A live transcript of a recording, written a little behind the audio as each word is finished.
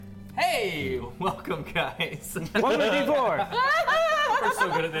Hey, welcome, guys. Welcome to D4. We're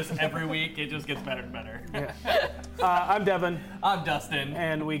so good at this every week. It just gets better and better. I'm Devin, I'm Dustin.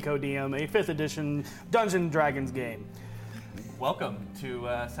 and we co-DM a 5th edition Dungeons & Dragons game. Welcome to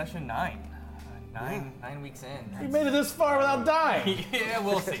session 9. Nine weeks in. You made it this far without dying. Yeah,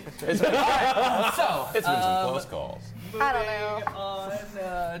 we'll see. It's been So, been some close calls. I don't know.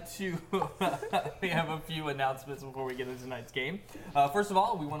 on to we have a few announcements before we get into tonight's game. First of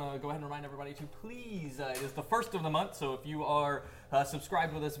all, we want to go ahead and remind everybody to please, it is the first of the month, so if you are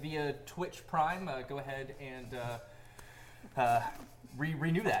subscribed with us via Twitch Prime, go ahead and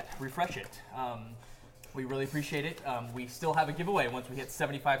renew that, refresh it. We really appreciate it. We still have a giveaway once we hit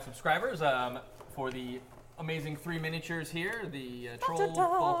 75 subscribers for the amazing 3 miniatures here, the Troll,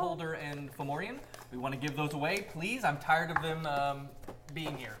 Beholder, and Fomorian. We want to give those away, please. I'm tired of them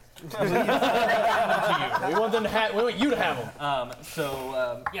being here. Please, We want them to have. We want you to have them.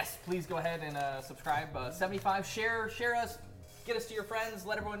 yes, please go ahead and subscribe. 75, share us. Get us to your friends.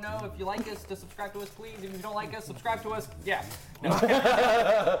 Let everyone know if you like us to subscribe to us, please. If you don't like us, subscribe to us. Yeah.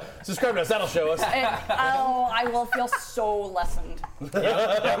 Subscribe to us. That'll show us. I will feel so lessened.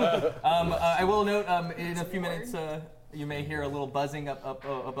 I will note in a few minutes you may hear a little buzzing up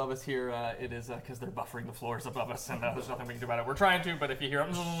above us here. It is because they're buffering the floors above us, and there's nothing we can do about it. We're trying to, but if you hear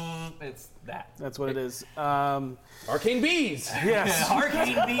it's that. That's what it is. Arcane bees. Yes,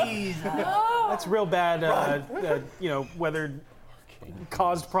 Arcane bees. that's real bad. Weather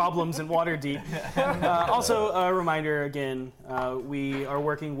caused problems in Waterdeep. Also, a reminder again, we are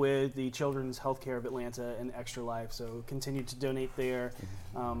working with the Children's Healthcare of Atlanta and Extra Life, so continue to donate there.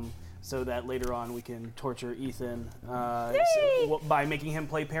 So that later on we can torture Ethan by making him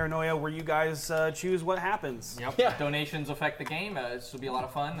play Paranoia, where you guys choose what happens. Yep. Yeah. Donations affect the game. This will be a lot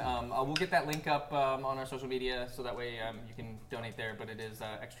of fun. We'll get that link up on our social media, so that way you can donate there. But it is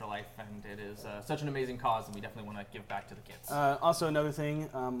Extra Life, and it is such an amazing cause, and we definitely want to give back to the kids. Also, another thing,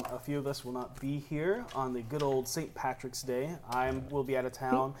 a few of us will not be here on the good old St. Patrick's Day. I will be out of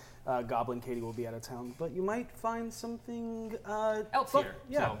town. Goblin Katie will be out of town, but you might find something else here.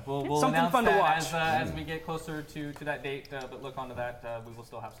 Yeah, So we'll something announce fun to that watch as we get closer to that date. But look onto that. We will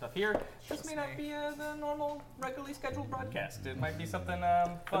still have stuff here. This may not be the normal, regularly scheduled broadcast. It might be something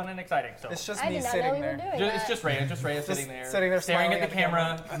fun and exciting. So It's just I me did not know sitting we were there. doing it's that. just Rhea. Just Rhea sitting there staring there, staring at the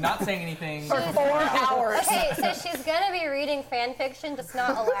camera, not saying anything. For 4 hours. Okay, so she's gonna be reading fan fiction, just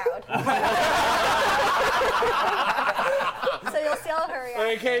not aloud. So you'll see all of her reaction.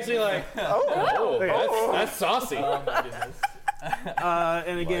 Occasionally, like, that's saucy. Oh my goodness.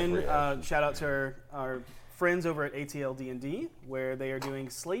 And again, shout out to our friends over at ATL D&D, where they are doing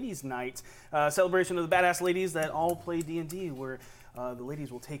Slady's Night, celebration of the badass ladies that all play D&D, where the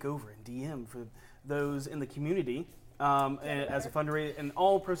ladies will take over and DM for those in the community as a fundraiser, and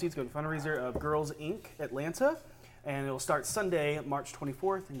all proceeds go to fundraiser of Girls Inc. Atlanta, and it'll start Sunday, March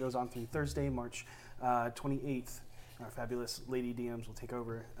 24th, and goes on through Thursday, March 28th. Our fabulous lady DMs will take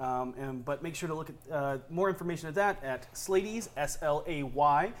over. But make sure to look at more information at that at Slady's,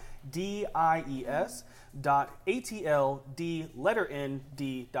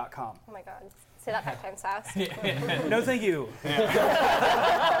 SLAYDES.ATLD.com. Oh my god. Say that 5 times fast. No, thank you.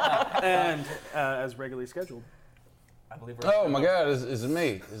 And as regularly scheduled. I believe we're Oh my God! Is it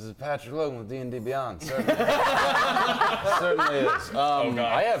me? This is Patrick Logan with D&D Beyond. Certainly, certainly is.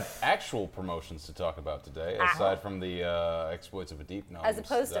 I have actual promotions to talk about today, aside from the exploits of a deep gnome. As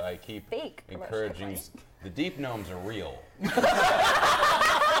opposed that to I keep fake promotion, encouraging. right? The deep gnomes are real.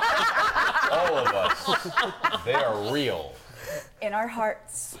 All of us. They are real. In our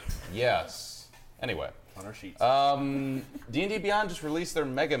hearts. Yes. Anyway. on our sheets. D&D Beyond just released their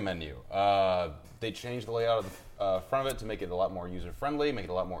mega menu. They changed the layout of the front of it to make it a lot more user-friendly, make it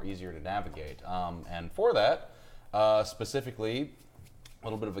a lot more easier to navigate. And for that, specifically, a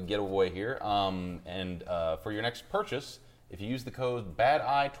little bit of a giveaway here. For your next purchase, if you use the code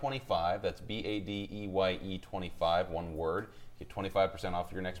BADEYE25, that's BADEYE 25, one word, you get 25%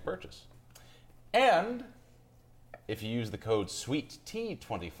 off your next purchase. And if you use the code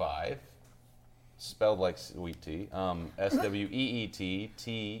SWEETT25, spelled like sweet tea, SWEETTEA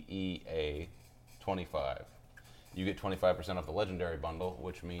 25, you get 25% off the Legendary Bundle,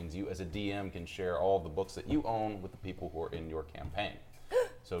 which means you as a DM can share all the books that you own with the people who are in your campaign.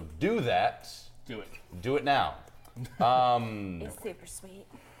 So do that. Do it. Do it now. It's super sweet.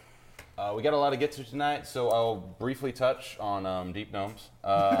 We got a lot to get to tonight, so I'll briefly touch on Deep Gnomes.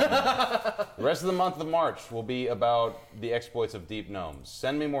 The rest of the month of March will be about the exploits of Deep Gnomes.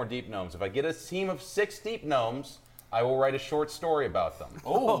 Send me more Deep Gnomes. If I get a team of 6 Deep Gnomes, I will write a short story about them.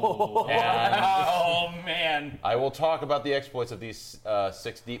 Oh, oh man. I will talk about the exploits of these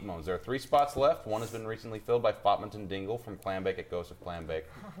 6 deep modes. There are 3 spots left. One has been recently filled by Fopmonton Dingle from Clambake at Ghost of Clambake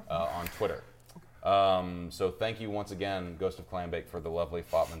on Twitter. So thank you once again, Ghost of Clambake, for the lovely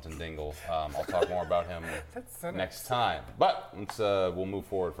Fopmonton Dingle. I'll talk more about him next time. But let's, we'll move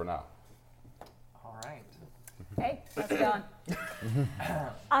forward for now. All right. Hey, how's it going?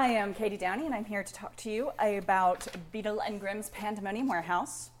 I am Katie Downey, and I'm here to talk to you about Beetle and Grimm's Pandemonium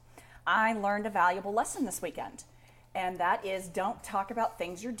Warehouse. I learned a valuable lesson this weekend, and that is don't talk about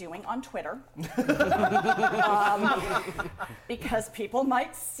things you're doing on Twitter, because people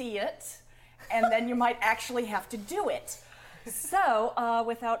might see it, and then you might actually have to do it. So,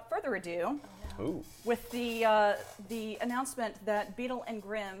 without further ado, with the announcement that Beetle and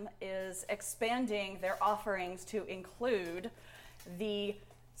Grimm is expanding their offerings to include the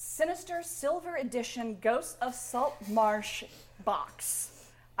Sinister Silver Edition Ghosts of Salt Marsh box,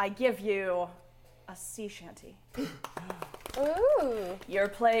 I give you a sea shanty. Ooh. You're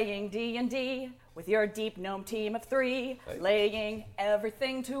playing D&D with your deep gnome team of 3, laying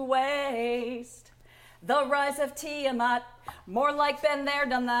everything to waste. The rise of Tiamat, more like been there,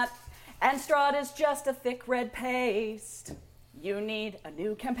 done that. And Strahd is just a thick red paste. You need a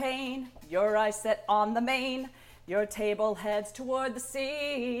new campaign, your eyes set on the main, your table heads toward the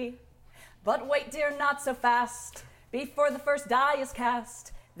sea. But wait, dear, not so fast. Before the first die is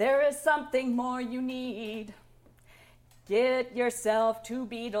cast, there is something more you need. Get yourself to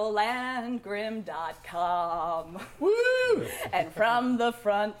beetleandgrim.com. Woo! And from the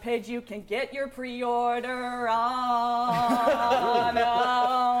front page you can get your pre-order on.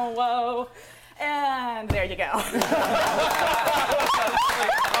 Oh, whoa. And there you go.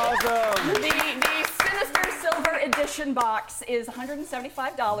 Awesome. The Sinister Silver Edition box is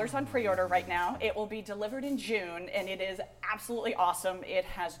 $175 on pre-order right now. It will be delivered in June, and it is absolutely awesome. It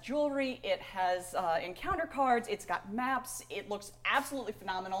has jewelry, it has encounter cards, it's got maps. It looks absolutely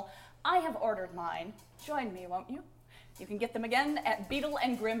phenomenal. I have ordered mine. Join me, won't you? You can get them again at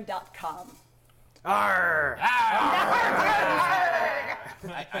beetleandgrim.com. Arr! I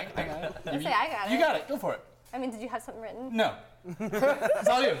got it. Say I got it. You got it. Go for it. I mean, did you have something written? No. It's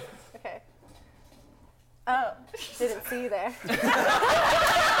all you. Okay. Oh, didn't see you there.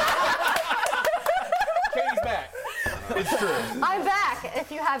 Katie's back. It's true. I'm back,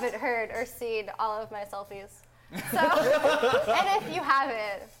 if you haven't heard or seen all of my selfies. So, and if you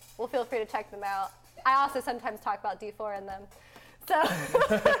haven't, well, feel free to check them out. I also sometimes talk about D4 in them. So,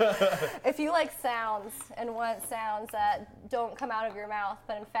 if you like sounds and want sounds that don't come out of your mouth,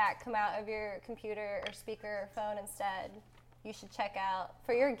 but in fact come out of your computer or speaker or phone instead, you should check out,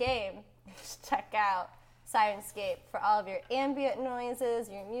 for your game, you should check out Sirenscape for all of your ambient noises,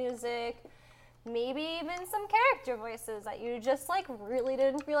 your music, maybe even some character voices that you just like really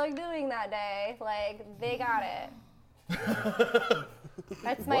didn't feel like doing that day. Like, they got it.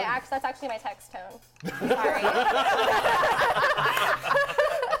 That's that's actually my text tone. Sorry.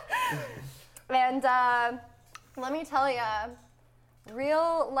 And let me tell you,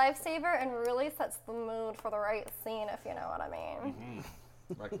 real lifesaver and really sets the mood for the right scene, if you know what I mean. Mm-hmm.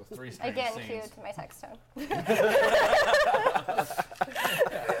 Like the 3 strange Again, scenes. cue to my text tone.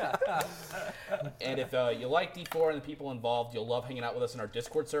 And if you like D4 and the people involved, you'll love hanging out with us in our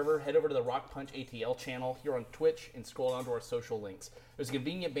Discord server. Head over to the Rock Punch ATL channel here on Twitch and scroll down to our social links. There's a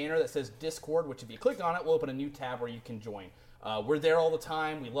convenient banner that says Discord, which if you click on it, will open a new tab where you can join. We're there all the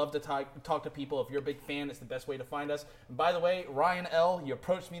time. We love to talk to people. If you're a big fan, it's the best way to find us. And by the way, Ryan L., you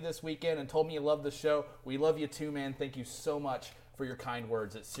approached me this weekend and told me you loved the show. We love you too, man. Thank you so much for your kind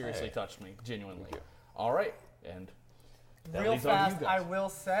words. It seriously touched me, genuinely. All right, and that Real leaves on you fast, guys. I will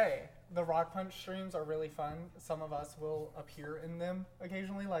say, the Rock Punch streams are really fun. Some of us will appear in them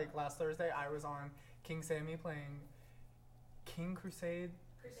occasionally. Like last Thursday, I was on King Sammy playing King Crusade.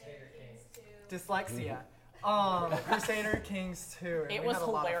 Crusader Kings 2. Dyslexia. Crusader Kings 2. It was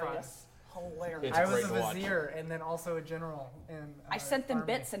hilarious. Hilarious. I was great a to watch. vizier and then also a general. In, I sent them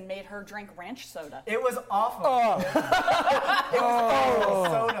army. bits and made her drink ranch soda. It was awful. It was awful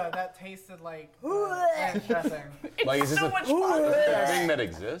soda that tasted like ranch dressing. Like, is this so a much fun. thing that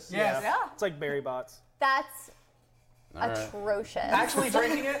exists? Yes. Yeah. It's like berry bots. That's All right. atrocious. Actually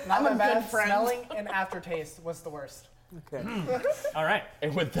drinking it, not I'm that a bad. good friend. Smelling and aftertaste was the worst. Okay. All right.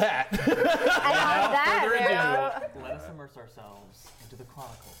 And with that, And on that note, Let us immerse ourselves into the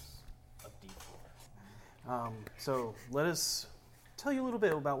chronicles of D4. So let us tell you a little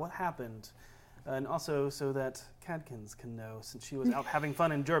bit about what happened, and also so that Cadkins can know, since she was out having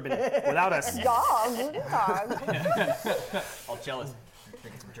fun in Germany without us. dog, guten Tag. All jealous.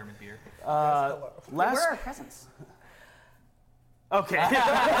 Drinking some German beer. Last Where are our presents? Okay.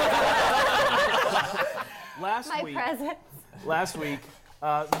 Last My week, presents.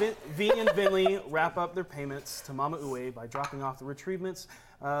 V and Vinley wrap up their payments to Mama Uwe by dropping off the retrievements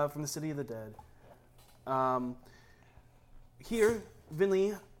from the City of the Dead. Here,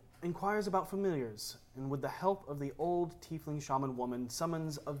 Vinley inquires about familiars, and with the help of the old tiefling shaman woman,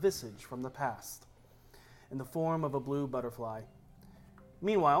 summons a visage from the past in the form of a blue butterfly.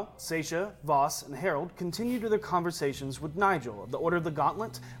 Meanwhile, Seisha, Voss, and Harold continued their conversations with Nigel of the Order of the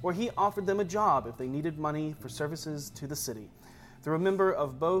Gauntlet, where he offered them a job if they needed money for services to the city, through a member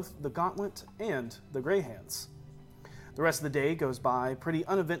of both the Gauntlet and the Greyhands. The rest of the day goes by pretty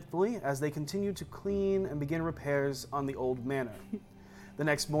uneventfully as they continue to clean and begin repairs on the old manor. The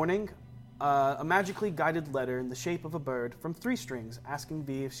next morning, a magically guided letter in the shape of a bird from Three Strings asking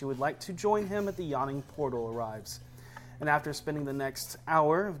V if she would like to join him at the yawning portal arrives. And after spending the next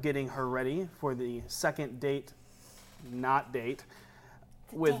hour of getting her ready for the second date,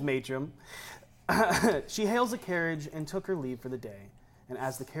 with Matrim, she hails a carriage and took her leave for the day. And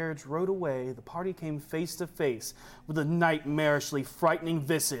as the carriage rode away, the party came face to face with the nightmarishly frightening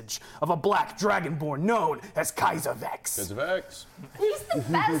visage of a black dragonborn known as Kaiser Vex. Kaiser Vex. He's the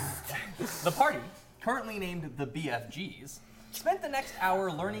best. The party, currently named the BFGs, spent the next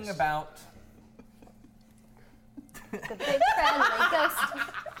hour learning about The big friendly ghost.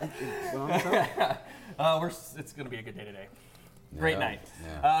 it's going to be a good day today. Great Yeah, night.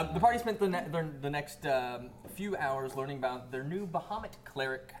 yeah. The party spent the next few hours learning about their new Bahamut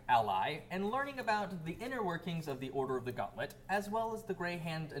cleric ally and learning about the inner workings of the Order of the Gauntlet, as well as the Grey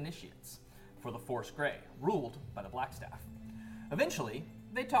Hand initiates for the Force Grey, ruled by the Blackstaff. Eventually,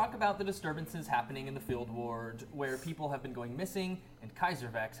 they talk about the disturbances happening in the Field Ward, where people have been going missing, and Kaiser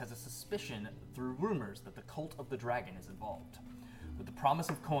Vex has a suspicion through rumors that the Cult of the Dragon is involved. With the promise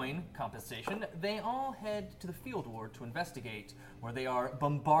of coin compensation, they all head to the Field Ward to investigate, where they are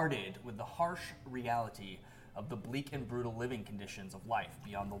bombarded with the harsh reality of the bleak and brutal living conditions of life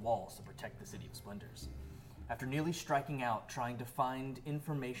beyond the walls to protect the City of Splendors. After nearly striking out trying to find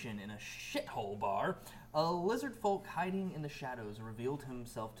information in a shithole bar, a lizard folk hiding in the shadows revealed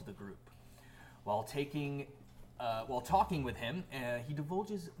himself to the group. While talking with him, he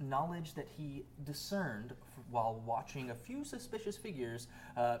divulges knowledge that he discerned while watching a few suspicious figures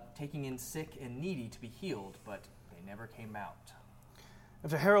taking in sick and needy to be healed, but they never came out.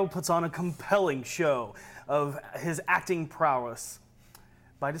 After Harold puts on a compelling show of his acting prowess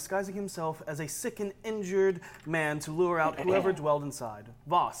by disguising himself as a sick and injured man to lure out whoever dwelled inside,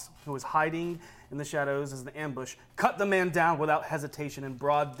 Voss, who was hiding in the shadows as an ambush, cut the man down without hesitation in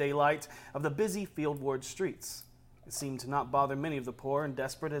broad daylight of the busy Field Ward streets. It seemed to not bother many of the poor and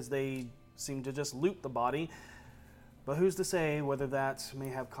desperate, as they seemed to just loot the body, but who's to say whether that may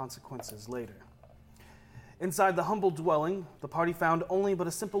have consequences later? Inside the humble dwelling, the party found only but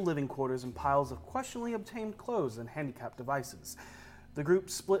a simple living quarters and piles of questionably obtained clothes and handicapped devices. The group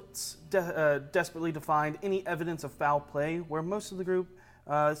splits desperately to find any evidence of foul play, where most of the group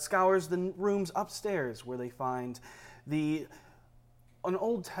scours the rooms upstairs, where they find an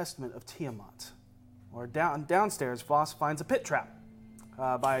Old Testament of Tiamat. Or downstairs, Voss finds a pit trap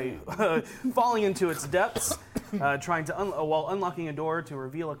by falling into its depths, trying to while unlocking a door to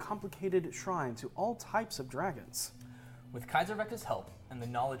reveal a complicated shrine to all types of dragons. With Kaiser Vector's help and the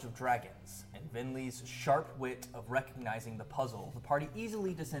knowledge of dragons, and Vinley's sharp wit of recognizing the puzzle, the party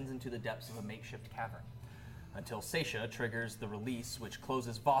easily descends into the depths of a makeshift cavern, until Seisha triggers the release, which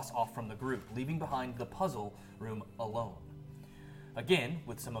closes Voss off from the group, leaving behind the puzzle room alone. Again,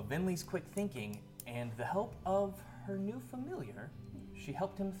 with some of Vinley's quick thinking and the help of her new familiar, she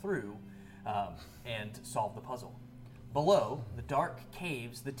helped him through and solve the puzzle. Below the dark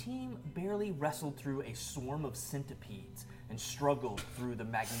caves, the team barely wrestled through a swarm of centipedes and struggled through the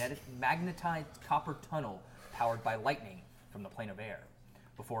magnetized copper tunnel powered by lightning from the plane of air,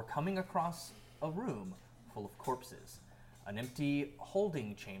 before coming across a room full of corpses, an empty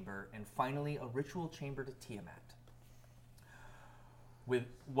holding chamber, and finally a ritual chamber to Tiamat. With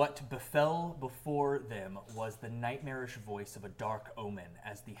what befell before them was the nightmarish voice of a dark omen,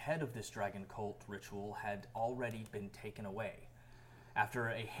 as the head of this dragon cult ritual had already been taken away. After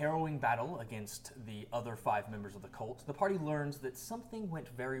a harrowing battle against the other 5 members of the cult, the party learns that something went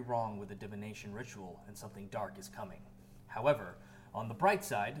very wrong with the divination ritual and something dark is coming. However, on the bright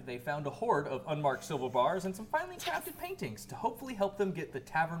side, they found a hoard of unmarked silver bars and some finely crafted paintings to hopefully help them get the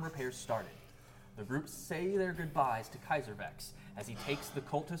tavern repairs started. The group say their goodbyes to Kaiser Vex as he takes the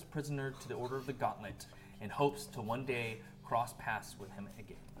cultist prisoner to the Order of the Gauntlet and hopes to one day cross paths with him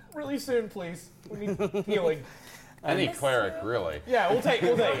again. Really soon, please. We need healing. Any cleric, really. Yeah, we'll take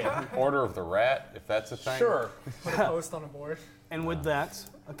it. Order of the Rat, if that's a thing. Sure. Put a post on a board. And with that,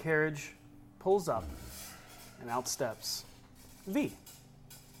 a carriage pulls up, and out steps V.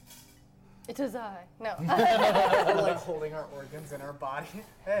 It is I. No. We're like holding our organs in our body.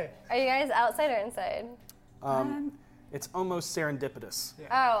 Hey. Are you guys outside or inside? It's almost serendipitous.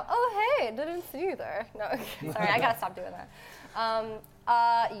 Yeah. Oh, hey, didn't see you there. No, okay. Sorry, I gotta stop doing that.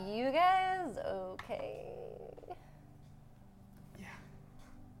 You guys okay?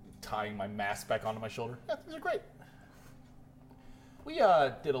 Tying my mask back onto my shoulder. Yeah, these are great. We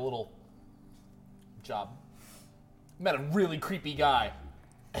did a little job. Met a really creepy guy.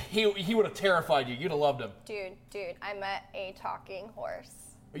 He would have terrified you. You'd have loved him. Dude, I met a talking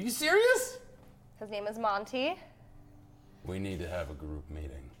horse. Are you serious? His name is Monty. We need to have a group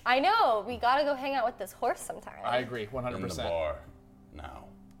meeting. I know, we gotta go hang out with this horse sometime. I agree, 100%. In the bar. Now.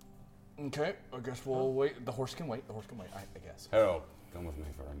 Okay, I guess we'll wait. The horse can wait. I guess. Harold, come with me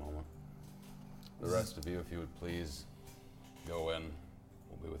for a moment. The rest of you, if you would please go in.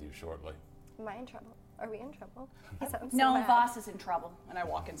 We'll be with you shortly. Am I in trouble? Are we in trouble? That sounds so No, bad. Voss is in trouble. And I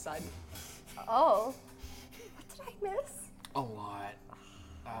walk inside. Oh. What did I miss? A lot.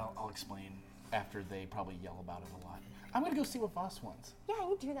 I'll explain after they probably yell about it a lot. I'm gonna go see what Voss wants. Yeah,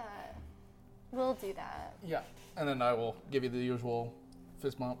 you do that. We'll do that. Yeah, and then I will give you the usual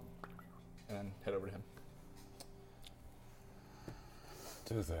fist bump and then head over to him.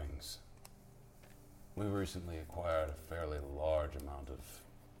 Two things. We recently acquired a fairly large amount of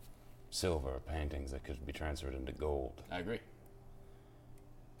silver paintings that could be transferred into gold. I agree.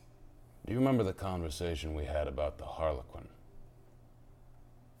 Do you remember the conversation we had about the Harlequin?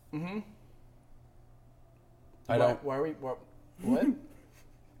 Mm-hmm. I don't. Why are we? What?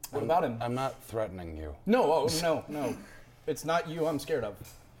 What about him? I'm not threatening you. No, no. It's not you I'm scared of.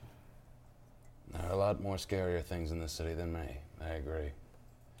 There are a lot more scarier things in this city than me. I agree.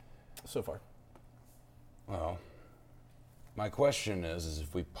 So far. Well, my question is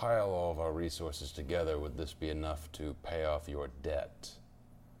if we pile all of our resources together, would this be enough to pay off your debt?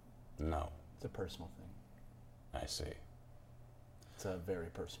 No. It's a personal thing. I see. It's a very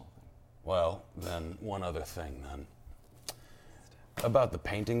personal thing. Well, then, one other thing, then. About the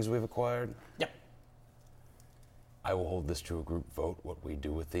paintings we've acquired? Yep. I will hold this to a group vote. What we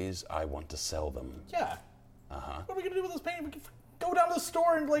do with these, I want to sell them. Yeah. Uh-huh. What are we gonna do with those paintings? We can go down to the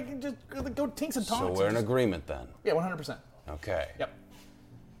store and just go tinks and tonks. So we're in agreement then? Yeah, 100%. Okay. Yep.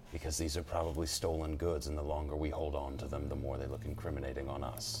 Because these are probably stolen goods, and the longer we hold on to them, the more they look incriminating on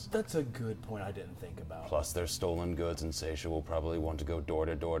us. That's a good point I didn't think about. Plus, they're stolen goods, and Seisha will probably want to go door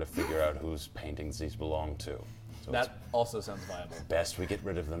to door to figure out whose paintings these belong to. So That also sounds viable. it's best we get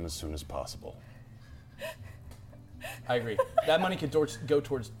rid of them as soon as possible. I agree. That money could go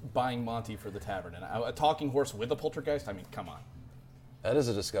towards buying Monty for the tavern. And a talking horse with a poltergeist? I mean, come on. That is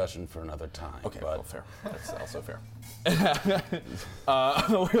a discussion for another time. Okay, but well, fair. That's also fair.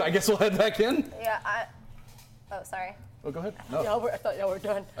 I guess we'll head back in. Yeah, oh, sorry. Oh, go ahead. I thought y'all were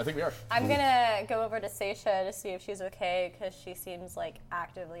done. I think we are. I'm gonna go over to Seisha to see if she's okay, because she seems like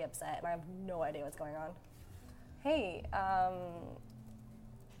actively upset, and I have no idea what's going on. Hey, are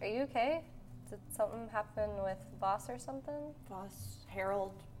you okay? Did something happen with Voss or something? Voss,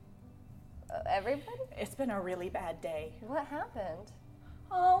 Harold, Everybody? it's been a really bad day. What happened?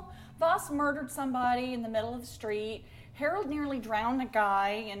 Oh, Voss murdered somebody in the middle of the street. Harold nearly drowned a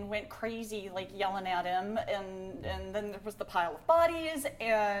guy and went crazy, like yelling at him. And then there was the pile of bodies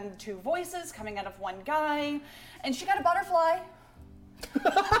and two voices coming out of one guy. And she got a butterfly.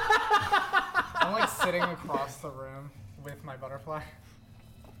 I'm like sitting across the room with my butterfly.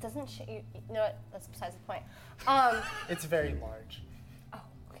 Doesn't she? You know what? That's besides the point. It's very large. Oh,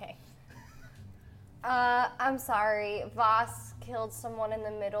 okay. I'm sorry. Voss killed someone in the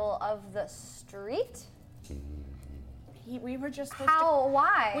middle of the street? We were just supposed How? to...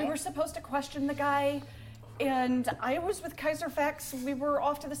 Why? We were supposed to question the guy. And I was with Kaiser Vex. We were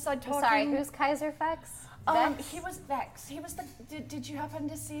off to the side talking. Sorry, who's Kaiser Vex? Vex? He was Vex. He was the... Did you happen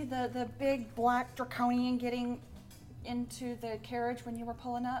to see the big black draconian getting into the carriage when you were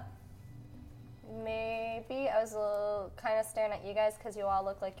pulling up? Maybe. I was a little kind of staring at you guys because you all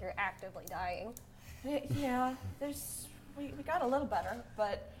look like you're actively dying. Yeah, we got a little better,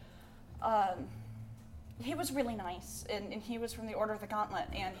 but he was really nice, and he was from the Order of the Gauntlet,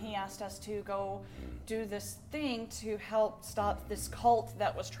 and he asked us to go do this thing to help stop this cult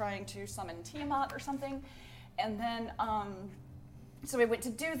that was trying to summon Tiamat or something. And then, so we went to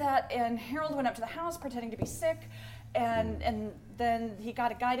do that, and Harold went up to the house pretending to be sick, and then he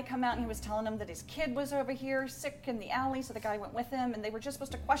got a guy to come out, and he was telling him that his kid was over here sick in the alley, so the guy went with him, and they were just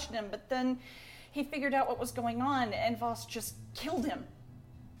supposed to question him, but then he figured out what was going on, and Voss just killed him.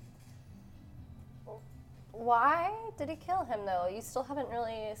 Why did he kill him, though? You still haven't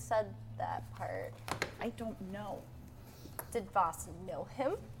really said that part. I don't know. Did Voss know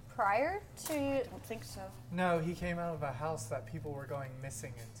him prior to... I don't think so. No, he came out of a house that people were going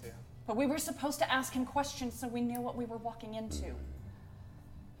missing into. But we were supposed to ask him questions so we knew what we were walking into.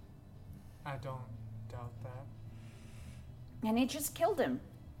 I don't doubt that. And he just killed him.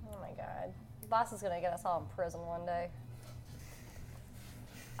 Oh my god. Voss is gonna get us all in prison one day.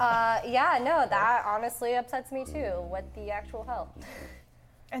 Yeah, no, that honestly upsets me too. What the actual hell?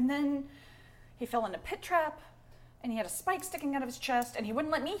 And then he fell in a pit trap, and he had a spike sticking out of his chest, and he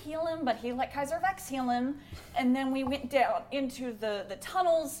wouldn't let me heal him, but he let Kaiser Vex heal him. And then we went down into the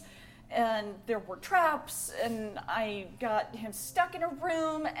tunnels, and there were traps, and I got him stuck in a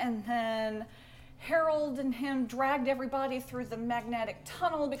room, and then Harold and him dragged everybody through the magnetic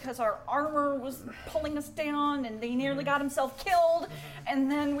tunnel because our armor was pulling us down, and they nearly got himself killed. And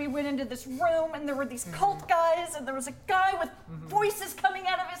then we went into this room, and there were these cult guys, and there was a guy with voices coming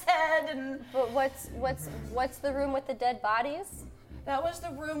out of his head, and But what's the room with the dead bodies? that was the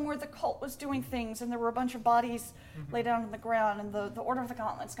room where the cult was doing things, and there were a bunch of bodies laid down on the ground, and the Order of the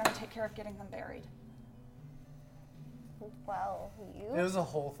Gauntlet's going to take care of getting them buried. Well, It was a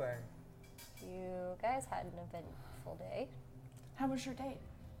whole thing. you guys had an eventful day. How was your date?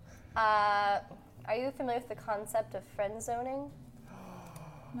 Are you familiar with the concept of friend zoning?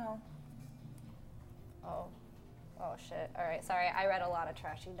 No. Oh shit. All right, sorry. I read a lot of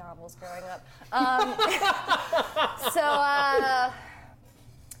trashy novels growing up.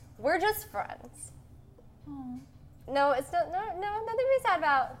 We're just friends. No, it's not. No, nothing to be sad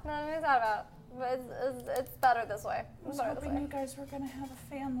about. Nothing to be sad about. But it's better this way. I was It's better this hoping way. you guys were going to have a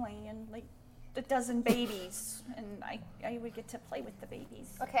family and like a dozen babies, and I would get to play with the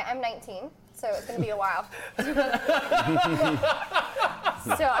babies. Okay, I'm 19, so it's gonna be a while.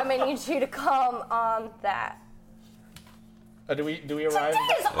 So I'm gonna need you to come on that. Do we arrive?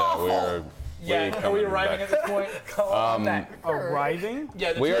 Today is awful. Yeah, are we arriving at this point? Arriving?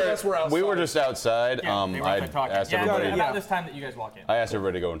 Yeah, the two of us were outside. We were just outside. They were I talking. asked Yeah, everybody. about this time that you guys walk in. I asked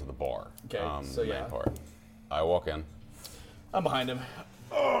everybody to go into the bar. Okay, so the main yeah. part. I walk in. I'm behind him.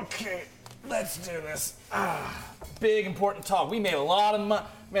 Okay, let's do this. Big important talk. We made a lot of money.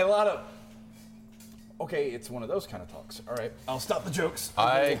 Okay, it's one of those kind of talks. All right, I'll stop the jokes.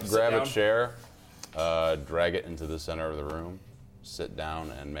 I Sit grab a down. chair, drag it into the center of the room, sit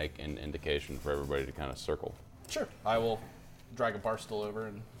down, and make an indication for everybody to kind of circle. Sure. I will drag a bar stool over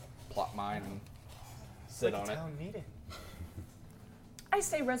and plot mine and sit Like on a it. town meeting. I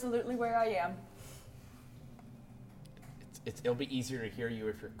stay resolutely where I am. It'll be easier to hear you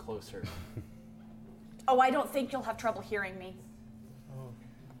if you're closer. Oh, I don't think you'll have trouble hearing me.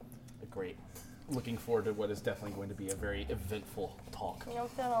 Great. Looking forward to what is definitely going to be a very eventful talk. You know, I'm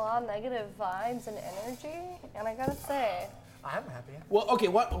feeling a lot of negative vibes and energy, and I gotta say, I'm happy. Well, okay.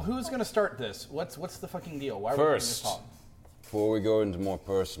 Who's going to start this? What's the fucking deal? Why are we doing this First, talk? before we go into more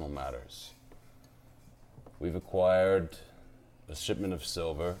personal matters, we've acquired a shipment of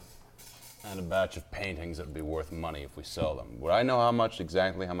silver and a batch of paintings that would be worth money if we sell them. Would I know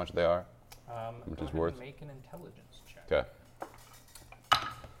exactly how much they are? How much is worth? Make an intelligence check. Okay.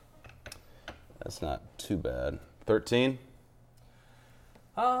 That's not too bad. 13?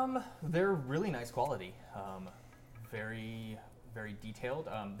 They're really nice quality. Very, very detailed.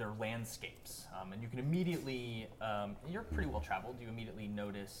 They're landscapes, and you can immediately. You're pretty well traveled. You immediately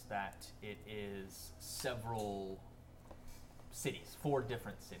notice that it is several cities, 4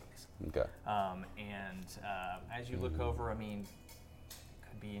 different cities. Okay. As you look over, I mean,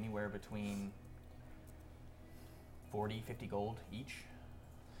 could be anywhere between 40, 50 gold each.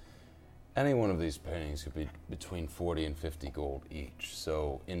 Any one of these paintings could be between 40 and 50 gold each.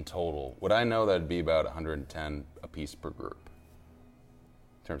 So in total, would I know that'd be about 110 a piece per group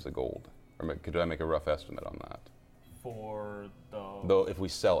in terms of gold? Or could I make a rough estimate on that? For the Though if we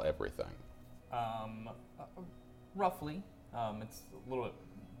sell everything. roughly, it's a little bit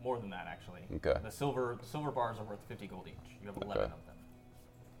more than that actually. Okay. The silver bars are worth 50 gold each. You have 11 Okay. of them.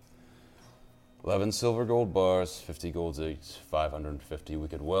 11 silver gold bars, 50 golds each, 550. We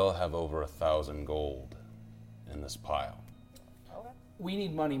could well have over 1,000 gold in this pile. We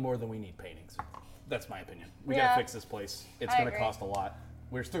need money more than we need paintings. That's my opinion. We Yeah. gotta fix this place. It's I gonna agree. cost a lot.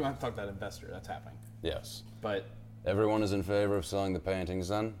 We're still gonna have to talk to that investor. That's happening. Yes. But Everyone is in favor of selling the paintings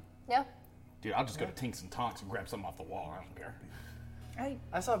then? yeah. dude, I'll just go to Tinks and Tonks and grab something off the wall. I don't care.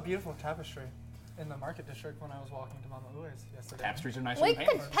 I saw a beautiful tapestry in the market district when I was walking to Mama Uwe's yesterday. Tapestries are nicer We than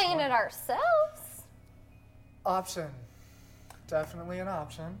could paintings. paint it ourselves. Option. Definitely an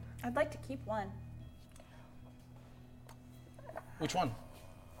option. I'd like to keep one. Which one?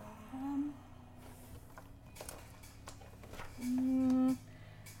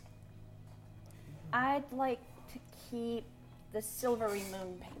 I'd like to keep the Silvery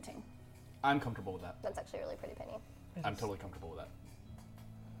Moon painting. I'm comfortable with that. That's actually a really pretty penny. I'm totally comfortable with that.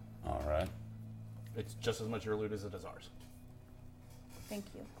 All right. It's just as much your loot as it is ours. Thank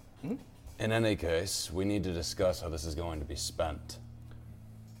you. In any case, we need to discuss how this is going to be spent.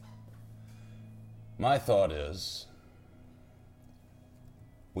 My thought is,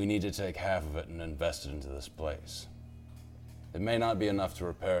 we need to take half of it and invest it into this place. It may not be enough to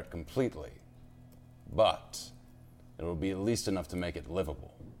repair it completely, but it will be at least enough to make it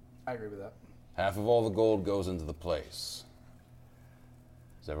livable. I agree with that. Half of all the gold goes into the place.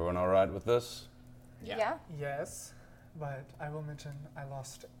 Is everyone all right with this? Yeah. Yes, but I will mention I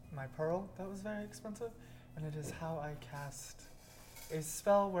lost my pearl. That was very expensive, and it is how I cast a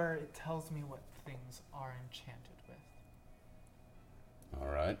spell where it tells me what things are enchanted with.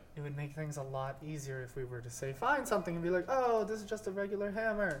 All right. It would make things a lot easier if we were to say find something and be like, oh, this is just a regular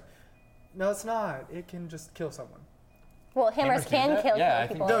hammer. No, it's not. It can just kill someone. Well, hammers Hammers can do can that? kill Yeah, I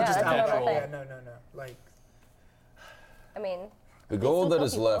people. think No, yeah, just that's a normal outright. thing. Yeah, no. Like, I mean, The They gold still that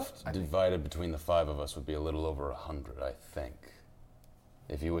is kill people. left divided between the 5 of us would be a little over 100, I think.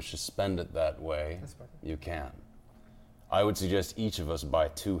 If you wish to spend it that way, That's fine. you can. I would suggest each of us buy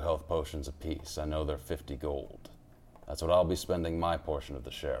 2 health potions apiece. I know they're 50 gold. That's what I'll be spending my portion of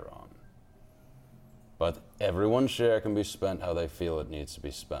the share on. But everyone's share can be spent how they feel it needs to be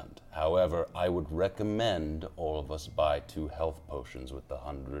spent. However, I would recommend all of us buy 2 health potions with the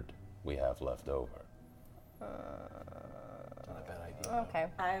 100 we have left over. Not a bad idea. okay.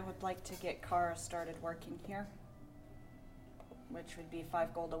 I would like to get Kara started working here, which would be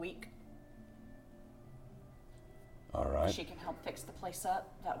 5 gold a week. All right. She can help fix the place up.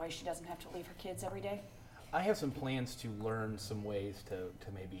 That way she doesn't have to leave her kids every day. I have some plans to learn some ways to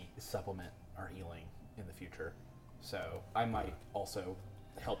maybe supplement our healing in the future. So I might also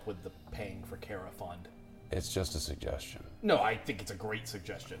help with the paying for Kara fund. It's just a suggestion. No, I think it's a great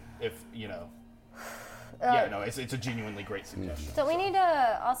suggestion. If, you know. Yeah, no, it's a genuinely great suggestion. So we need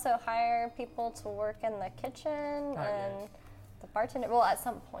to also hire people to work in the kitchen yeah. and the bartender. Well, at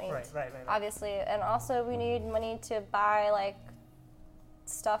some point, Right. obviously, and also we need money to buy like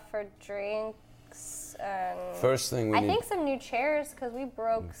stuff for drinks and. First thing we I need... think some new chairs because we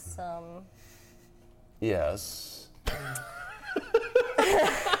broke some. Yes.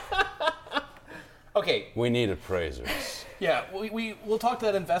 Okay, We need appraisers. yeah, we'll talk to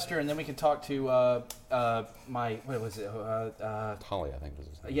that investor, and then we can talk to my, what was it? Tali, I think was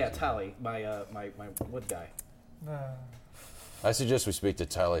his name. Yeah, Tally, my wood guy. I suggest we speak to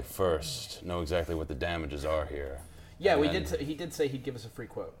Tali first, know exactly what the damages are here. Yeah, And we then- did. He did say he'd give us a free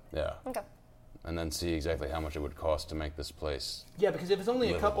quote. Yeah. Okay. And then see exactly how much it would cost to make this place. Yeah, because if it's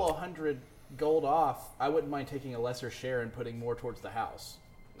only a couple Livable. of hundred gold off, I wouldn't mind taking a lesser share and putting more towards the house.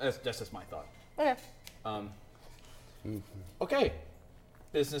 That's just my thought. Okay. Okay,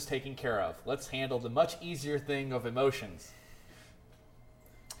 business taken care of. Let's handle the much easier thing of emotions.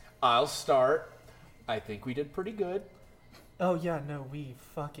 I'll start. I think we did pretty good. Oh yeah, no, we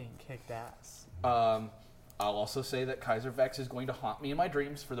fucking kicked ass. I'll also say that Kaiser Vex is going to haunt me in my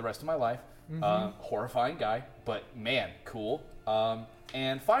dreams for the rest of my life. Horrifying guy, but man, cool.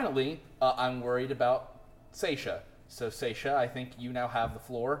 And finally, I'm worried about Seisha. So Seisha, I think you now have the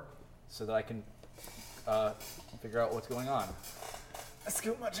floor so that I can figure out what's going on. I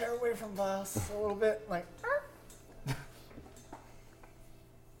scoot my chair away from Boss a little bit, like.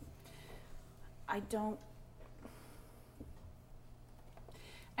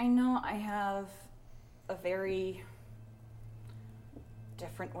 I know I have a very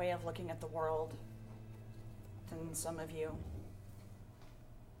different way of looking at the world than some of you.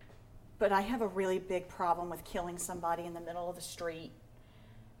 But I have a really big problem with killing somebody in the middle of the street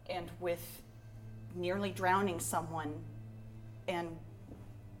and with nearly drowning someone and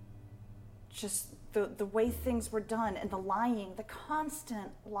just the way things were done and the lying, the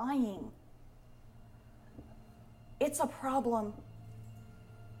constant lying. It's a problem.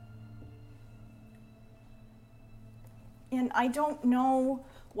 And I don't know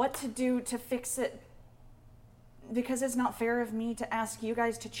what to do to fix it because it's not fair of me to ask you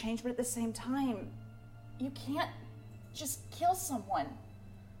guys to change, but at the same time, you can't just kill someone.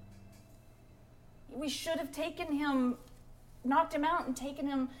 We should have taken him, knocked him out and taken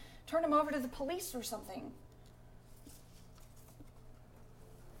him, turned him over to the police or something.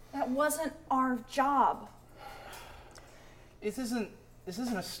 That wasn't our job. This isn't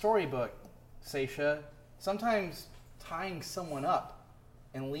a storybook, Seisha. Sometimes tying someone up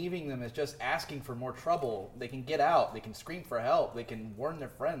and leaving them is just asking for more trouble. They can get out. They can scream for help. They can warn their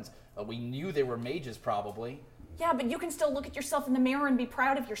friends. We knew they were mages, probably. Yeah, but you can still look at yourself in the mirror and be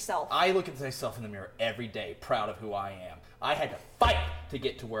proud of yourself. I look at myself in the mirror every day, proud of who I am. I had to fight to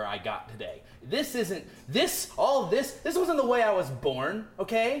get to where I got today. This wasn't the way I was born,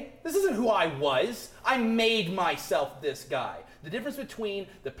 okay? This isn't who I was. I made myself this guy. The difference between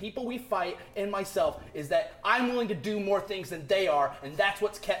the people we fight and myself is that I'm willing to do more things than they are, and that's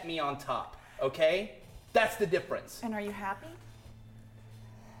what's kept me on top, okay? That's the difference. And are you happy?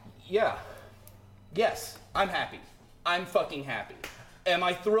 Yeah. Yes, I'm happy. I'm fucking happy. Am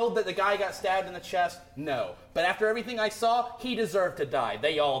I thrilled that the guy got stabbed in the chest? No. But after everything I saw, he deserved to die.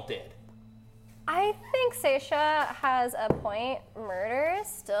 They all did. I think Seisha has a point. Murder is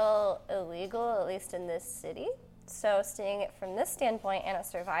still illegal, at least in this city. So seeing it from this standpoint and a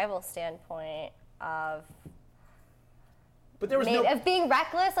survival standpoint of But there was of being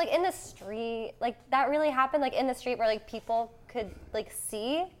reckless, like in the street, like that really happened, like in the street where like people could like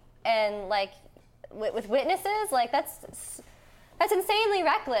see and like with witnesses, like that's insanely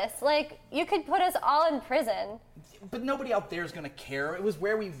reckless. Like you could put us all in prison. But nobody out there is gonna care. It was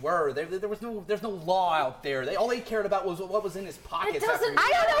where we were. There's no law out there. All they cared about was what was in his pockets. I don't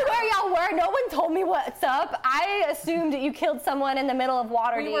know where y'all were. No one told me what's up. I assumed you killed someone in the middle of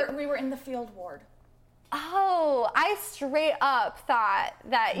Waterdeep. We were in the field ward. Oh, I straight up thought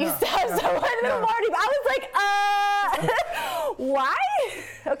that you stabbed someone in Waterdeep. I was like, why?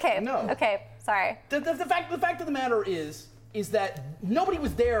 Okay. No. Okay. Sorry. The fact of the matter is that nobody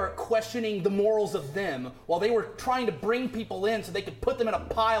was there questioning the morals of them while they were trying to bring people in so they could put them in a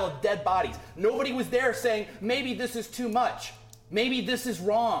pile of dead bodies. Nobody was there saying, maybe this is too much. Maybe this is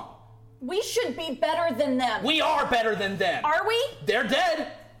wrong. We should be better than them. We are better than them. Are we? They're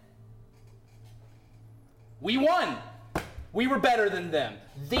dead. We won. We were better than them.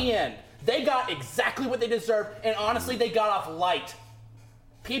 The end. They got exactly what they deserved, and honestly, they got off light.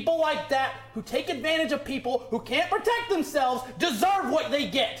 People like that who take advantage of people who can't protect themselves deserve what they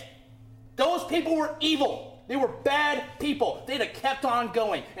get. Those people were evil. They were bad people. They'd have kept on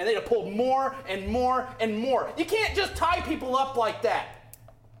going, and they'd have pulled more and more and more. You can't just tie people up like that.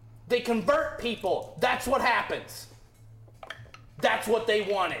 They convert people. That's what happens. That's what they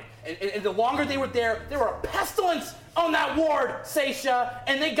wanted. And the longer they were there were a pestilence on that ward, Seisha,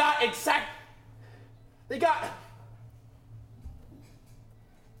 and they got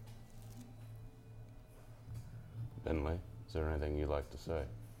Bentley, is there anything you'd like to say?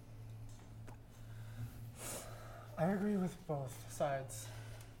 I agree with both sides.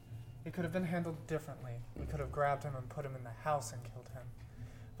 It could have been handled differently. We could have grabbed him and put him in the house and killed him.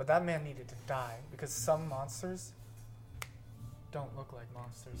 But that man needed to die because some monsters don't look like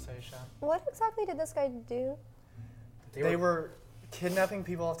monsters, Seisha. What exactly did this guy do? They were kidnapping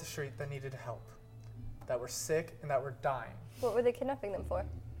people off the street that needed help, that were sick and that were dying, What were they kidnapping them for?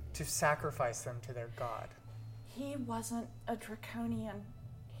 to sacrifice them to their god. He wasn't a draconian.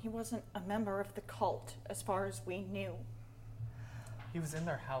 He wasn't a member of the cult, as far as we knew. He was in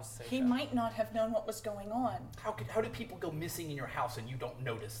their house, Seisha. He might not have known what was going on. How do people go missing in your house and you don't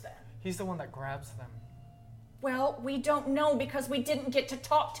notice that? He's the one that grabs them. Well, we don't know because we didn't get to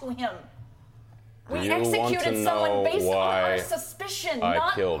talk to him. We Do you want executed to someone know based on why our suspicion, I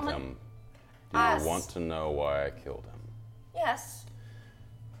not killed on... him. Do Us. you want to know why I killed him? Yes.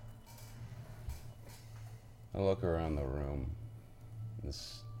 I look around the room,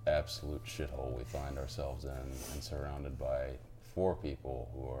 this absolute shithole we find ourselves in, and surrounded by 4 people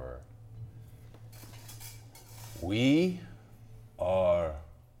who are... We are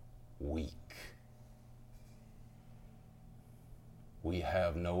weak. We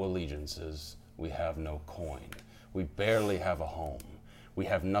have no allegiances. We have no coin. We barely have a home. We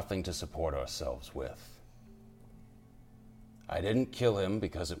have nothing to support ourselves with. I didn't kill him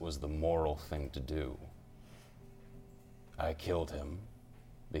because it was the moral thing to do. I killed him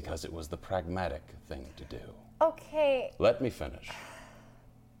because it was the pragmatic thing to do. Okay. Let me finish.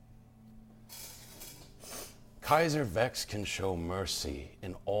 Kaiser Vex can show mercy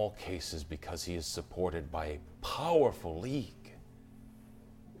in all cases because he is supported by a powerful league.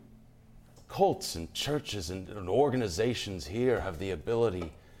 Cults and churches and organizations here have the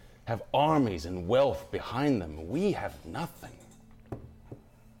ability, have armies and wealth behind them. We have nothing.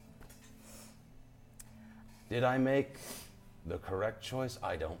 Did I make the correct choice?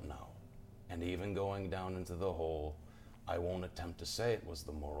 I don't know. And even going down into the hole, I won't attempt to say it was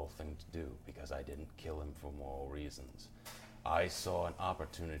the moral thing to do because I didn't kill him for moral reasons. I saw an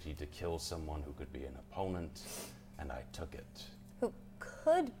opportunity to kill someone who could be an opponent, and I took it. Who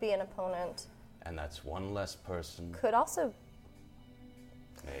could be an opponent. And that's one less person, Could also...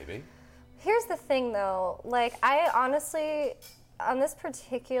 maybe. Here's the thing, though. Like, I honestly, on this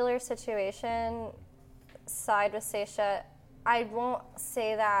particular situation, side with Seisha. I won't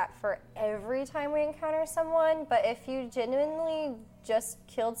say that for every time we encounter someone, but if you genuinely just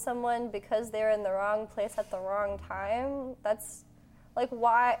killed someone because they're in the wrong place at the wrong time, that's like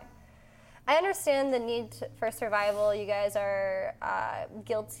why. I understand the need for survival. You guys are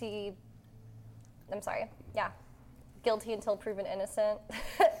guilty. I'm sorry. Yeah. Guilty until proven innocent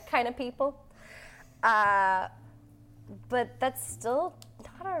kind of people. But that's still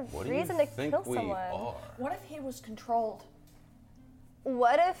not a What do reason you to think kill we someone. are? What if he was controlled?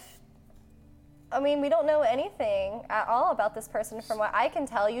 What if, I mean, we don't know anything at all about this person from what I can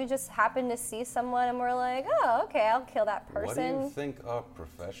tell. You just happen to see someone and we're like, oh, okay, I'll kill that person. What do you think our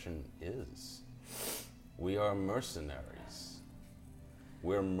profession is? We are mercenaries.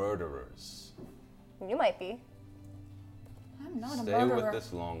 We're murderers. You might be. I'm not a Stay murderer. with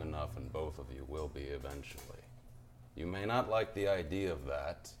this long enough and both of you will be eventually. You may not like the idea of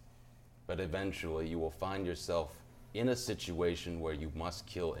that, but eventually you will find yourself in a situation where you must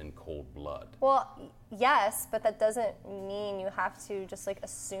kill in cold blood. Well, yes, but that doesn't mean you have to just like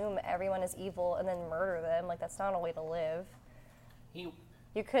assume everyone is evil and then murder them. Like that's not a way to live. You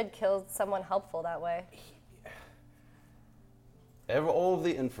could kill someone helpful that way. All of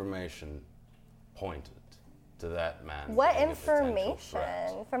the information pointed to that man. What being a potential information?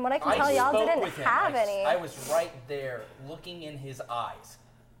 threat. From what I can tell, y'all spoke didn't with him. have I any. was right there looking in his eyes.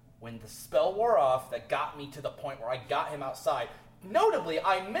 When the spell wore off, that got me to the point where I got him outside. Notably,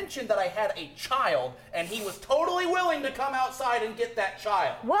 I mentioned that I had a child, and he was totally willing to come outside and get that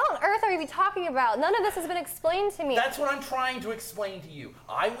child. What on earth are you talking about? None of this has been explained to me. That's what I'm trying to explain to you.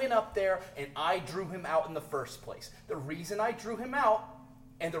 I went up there, and I drew him out in the first place. The reason I drew him out,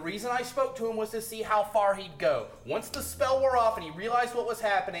 and the reason I spoke to him was to see how far he'd go. Once the spell wore off and he realized what was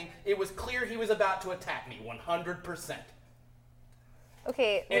happening, it was clear he was about to attack me, 100%.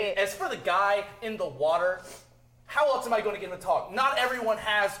 Okay, wait. And as for the guy in the water, how else am I going to get him to talk? Not everyone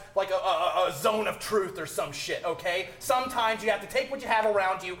has like a zone of truth or some shit, okay? Sometimes you have to take what you have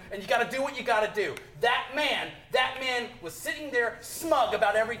around you and you got to do what you got to do. That man was sitting there smug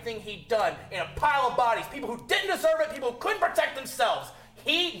about everything he'd done in a pile of bodies, people who didn't deserve it, people who couldn't protect themselves.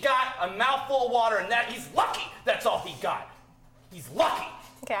 He got a mouthful of water and that he's lucky. That's all he got. He's lucky.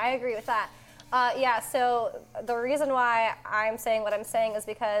 Okay, I agree with that. Yeah, so the reason why I'm saying what I'm saying is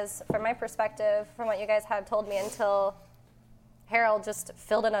because, from my perspective, from what you guys had told me until Harold just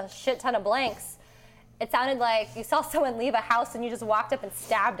filled in a shit ton of blanks, it sounded like you saw someone leave a house and you just walked up and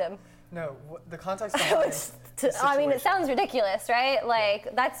stabbed him. No, the context behind I mean, it sounds ridiculous, right?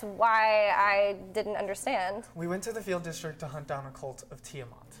 Like, that's why I didn't understand. We went to the field district to hunt down a cult of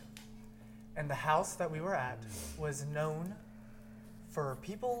Tiamat. And the house that we were at was known for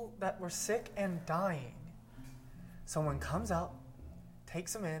people that were sick and dying. Someone comes out,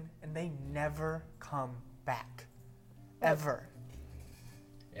 takes them in, and they never come back. Ever.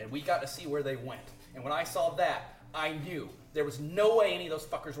 And we got to see where they went. And when I saw that, I knew there was no way any of those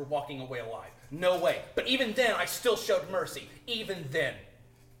fuckers were walking away alive. No way. But even then, I still showed mercy. Even then.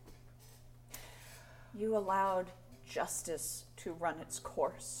 You allowed justice to run its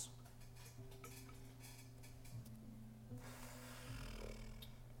course.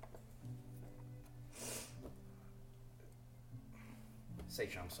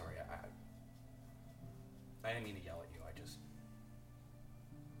 Seisha, I'm sorry. I didn't mean to yell at you.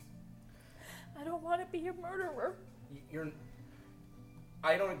 I don't want to be a murderer.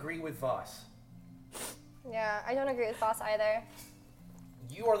 I don't agree with Voss. Yeah, I don't agree with Voss either.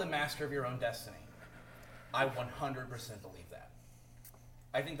 You are the master of your own destiny. I 100% believe that.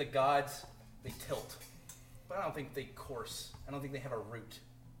 I think the gods, they tilt. But I don't think they course. I don't think they have a root.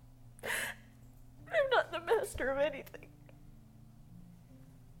 I'm not the master of anything.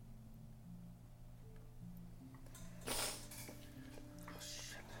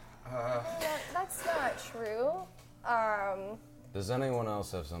 That's not true. Does anyone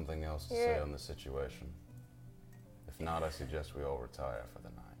else have something else to say on the situation? If not, I suggest we all retire for the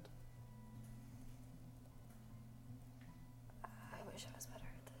night. I wish I was better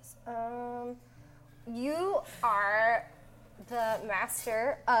at this. You are the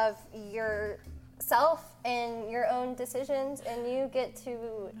master of yourself and your own decisions, and you get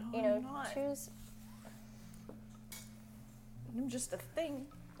to, choose. I'm just a thing.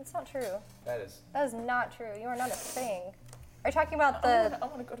 That's not true. That is. That is not true. You are not a thing. Are you talking about I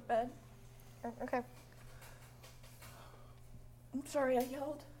want to go to bed. Okay. I'm sorry I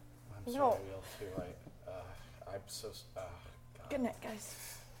yelled. I'm No. sorry, Will, too. I'm so. God. Good night, guys.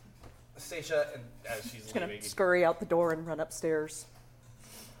 Seisha, and as she's Just gonna leaving, scurry out the door and run upstairs.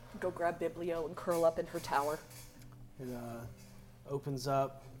 Go grab Biblio and curl up in her tower. It opens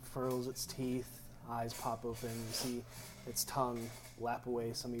up, furrows its teeth, eyes pop open. You see its tongue lap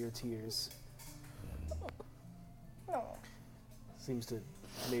away some of your tears. No. Seems to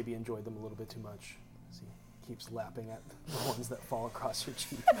maybe enjoy them a little bit too much. As he keeps lapping at the ones that fall across your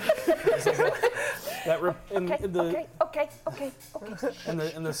cheek. Okay.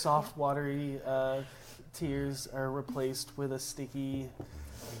 And the soft, watery tears are replaced with a sticky,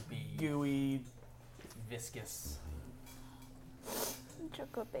 gooey, viscous.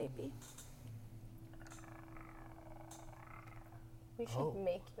 Choco baby. We should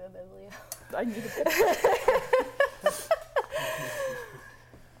make you a biblio. I need a bit.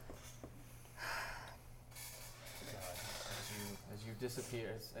 As you disappear,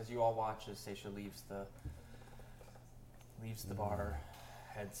 as you all watch as Seisha leaves the bar,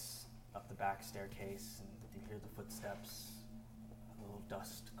 heads up the back staircase, and you hear the footsteps. A little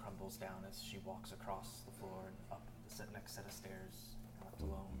dust crumbles down as she walks across the floor and up the next set of stairs, left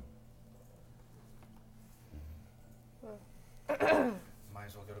alone. Might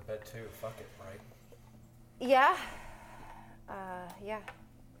as well go to bed too. Fuck it, right? Yeah. Yeah.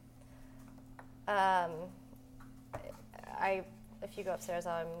 If you go upstairs,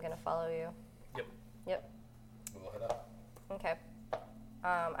 I'm gonna follow you. Yep. We'll head up. Okay.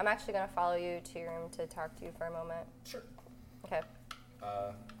 I'm actually gonna follow you to your room to talk to you for a moment. Sure. Okay.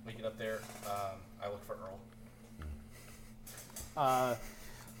 We get up there. I look for Earl.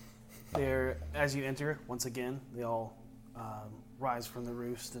 There, as you enter, once again, they all rise from the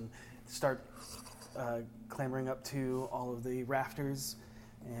roost and start clambering up to all of the rafters.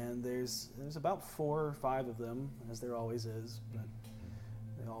 And there's about 4 or 5 of them, as there always is, but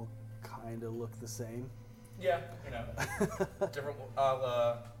they all kind of look the same. Yeah, different.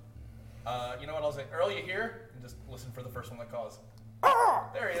 You know what I'll say? Earl, you here? And just listen for the first one that calls.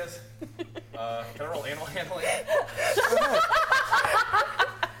 There he is. Can I roll animal handling?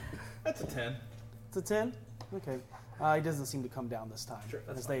 That's a 10. It's a 10? Okay. He doesn't seem to come down this time. Sure,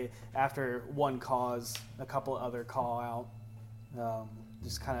 that's as they, after one cause, a couple other call out,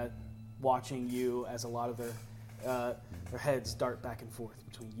 just kind of watching you as a lot of their heads dart back and forth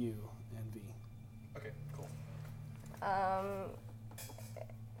between you and V. Okay, cool. Are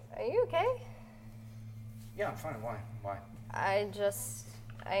you okay? Yeah, I'm fine. Why? I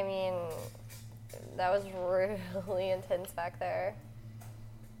mean, that was really intense back there.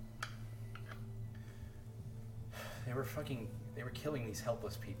 They were killing these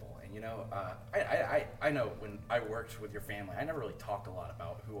helpless people. And I know when I worked with your family, I never really talked a lot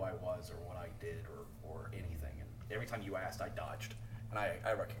about who I was or what I did or anything. And every time you asked, I dodged. And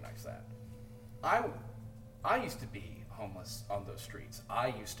I recognize that. I used to be homeless on those streets. I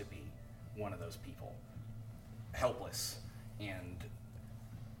used to be one of those people. Helpless. And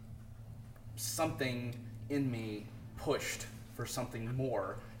something in me pushed for something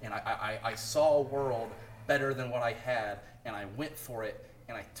more. And I saw a world better than what I had, and I went for it,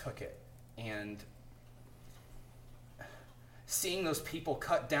 and I took it. And seeing those people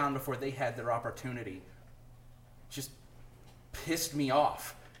cut down before they had their opportunity just pissed me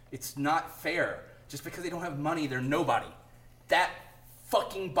off. It's not fair. Just because they don't have money, they're nobody. That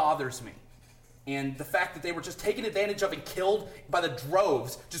fucking bothers me. And the fact that they were just taken advantage of and killed by the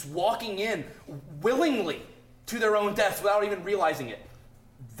droves, just walking in willingly to their own deaths without even realizing it.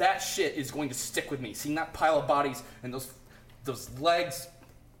 That shit is going to stick with me. Seeing that pile of bodies and those legs,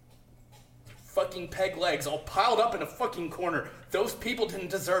 fucking peg legs, all piled up in a fucking corner. Those people didn't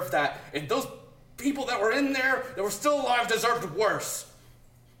deserve that. And those people that were in there, that were still alive, deserved worse.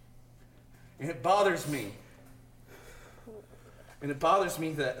 And it bothers me. And it bothers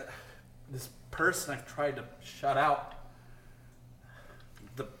me that this person I've tried to shut out,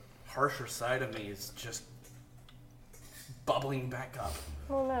 the harsher side of me is just bubbling back up.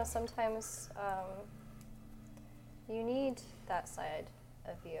 Well, no, sometimes you need that side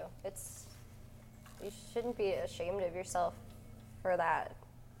of you. You shouldn't be ashamed of yourself for that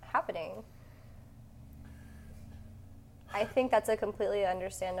happening. I think that's a completely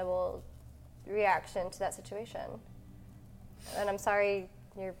understandable reaction to that situation. And I'm sorry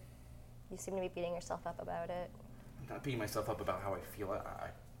you seem to be beating yourself up about it. I'm not beating myself up about how I feel.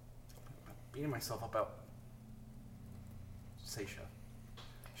 I'm beating myself up about Seisha.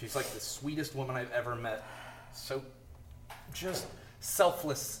 She's like the sweetest woman I've ever met. So just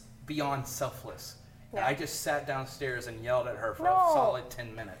selfless, beyond selfless. Yeah. And I just sat downstairs and yelled at her for No. a solid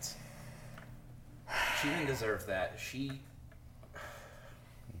 10 minutes. She didn't deserve that.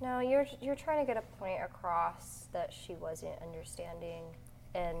 No, you're trying to get a point across that she wasn't understanding,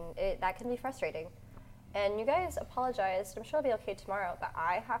 and that can be frustrating. And you guys apologized. I'm sure it'll be okay tomorrow, but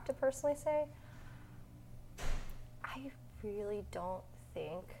I have to personally say, I really don't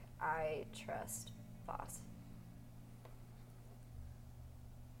think I trust Voss.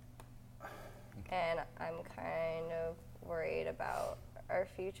 And I'm kind of worried about our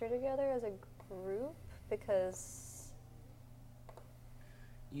future together as a group because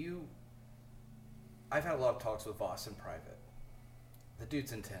I've had a lot of talks with Voss in private. The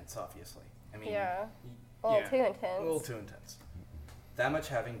dude's intense, obviously. I mean, yeah, a little too intense. A little too intense. That much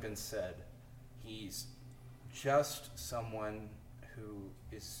having been said, he's just someone who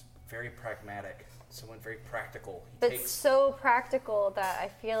is very pragmatic, someone very practical. But so practical that I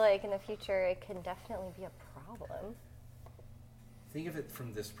feel like in the future it can definitely be a problem. Think of it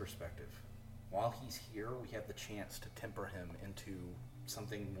from this perspective. While he's here, we have the chance to temper him into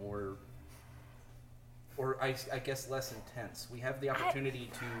something more, or I guess less intense. We have the opportunity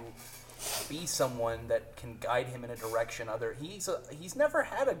to be someone that can guide him in a direction he's never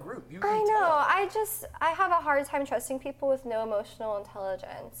had a group. You can I know. tell. I have a hard time trusting people with no emotional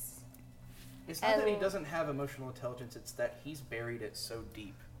intelligence. It's not that he doesn't have emotional intelligence, it's that he's buried it so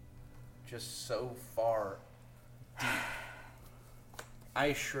deep. Just so far deep. I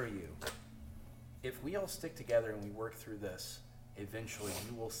assure you, if we all stick together and we work through this, eventually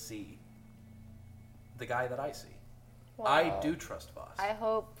you will see the guy that I see. Well, I do trust Voss. I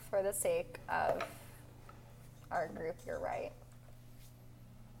hope for the sake of our group you're right.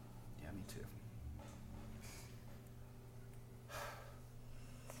 Yeah, me too.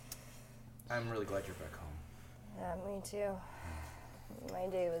 I'm really glad you're back home. Yeah, me too. My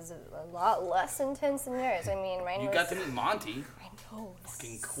day was a lot less intense than yours. I mean, mine You was... got to meet Monty. I know.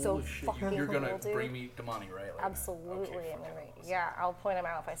 Fucking cool so as shit. fucking You're gonna cool, dude. bring me to Monty, right? Like, Absolutely. okay, I'm gonna fucking awesome. yeah, I'll point him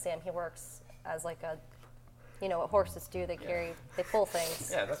out if I see him. He works as like a, you know what horses do. They they pull things.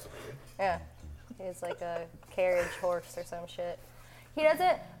 Yeah, that's what we do. Yeah. He's like a carriage horse or some shit. He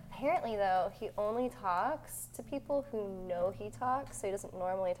doesn't, apparently though, he only talks to people who know he talks, so he doesn't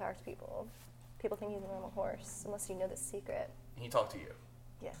normally talk to people. People think he's a normal horse, unless you know the secret. He talked to you.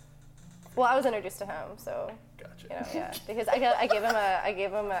 Yeah. Well, I was introduced to him, so. Gotcha. You know, yeah. Because I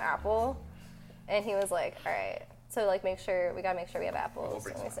gave him an apple, and he was like, all right. So like, we gotta make sure we have apples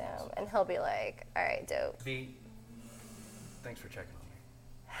bring when we some see him. apples. And he'll be like, all right, dope. V, thanks for checking on me.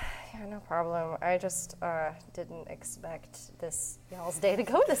 Yeah, no problem. I just didn't expect this y'all's day to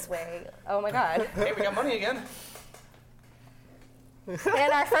go this way. Oh my god. Hey, we got money again.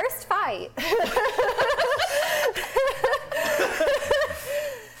 And our first fight.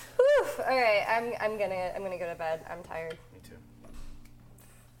 Whew. All right, I'm gonna go to bed. I'm tired. Me too.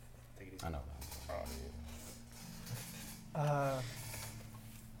 Take it easy. I know that.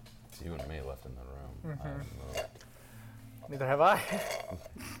 It's you and me left in the room. I haven't moved. Neither have I.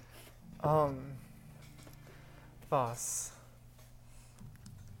 Boss.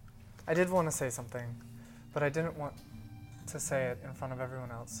 I did want to say something, but I didn't want to say it in front of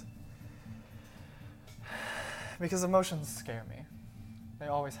everyone else. Because emotions scare me. They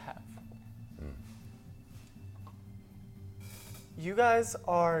always have. You guys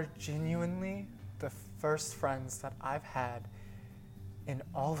are genuinely the first friends that I've had in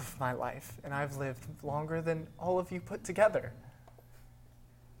all of my life, and I've lived longer than all of you put together.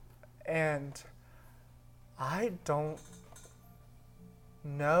 And I don't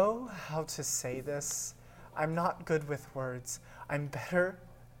know how to say this. I'm not good with words. I'm better,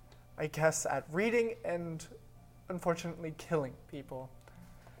 I guess, at reading and unfortunately killing people.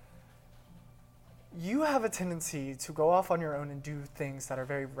 You have a tendency to go off on your own and do things that are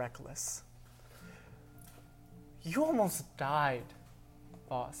very reckless. You almost died,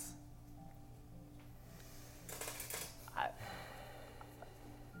 boss.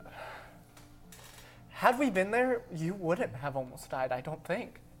 Had we been there, you wouldn't have almost died, I don't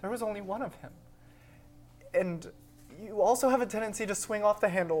think. There was only one of him. And you also have a tendency to swing off the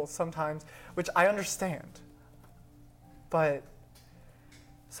handle sometimes, which I understand. But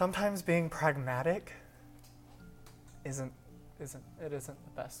sometimes being pragmatic isn't the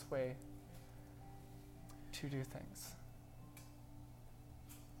best way to do things.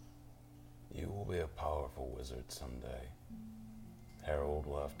 You will be a powerful wizard someday. Harold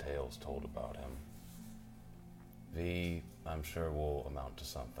will have tales told about him. V, I'm sure, will amount to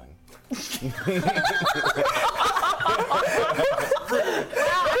something. That's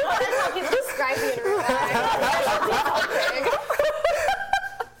how people describe me in real life.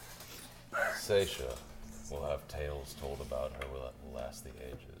 Seisha will have tales told about her that will last the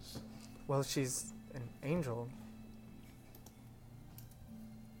ages. Well, she's an angel.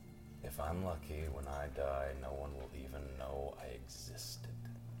 If I'm lucky, when I die, no one will even know I existed.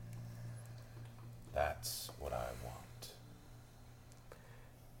 That's what I want.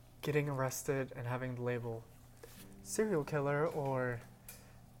 Getting arrested and having the label serial killer or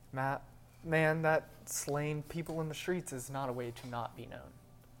man that slain people in the streets is not a way to not be known.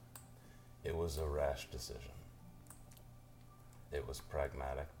 It was a rash decision. It was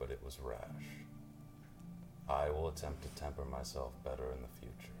pragmatic, but it was rash. I will attempt to temper myself better in the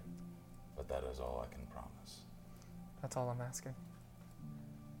future, but that is all I can promise. That's all I'm asking.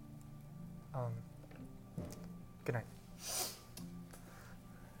 Good night.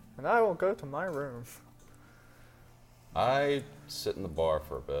 And I will go to my room. I sit in the bar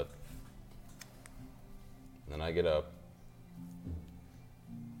for a bit. Then I get up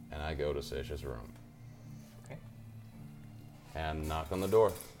and I go to Seisha's room Okay. and knock on the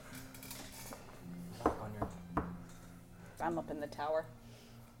door. Knock on your. I'm up in the tower.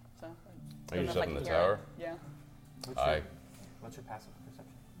 So. Are you don't know just if up I in the can hear tower? it. Yeah. What's your passive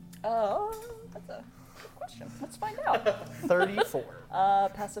perception? Oh, that's a good question. Let's find out. 34.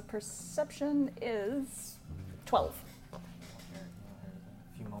 Passive perception is 12. You don't hear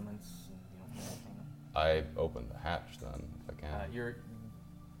a few moments, and you don't hear anything. I open the hatch then, if I can.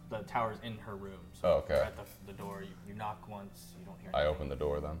 The tower's in her room. So Oh, okay. You're at the door. You knock once. You don't hear. I anything. open the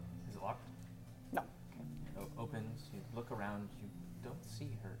door then. Is it locked? No. Okay. It opens. You look around. You don't see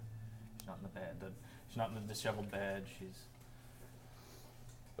her. She's not in the bed. She's not in the disheveled bed. She's.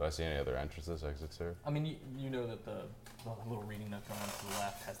 Do I see any other entrances, exits here? I mean, you know that the little reading nook on to the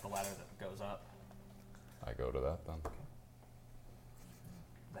left has the ladder that goes up. I go to that then.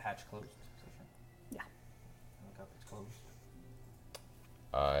 The hatch closed. Sasha? Yeah. Look up. It's closed.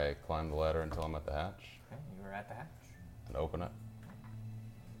 I climb the ladder until I'm at the hatch Okay. You are at the hatch. and open it.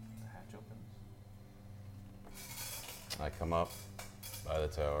 The hatch opens. I come up by the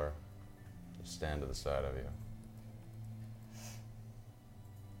tower, just stand to the side of you.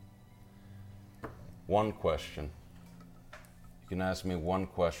 One question. You can ask me one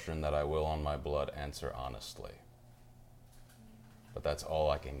question that I will on my blood answer honestly. But that's all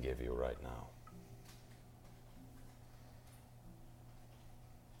I can give you right now.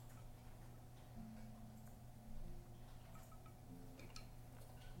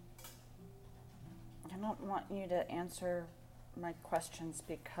 I don't want you to answer my questions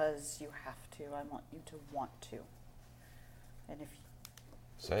because you have to. I want you to want to. And if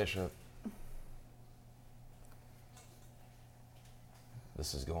Seisha,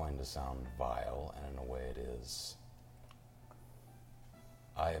 this is going to sound vile, and in a way it is.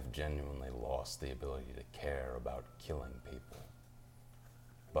 I have genuinely lost the ability to care about killing people.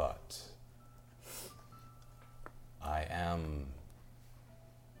 But I am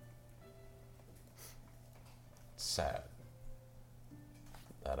sad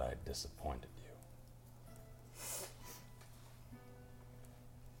that I disappointed you.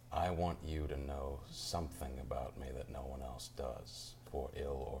 I want you to know something about me that no one else does, for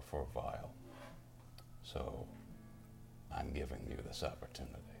ill or for vile. So, I'm giving you this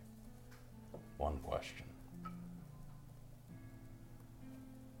opportunity. One question.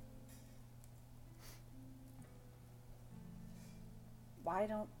 why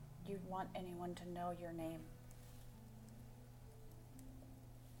don't you want anyone to know your name?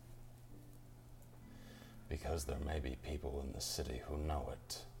 Because there may be people in the city who know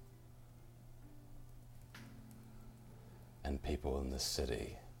it. And people in the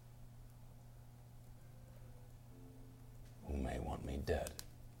city who may want me dead.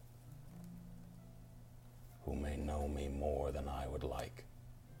 Who may know me more than I would like.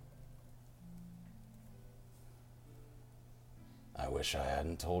 I wish I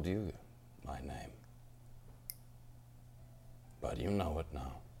hadn't told you my name. But you know it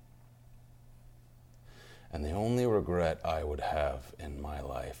now. And the only regret I would have in my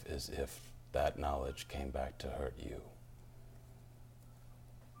life is if that knowledge came back to hurt you.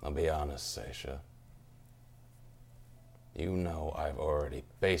 I'll be honest, Seisha. You know I've already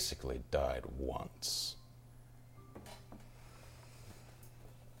basically died once.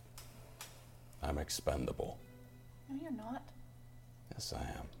 I'm expendable. No, you're not. Yes, I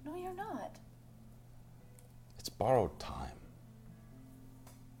am. No, you're not. It's borrowed time.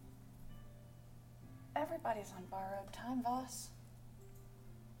 Everybody's on borrowed time, Voss.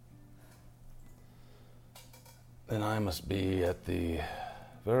 Then I must be at the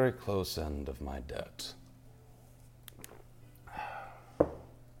very close end of my debt.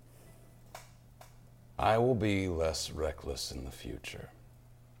 I will be less reckless in the future.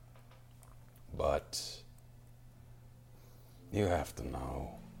 But you have to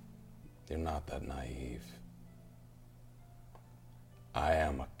know, you're not that naive. I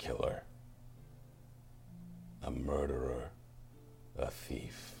am a killer, a murderer, a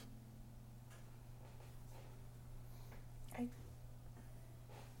thief.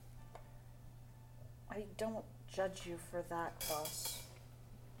 I don't judge you for that, Voss.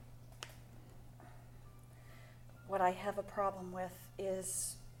 what I have a problem with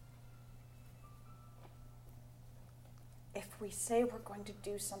is if we say we're going to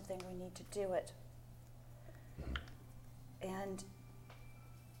do something, we need to do it. And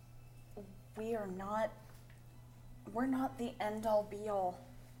we're not the end-all be-all.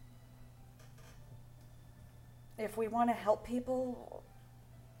 If we want to help people,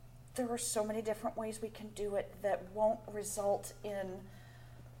 there are so many different ways we can do it that won't result in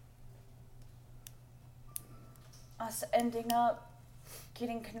us ending up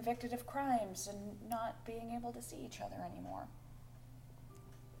getting convicted of crimes and not being able to see each other anymore.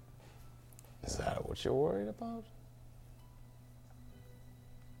 Is that what you're worried about?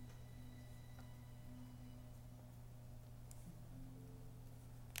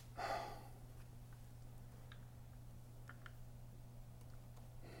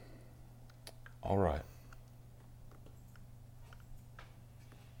 All right.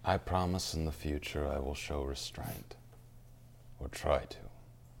 I promise in the future I will show restraint, or try to.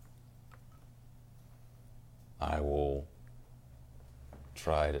 I will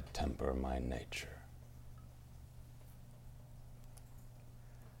try to temper my nature.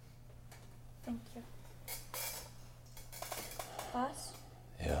 Thank you. Boss,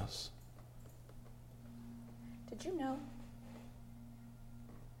 Yes? did you know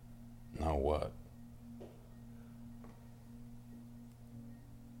Now what?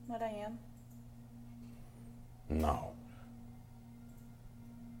 what I am? No.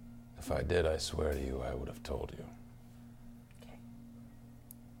 If I did, I swear to you, I would have told you. Okay.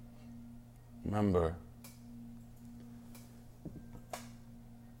 Remember,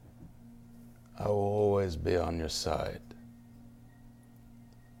 I will always be on your side,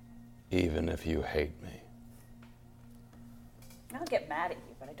 even if you hate me. I'll get mad at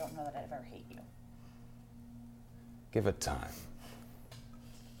you, but I don't know that I'd ever hate you. Give it time.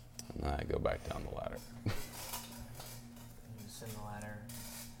 And then I go back down the ladder. You ascend the ladder.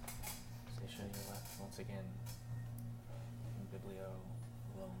 Stacia, you're left once again. In Biblio,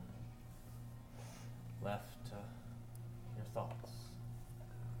 alone. Left to your thoughts.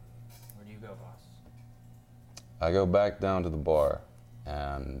 Where do you go, boss? I go back down to the bar,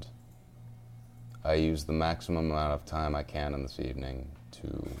 and I use the maximum amount of time I can in this evening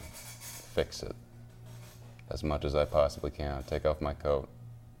to fix it. As much as I possibly can. I take off my coat,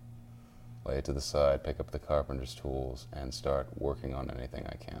 lay it to the side, pick up the carpenter's tools, and start working on anything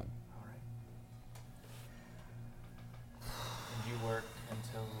I can. All right. And you work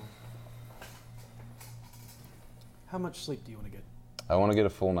until... How much sleep do you want to get? I want to get a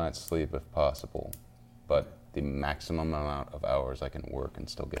full night's sleep if possible, but the maximum amount of hours I can work and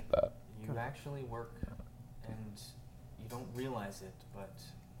still get that. You actually work, and you don't realize it, but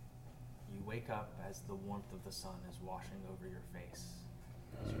you wake up as the warmth of the sun is washing over your face,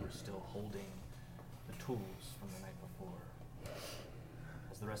 as you were still holding the tools from the night before.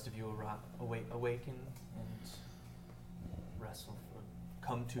 As the rest of you awaken and wrestle,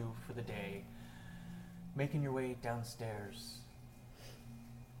 come to for the day, making your way downstairs.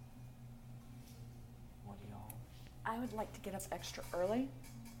 What do y'all? I would like to get up extra early,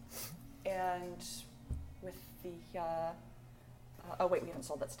 and with the, oh wait, we haven't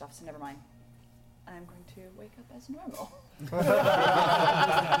sold that stuff, so never mind. I'm going to wake up as normal.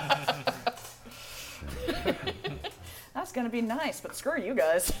 That's going to be nice, but screw you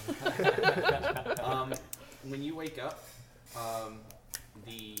guys. When you wake up,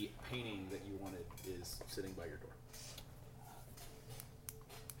 the painting that you wanted is sitting by your door.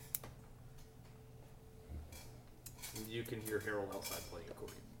 You can hear Harold outside playing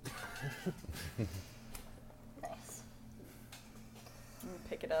accordion. Nice. I'm gonna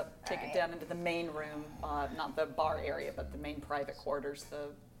pick it up, take it down into the main room, not the bar area, but the main private quarters,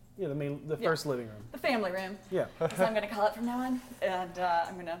 Yeah, the first living room. the family room, Yeah. as I'm going to call it from now on. And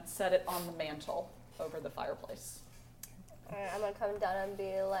I'm going to set it on the mantle over the fireplace. Alright, I'm gonna come down and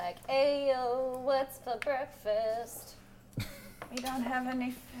be like, "Hey yo, what's for breakfast?" We don't have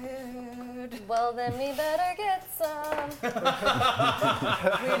any food. Well, then we better get some. We don't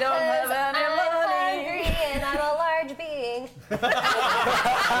 'Cause have any I'm money. hungry and I'm a large being.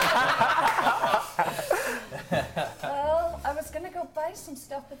 Well, I was going to go buy some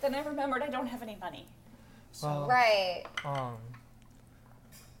stuff, but then I remembered I don't have any money. Well, Right.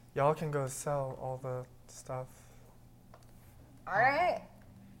 y'all can go sell all the stuff. Alright.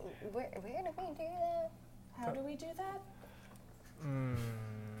 Where do we do that? How do we do that? I'm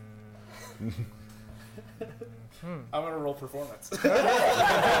gonna roll performance.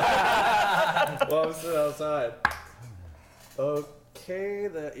 Well, I'm sitting outside. Okay,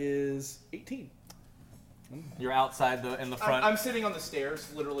 that is 18. You're outside in the front. I'm sitting on the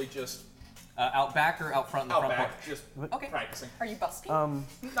stairs, literally just Out back or out front in the Out front back, porch? just Okay. practicing. Are you busking?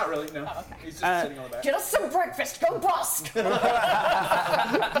 Not really, no. Oh, okay. He's just sitting on the back. Get us some breakfast. Go busk.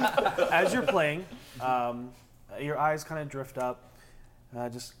 As you're playing, your eyes kind of drift up,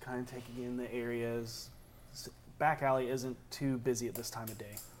 just kind of taking in the areas. Back alley isn't too busy at this time of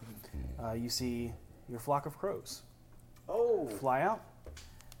day. You see your flock of crows fly out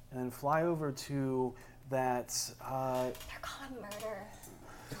and then fly over to that. They're called murder.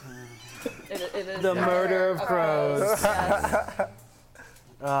 It is The murder of crows. Yes.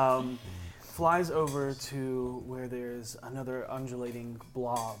 Flies over to where there's another undulating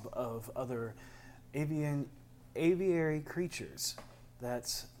blob of other aviary creatures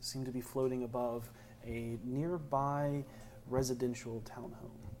that seem to be floating above a nearby residential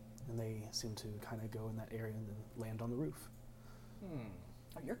townhome. And they seem to kind of go in that area and then land on the roof.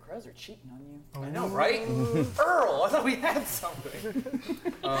 Oh, your crows are cheating on you. I know, right? Earl, I thought we had something.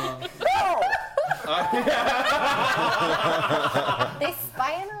 They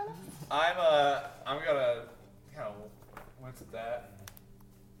spying on us? I'm gonna kind of wince at that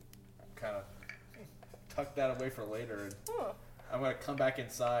and kind of tuck that away for later. And I'm gonna come back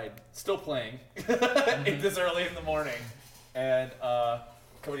inside, still playing, this early in the morning, and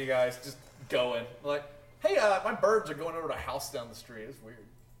come to you guys, just going like, hey, my birds are going over to a house down the street. It's weird.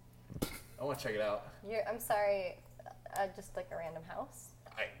 I want to check it out. I'm sorry, just like a random house?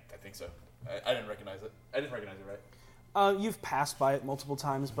 I think so. I didn't recognize it. I didn't recognize it, right? You've passed by it multiple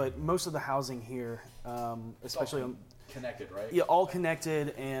times, but most of the housing here, especially on Connected, right? yeah, all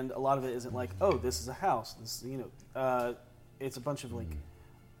connected, and a lot of it isn't like, oh, this is a house. This, it's a bunch of like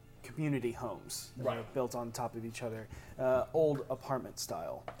community homes that are Right. built on top of each other, old apartment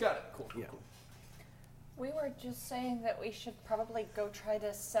style. Got it. Cool. Yeah. Cool. We were just saying that we should probably go try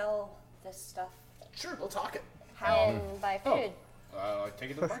to sell this stuff. Sure, we'll talk it. And buy food. Take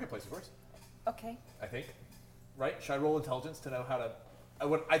it to the marketplace, of course. Okay. I think. Right? Should I roll intelligence to know how to?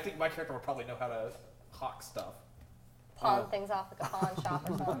 I think my character would probably know how to hawk stuff. Pawn things off like a pawn shop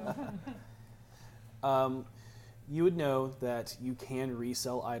or something. You would know that you can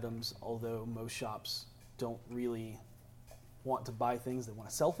resell items, although most shops don't really want to buy things, they want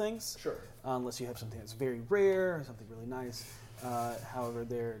to sell things. Sure. Unless you have something that's very rare or something really nice. However,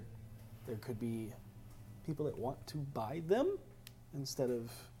 there could be people that want to buy them instead of...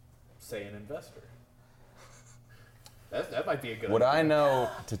 Say an investor. That might be a good Would idea. I know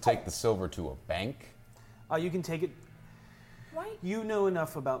to take the silver to a bank? You can take it... Right. You know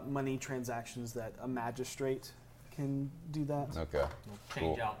enough about money transactions that a magistrate can do that. Okay.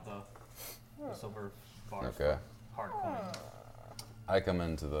 Change Cool. out the silver bars Okay. for hard coin. I come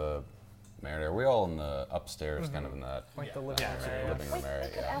into the area. Are we all in the upstairs, kind of in that Like the living Yeah, room so area. living room We area?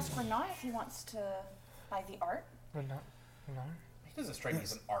 could ask Renat if he wants to buy the art. But not. He doesn't strike me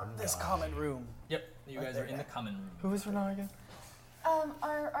as an art This guy. common room. Yep, you guys are in the common room. Who was Renard again?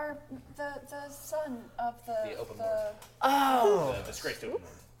 The son of The open lord. Oh! The disgraced open lord.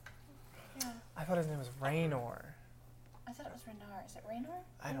 Yeah. I thought his name was Raynor. I thought it was Renard. Is it Raynor?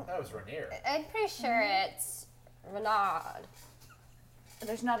 I don't. That was Rainier. I'm pretty sure it's Renard.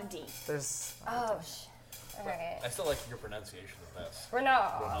 There's not a D. There's. Oh, alright. I still like your pronunciation the best.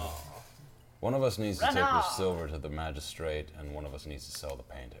 Renard. One of us needs to take the Renard. silver to the magistrate, and one of us needs to sell the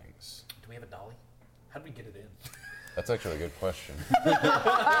paintings. Do we have a dolly? How do we get it in? That's actually a good question.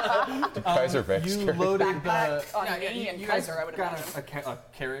 Kaiser You Baxter. loaded Back on me and you guys Kaiser, I would got imagine. a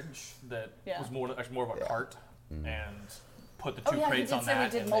carriage that Yeah. was actually more of a cart, and put the Oh two yeah, he crates did on say that.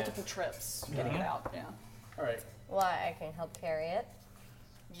 we did and multiple trips getting it out. Yeah. All right. Why, I can help carry it.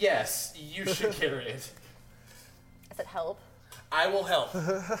 Yes, you should carry it. I said help. I will help.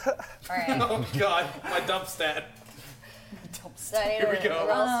 Alright. Oh God, my dump stat. Do I need Here we to go.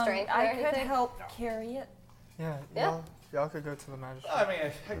 roll strength or I could anything? help carry it. Yeah. Yeah. Y'all could go to the magistrate. I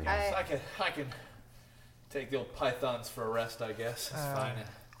mean, I guess I can take the old pythons for a rest. I guess that's fine.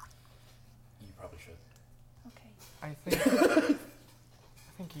 You probably should. Okay. I think.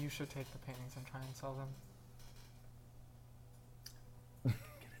 I think you should take the paintings and try and sell them.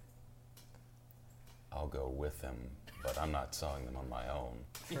 I'll go with him, but I'm not selling them on my own.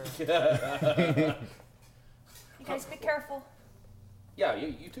 Sure. You guys be careful. Yeah,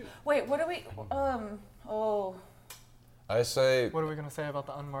 you too. Wait, what do we? Oh, I say, What are we gonna say about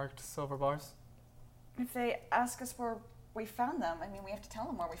the unmarked silver bars? if they ask us where we found them, I mean, we have to tell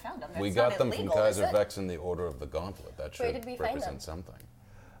them where we found them. we It's got not them illegal, from is Kaiser it? Vex in the Order of the Gauntlet. That Where should did we find represent them?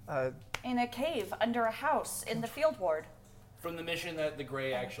 something. In a cave under a house in the field ward. From the mission that the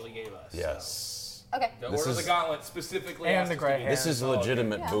Gray actually gave us. Yes. Okay. The This Order of the is- Gauntlet specifically. And asked the us gray to do hair. This is that.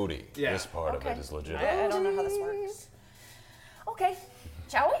 legitimate Yeah. booty. Yeah. This part of Okay. it is legitimate. I don't know how this works. Okay,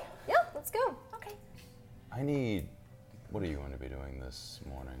 shall we? Yeah, let's go. Okay. What are you going to be doing this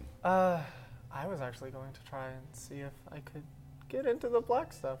morning? I was actually going to try and see if I could get into the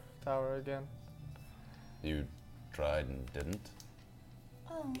Black Stuff Tower again. You tried and didn't?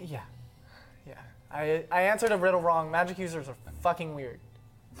 Oh. Yeah. I answered a riddle wrong. Magic users are fucking weird.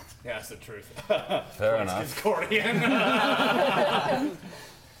 Yeah, that's the truth. Fair enough. Discordian.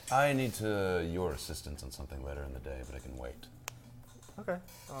 I need your assistance on something later in the day, but I can wait. Okay.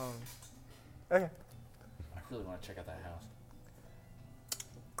 Okay. I really want to check out that house.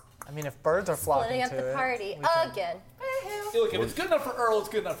 I mean, if birds are flocking Splitting up to the it, party we can- again. Look, if it's good enough for Earl, it's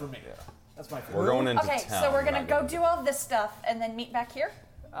good enough for me. That's my We're going into Okay, town. so we're we're gonna not go gonna- do all this stuff and then meet back here,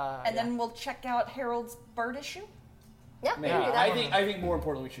 and yeah. then we'll check out Harold's bird issue. Yeah, we Maybe. can do that. I think more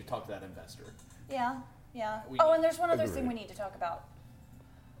importantly, we should talk to that investor. Yeah. We Oh, need- and there's one other thing Agreed. we need to talk about.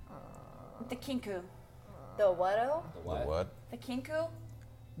 The kinku. The what-o? The The what? what? The kinku?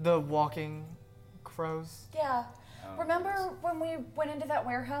 The walking crows. Yeah. Oh, Remember when we went into that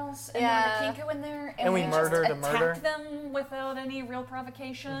warehouse and Yeah. there were the kinku in there, And we just murdered a attacked murder? them without any real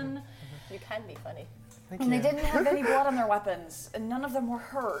provocation? You can be funny. Thank And you. they didn't have any blood on their weapons, and none of them were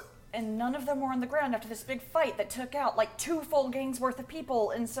hurt, and none of them were on the ground after this big fight that took out like 2 full gangs worth of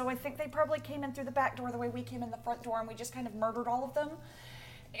people. And so I think they probably came in through the back door the way we came in the front door, and we just kind of murdered all of them.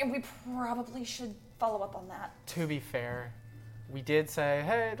 And we probably should follow up on that. To be fair, we did say,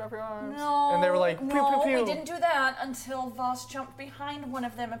 "Hey, drop your arms," No, and they were like, "Pew no, pew pew." we didn't do that until Voss jumped behind one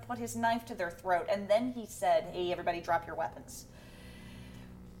of them and put his knife to their throat, and then he said, "Hey, everybody, drop your weapons."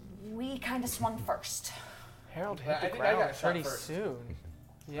 We kind of swung first. Harold I hit the think I got ground shot pretty first. soon.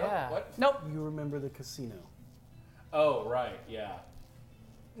 Yeah. What? Nope. You remember the casino? Oh, right. Yeah.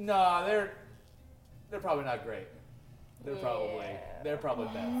 No, they're probably not great. They're probably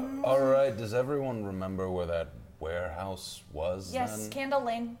bad. All right. Does everyone remember where that warehouse was? Yes, Then? Candle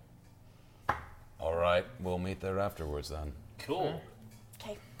Lane. All right. We'll meet there afterwards then. Cool.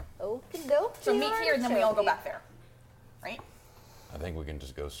 Okay. Okie dokie. So meet here, and then we all go artichoke. back there, right? I think we can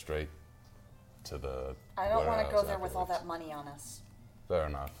just go straight to the. I don't want to go warehouse there with all afterwards. that money on us. Fair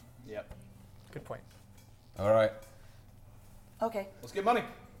enough. Yep. Good point. All right. Okay. Let's get money.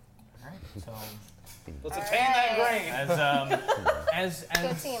 All right. So Let's attain that grain. as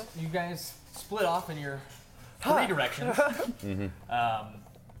Good team. you guys split off in your 3 directions,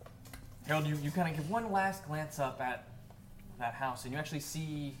 Harold, you kind of give one last glance up at that house, and you actually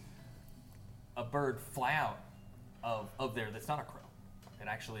see a bird fly out of there. That's not a crow. It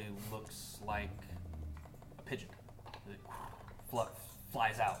actually looks like a pigeon. It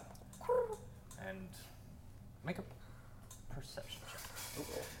flies out. And make a perception check.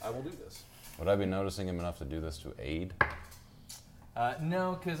 I will do this. Would I be noticing him enough to do this to aid?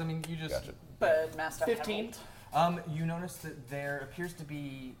 No, because I mean you just. Gotcha. Bird Master 15. Harold. You notice that there appears to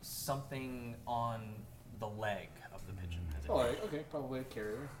be something on the leg of the pigeon. As it All right. Okay. Probably a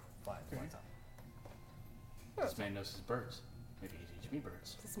carrier. flies up. This man knows his birds. Maybe he teach me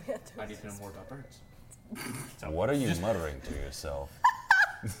birds. This man I need to know more about birds. What are you muttering to yourself?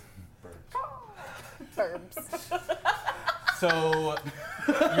 Birds. Burbs. So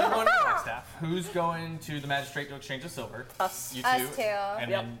you're going to Flagstaff. Who's going to the magistrate to exchange the silver? Us. You two. Us two.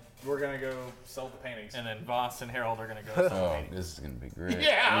 And then We're gonna go sell the paintings. and then Voss and Harold are going to go. Oh, this is gonna be great.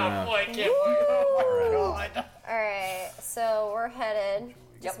 Yeah. Boy, can't wait. All right, so we're headed.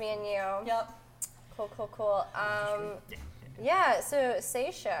 Just Yep. me and you. Yep. Cool. Yeah. So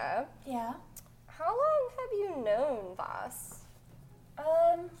Seisha, Yeah. how long have you known Voss?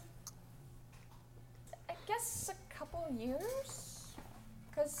 I guess a couple years,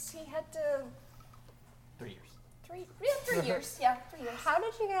 because he had to 3 years. 3 years. Yeah, 3 years. How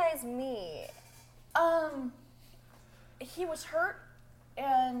did you guys meet? He was hurt,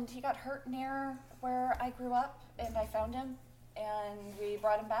 and he got hurt near where I grew up, and I found him, and we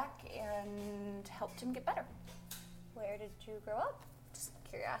brought him back and helped him get better. Where did you grow up? Just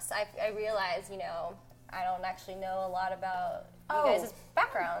curious. I realize, I don't actually know a lot about Oh. you guys'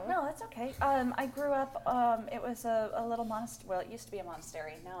 background. No, that's okay. I grew up, it was a little monastery. Well, it used to be a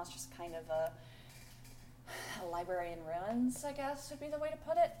monastery. Now it's just kind of a library in ruins, I guess would be the way to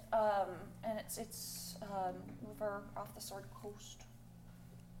put it. And it's over off the Sword Coast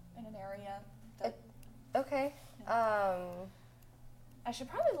in an area that Okay. I should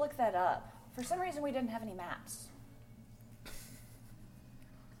probably look that up. For some reason, we didn't have any maps.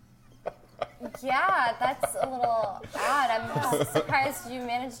 Yeah, that's a little odd. I'm surprised you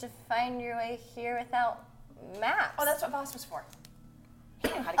managed to find your way here without maps. Oh, that's what Voss was for. He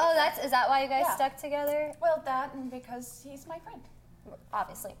knew how to get Oh, there. is that why you guys Yeah. stuck together? Well, that and because he's my friend.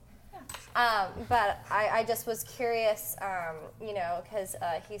 Obviously. But I just was curious, you know, because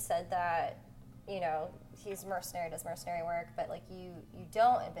he said that, you know, he's mercenary, does mercenary work, but like you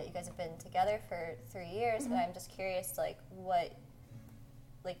don't, but you guys have been together for 3 years, and I'm just curious, like what,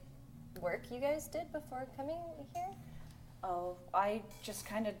 like, work you guys did before coming here? Oh, I just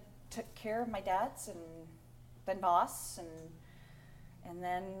kind of took care of my dads and then boss and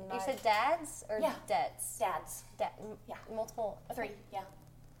then You said dads or Yeah. debts? dads. Yeah. Multiple. 3, yeah.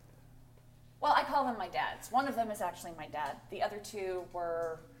 Well, I call them my dads. One of them is actually my dad. The other 2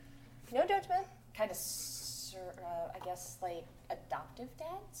 were No judgment. kind of, I guess, like adoptive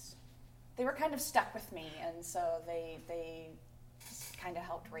dads. They were kind of stuck with me, and so they kind of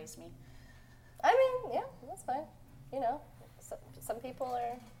helped raise me. I mean, yeah, that's fine. You know, some people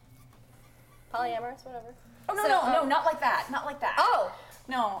are polyamorous, whatever. Oh no, So, no, not like that, not like that. Oh,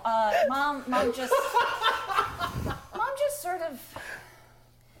 No, mom just sort of.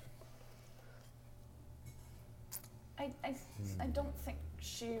 I don't think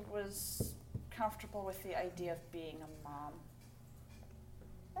she was comfortable with the idea of being a mom.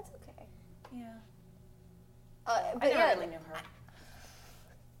 that's okay. Yeah. But I never yeah, really knew her.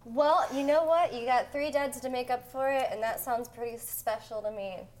 well, you know what? You got 3 dads to make up for it, and that sounds pretty special to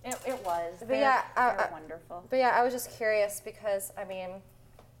me. It was. But They're, yeah, they're wonderful. But yeah, I was just curious because, I mean,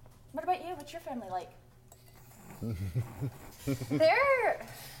 What about you? What's your family like? they're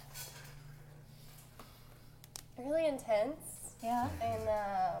really intense, Yeah. and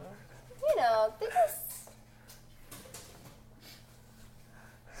you know, they just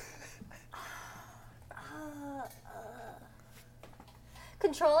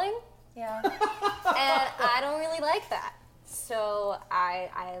controlling, Yeah. and I don't really like that. So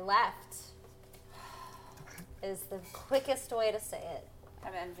I left. Is the quickest way to say it.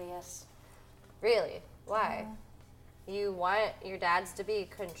 I'm envious. Really? Why? You want your dads to be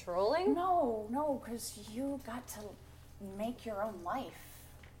controlling? No, because you got to make your own life.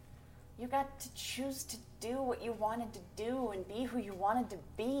 You got to choose to do what you wanted to do and be who you wanted to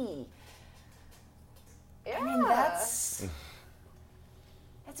be. Yeah. I mean, that's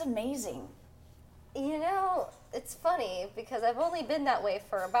amazing. You know, it's funny because I've only been that way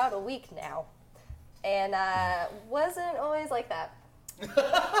for about a week now. And wasn't always like that. But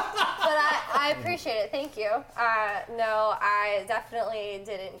I appreciate it. Thank you. No, I definitely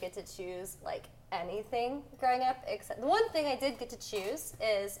didn't get to choose like anything growing up. Except the one thing I did get to choose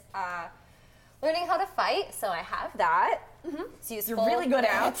is learning how to fight. So I have that. Mm-hmm. It's useful. You're really good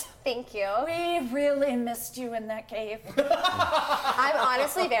at it. Thank you. We really missed you in that cave. I'm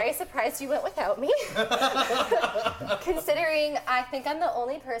honestly very surprised you went without me. Considering I think I'm the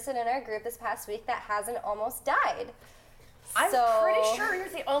only person in our group this past week that hasn't almost died. I'm So- pretty sure you're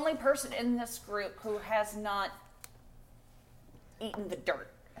the only person in this group who has not eaten the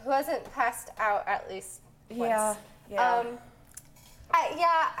dirt. Who hasn't passed out at least once. Yeah.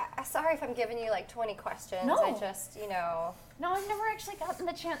 Sorry if I'm giving you like 20 questions. No. I just, you know. No, I've never actually gotten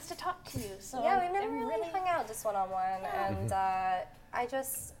the chance to talk to you. So Yeah, we've never I'm really hung out just one-on-one. And I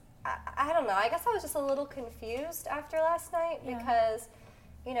don't know. I guess I was just a little confused after last night Yeah. because,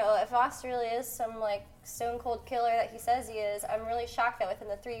 you know, if Voss really is some like stone cold killer that he says he is, I'm really shocked that within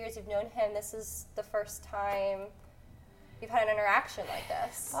the 3 years you've known him, this is the first time you've had an interaction like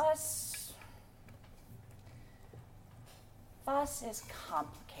this. Voss is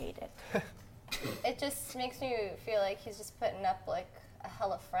complicated. It just makes me feel like he's just putting up like a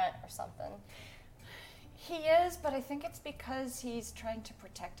hella front or something. He is, but I think it's because he's trying to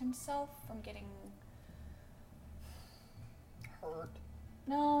protect himself from getting Hurt.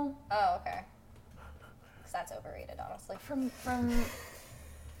 no Oh, okay. Because that's overrated, honestly. from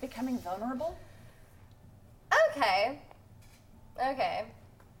becoming vulnerable. Okay. Okay.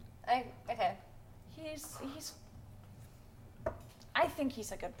 He's I think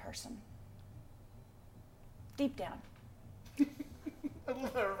he's a good person. Deep down. I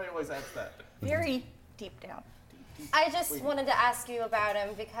love how everybody always asks that. Very deep down. I just wanted to ask you about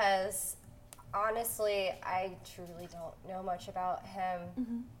him because honestly, I truly don't know much about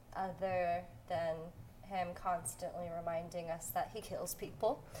him other than him constantly reminding us that he kills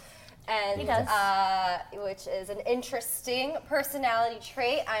people. And He does. Which is an interesting personality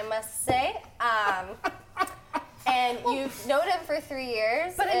trait, I must say. And you've known him for 3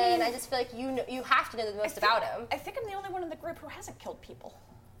 years, But I and mean- I just feel like you have to know the most about him. I think I'm the only one in the group who hasn't killed people.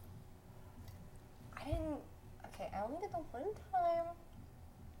 I only did the one time.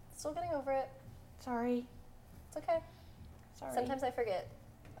 Still getting over it. Sorry. It's okay. Sorry. Sometimes I forget.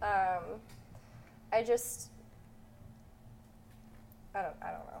 I don't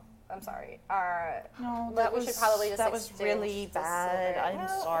know. I'm sorry. No, But we should probably just that was exchange really the bad. silver. I'm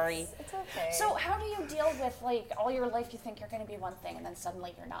No, sorry. It's okay. So how do you deal with like all your life you think you're going to be one thing and then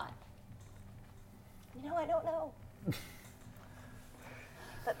suddenly you're not? I don't know.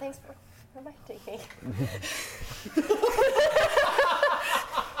 But thanks for reminding me.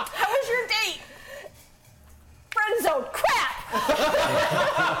 How was your date? Friend zone. Crap.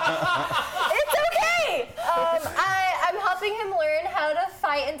 It's okay. I'm helping him learn how to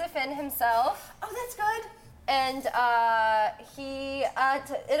fight and defend himself. Oh, that's good. And he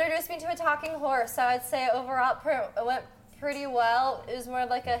introduced me to a talking horse, so I'd say overall it went pretty well. It was more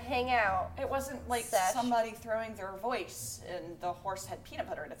like a hangout. It wasn't like Sesh. somebody throwing their voice and the horse had peanut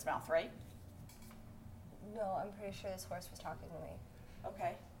butter in its mouth, right? No, I'm pretty sure this horse was talking to me.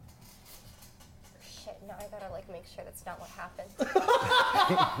 Okay. Shit, now I gotta make sure that's not what happened.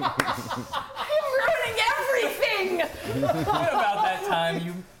 I'm ruining everything! About that time,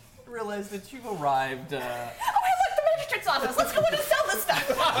 you realize that you've arrived. Oh, hey, look, the magistrate's office. Let's go in and sell this stuff.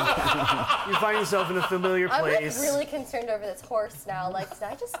 You find yourself in a familiar I'm place. really concerned over this horse now. Did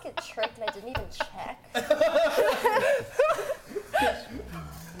I just get tricked and I didn't even check?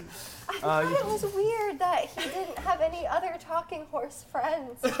 I thought it was weird that he didn't have any other talking horse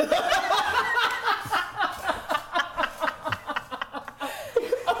friends.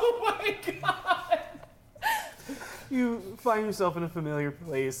 Oh my god! You find yourself in a familiar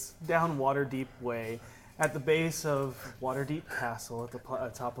place down Waterdeep Way, at the base of Waterdeep Castle, at the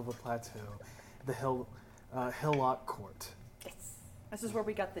top of a plateau, the Hillock Court. Yes. This is where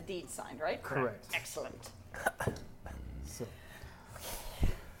we got the deed signed, right? Correct. Excellent. So,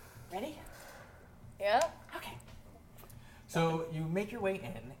 Ready? Yeah? Okay. So you make your way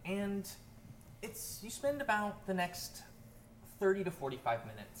in, and you spend about the next 30 to 45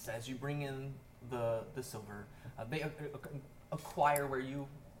 minutes as you bring in the silver. They acquire where you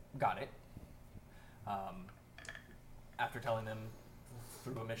got it. After telling them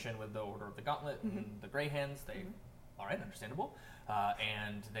through a mission with the Order of the Gauntlet and the Grey Hands, they, all right, understandable.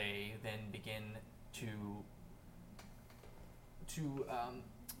 And they then begin to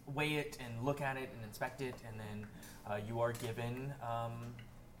weigh it and look at it and inspect it, and then you are given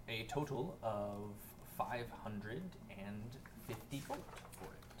a total of 550 gold for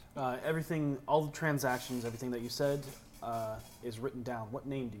it. everything, all the transactions, everything that you said is written down. What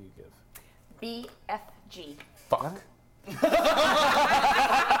name do you give? BFG. Fuck.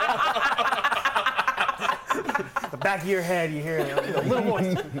 The back of your head, you hear a little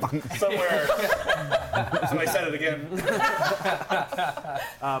voice. Somewhere. Somebody said it again.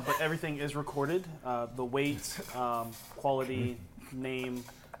 But everything is recorded. The weight, quality, name,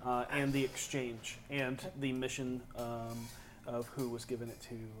 and the exchange, and the mission of who was given it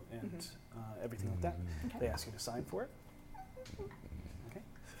to, and everything like that. Okay. They ask you to sign for it. Okay.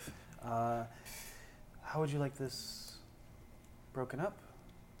 How would you like this broken up?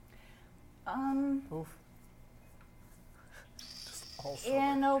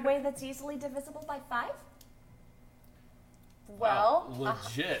 In a way that's easily divisible by 5? Well,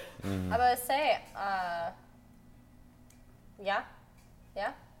 Legit. I'm gonna say, yeah.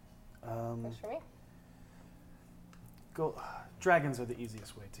 Works for me. Go. Dragons are the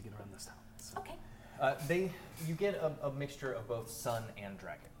easiest way to get around this town. So. Okay. You get a mixture of both sun and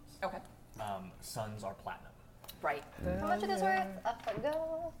dragons. Okay. Suns are platinum. Right. How much are these worth? Up I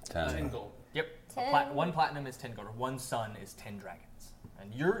go. 10 gold. Yep. 10. One platinum is 10 gold. Or one sun is 10 dragons.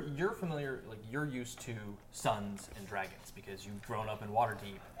 And you're familiar, you're used to suns and dragons because you've grown up in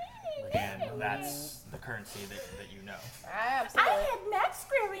Waterdeep, and that's the currency that you know. Absolutely. Max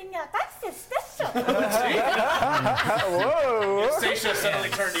growing up. That's just special. Whoa! Stacia suddenly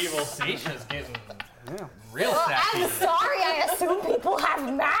turned evil. Seisha's getting Yeah. real Well, sassy. I'm sorry, I assume people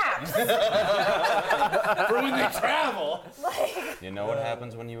have maps. For when they travel. You know what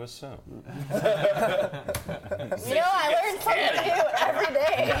happens when you assume. I learn something new every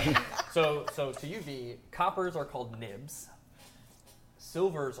day. So to you, V, coppers are called nibs,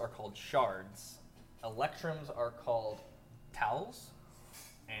 silvers are called shards, electrums are called towels,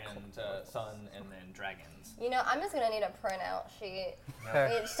 and sun, and then dragons. I'm just gonna need a printout sheet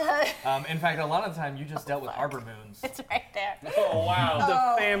each time. In fact, a lot of the time you just dealt with harbor moons. It's right there. Oh, wow.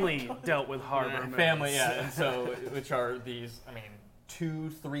 The family dealt with harbor moons. Family, yeah, and so which are these,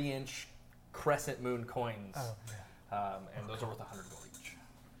 2-3 inch crescent moon coins, and those are worth 100 gold each.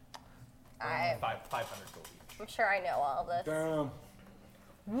 500 gold each. I'm sure I know all of this. Damn.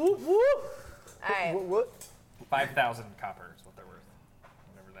 Whoop whoop. Alright. What? 5,000 copper is what they're worth.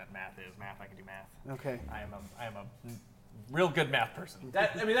 Whatever that math is. I can do math. Okay. I am a real good math person.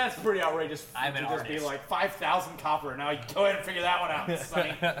 I mean, that's pretty outrageous. I'm an to just be artist. like 5,000 copper. Now you go ahead and figure that one out,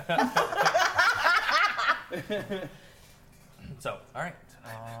 Sonny. So, all right.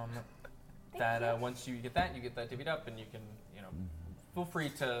 Once you get that divvied up, and you can, feel free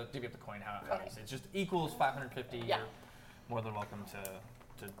to divvy up the coin. How obviously it's just equals 550. Yeah. You're more than welcome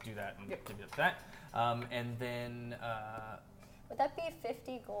to do that and divvy up that. And then Would that be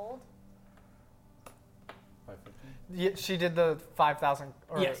 50 gold? Yeah, she did the 5,000.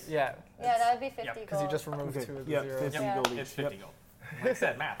 Yes. Yeah. Yeah, that would be 50 Yep, gold. Because you just removed Okay, 2 of the yeah, zeros. 50 Yeah. gold each. it's 50 gold. Like I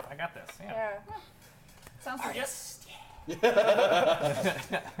said, math. I got this. Yeah. Yeah. Sounds like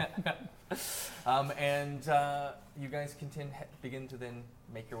And you guys begin to then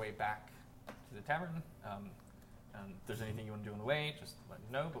make your way back to the tavern. If there's anything you want to do on the way, just let me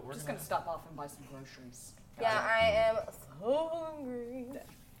know. But we're just gonna stop off and buy some groceries. Yeah, I am so hungry.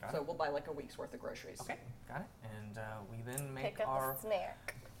 Got So it. we'll buy like a week's worth of groceries. Okay, got it. And we then Pick up a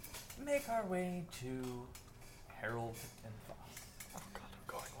snack. make our way to Harold and Foss.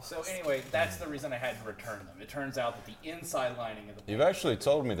 So anyway, that's the reason I had to return them. It turns out that the inside lining of the You've actually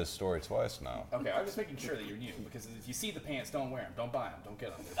told me this story twice now. Okay, I'm just making sure that you knew, because if you see the pants, don't wear them, don't buy them, don't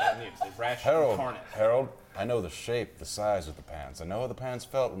get them. They're bad news. They rash incarnate. Harold, I know the shape, the size of the pants. I know how the pants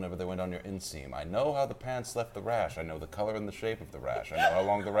felt whenever they went on your inseam. I know how the pants left the rash. I know the color and the shape of the rash. I know how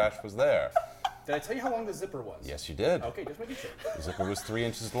long the rash was there. Did I tell you how long the zipper was? Yes, you did. Okay, just making sure. The zipper was 3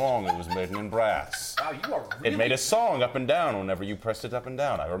 inches long. It was made in brass. Wow, you are really... It made a song up and down whenever you pressed it up and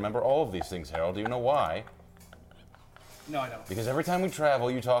down. I remember all of these things, Harold. Do you know why? No, I don't. Because every time we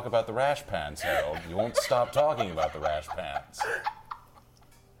travel, you talk about the rash pants, Harold. You won't stop talking about the rash pants.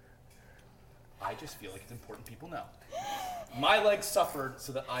 I just feel like it's important people know. My legs suffered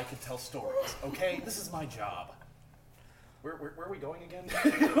so that I could tell stories, okay? This is my job. Where are we going again?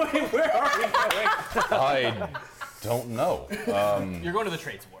 Where are we going? I don't know. You're going to the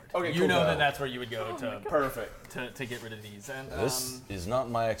trades ward. Okay, you cool. know that's where you would go Perfect. to get rid of these. And This is not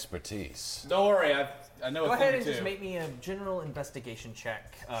my expertise. Don't worry, I know go a ahead thing and or just two. make me a general investigation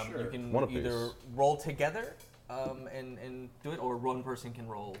check. Sure. You can One apiece. either roll together and do it, or one person can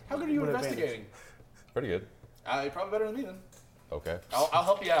roll. How good are you With investigating? Pretty good. You're probably better than me then. Okay. I'll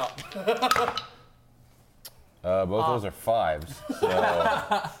help you out. Both those are 5s,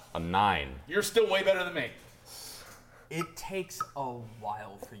 so a 9. You're still way better than me. It takes a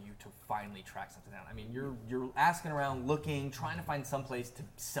while for you to finally track something down. I mean, you're asking around, looking, trying to find some place to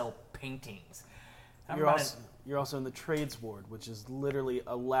sell paintings. You're also in the trades ward, which is literally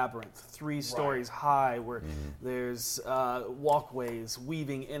a labyrinth, 3 stories high, where there's walkways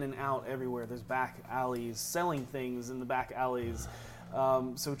weaving in and out everywhere. There's back alleys, selling things in the back alleys.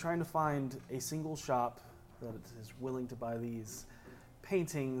 So trying to find a single shop that is willing to buy these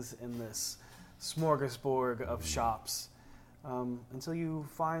paintings in this smorgasbord of shops, until you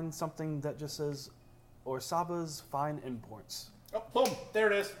find something that just says Orsaba's Fine Imports. Oh, boom,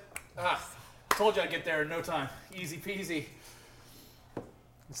 there it is. Told you I'd get there in no time. Easy peasy.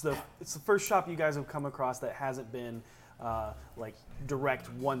 It's the first shop you guys have come across that hasn't been like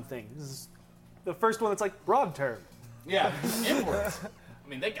direct one thing. This is the first one that's like broad term. Yeah, imports. I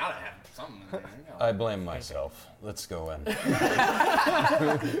mean, they gotta have something in there. I blame myself. Let's go in.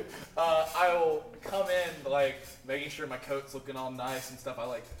 I will come in, like, making sure my coat's looking all nice and stuff. I,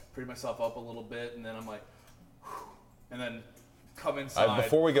 like, pretty myself up a little bit, and then I'm like, whew, and then come inside.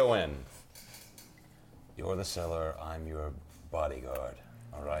 Before we go in, you're the seller, I'm your bodyguard,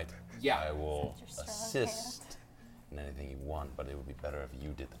 all right? Yeah. I will Such a strong assist in anything you want, but it would be better if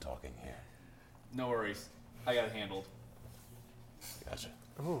you did the talking here. No worries. I got it handled. Gotcha.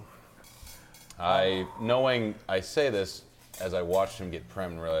 Ooh. I say this as I watched him get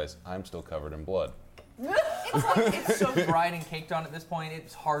prem and realized I'm still covered in blood. It's so dried and caked on at this point,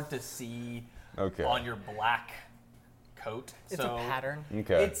 it's hard to see on your black coat. It's so a pattern.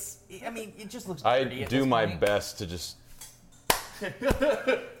 Okay. It just looks I dirty at do this my point. best to just.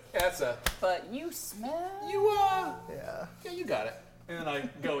 That's a. But you smell. Yeah. Yeah, you got it. And then I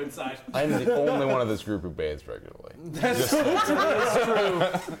go inside. I'm the only one of this group who bathes regularly.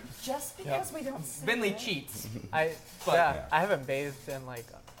 Just because we don't see Finley it. cheats. I But- I haven't bathed in like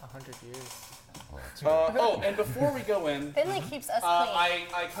 100 years. And before we go in, Finley keeps us clean.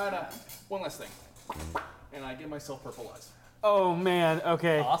 I kind of. One last thing. And I give myself purple eyes. Oh man.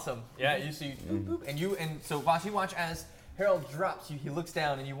 Okay. Awesome. Yeah, you see, boop, boop, and so Voss, you watch as Harold drops. He looks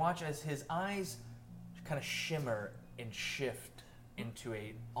down, and you watch as his eyes kind of shimmer and shift into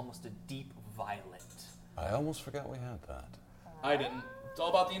almost a deep violet. I almost forgot we had that. I didn't. It's all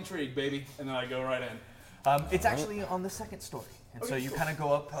about the intrigue, baby. And then I go right in. It's actually on the second story. And so you kind of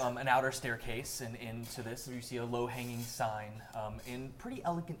go up an outer staircase and into this. You see a low-hanging sign in pretty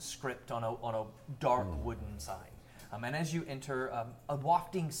elegant script on a dark wooden sign. And as you enter, a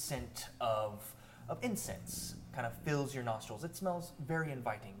wafting scent of incense kind of fills your nostrils. It smells very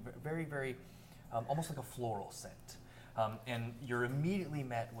inviting, very, very, almost like a floral scent. And you're immediately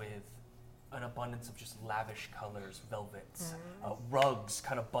met with an abundance of just lavish colors, velvets, rugs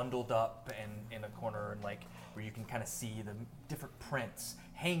kind of bundled up in a corner, and like where you can kind of see the different prints,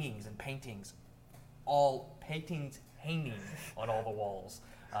 hangings and paintings, all paintings hanging on all the walls,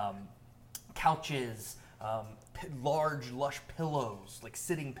 couches, large lush pillows, like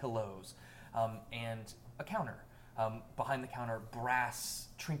sitting pillows, and a counter. Behind the counter, brass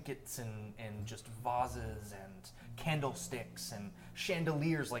trinkets and just vases and candlesticks and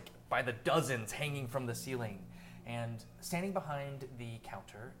chandeliers, like by the dozens hanging from the ceiling. And standing behind the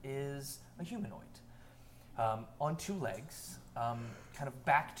counter is a humanoid on two legs, kind of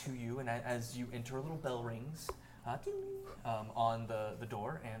back to you. And as you enter, a little bell rings on the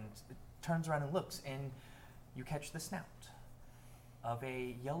door, and it turns around and looks, and you catch the snout of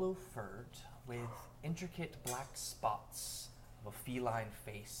a yellow furred with intricate black spots of a feline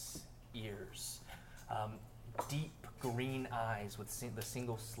face, ears, deep green eyes with the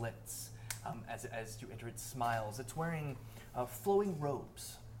single slits. As you enter, it smiles. It's wearing flowing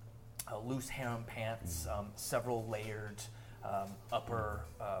robes, loose harem pants, several layered upper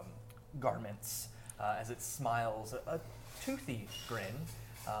garments. As it smiles, a toothy grin,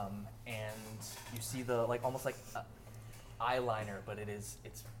 and you see the almost like eyeliner, but it's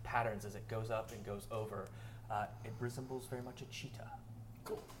patterns as it goes up and goes over. It resembles very much a cheetah.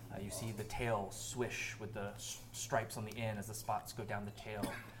 Cool. You see the tail swish with the stripes on the end as the spots go down the tail,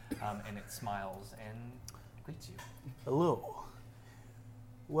 and it smiles and greets you. Hello.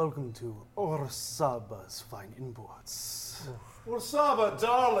 Welcome to Orsaba's Fine Imports. Orsaba,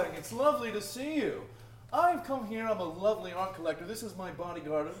 darling, it's lovely to see you. I've come here, I'm a lovely art collector. This is my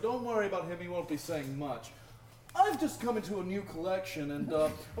bodyguard. Don't worry about him, he won't be saying much. I've just come into a new collection, and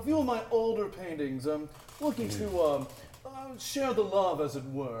a few of my older paintings. I'm looking to share the love, as it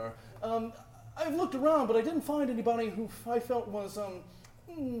were. I've looked around, but I didn't find anybody who I felt was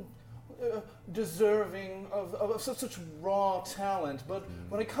deserving of such raw talent. But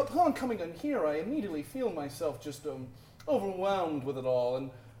when upon coming in here, I immediately feel myself just overwhelmed with it all.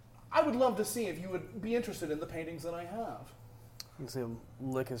 And I would love to see if you would be interested in the paintings that I have. You can see him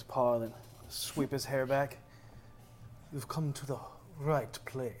lick his paw, then sweep his hair back. You've come to the right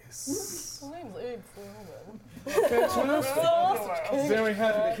place. Fantastic. I'm very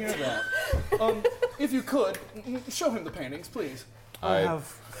happy to hear that. If you could, show him the paintings, please. I have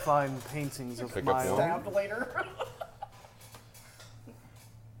fine paintings of Pick my up own. Stabbed later.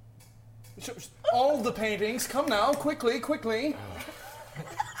 All the paintings, come now, quickly, quickly.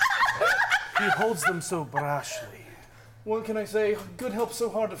 He holds them so brashly. What can I say? Good help's so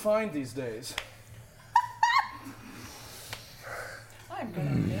hard to find these days. I'm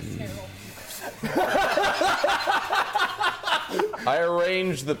gonna miss Harold. I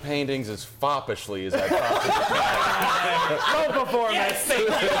arranged the paintings as foppishly as I possibly No performance!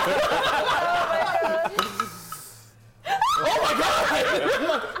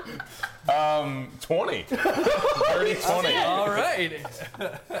 can. 20. 30, 20. All right.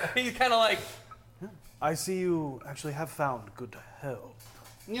 He's kind of like, I see you actually have found good help.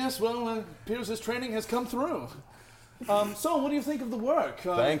 Yes, well, Pierce's training has come through. So, what do you think of the work?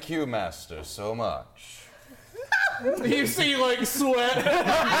 Thank you, Master, so much. You see, like, sweat.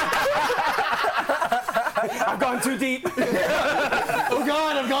 I've gone too deep. Oh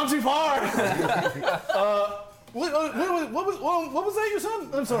God, I've gone too far. What was that you said?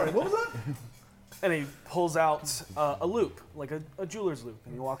 I'm sorry, what was that? And he pulls out a loop, like a jeweler's loop,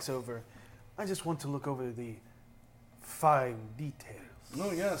 and he walks over. I just want to look over the fine details.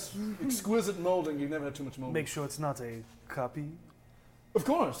 Oh yes, exquisite molding. You've never had too much molding. Make sure it's not a copy. Of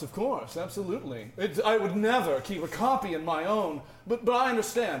course, absolutely. I would never keep a copy in my own, but I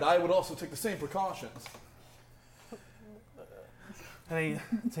understand. I would also take the same precautions. And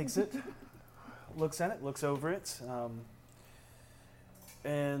he takes it, looks at it, looks over it,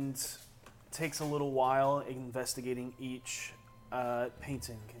 and takes a little while investigating each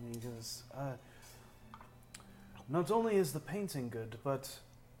painting. And he goes, not only is the painting good, but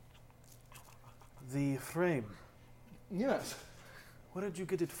the frame. Yes. Where did you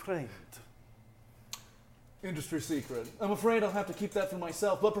get it framed? Industry secret. I'm afraid I'll have to keep that for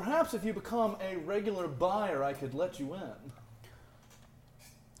myself, but perhaps if you become a regular buyer, I could let you in.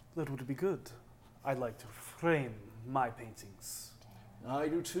 That would be good. I'd like to frame my paintings. I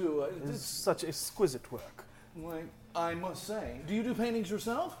do too. It's such exquisite work. like, I must say. Do you do paintings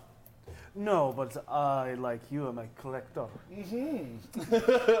yourself? No, but I, like you, am a collector.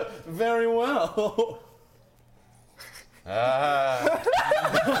 Very well.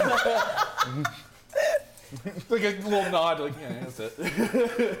 Like a little nod, like, yeah, that's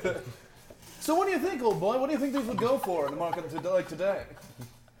it. So what do you think, old boy? What do you think these would go for in the market like today?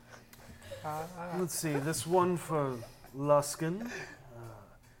 Let's see, this one for Luskin,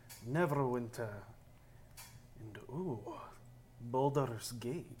 Neverwinter, and Baldur's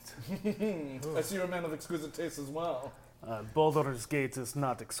Gate. I see you're a man of exquisite taste as well. Baldur's Gate is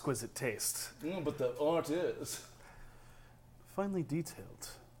not exquisite taste. But the art is. Finely detailed.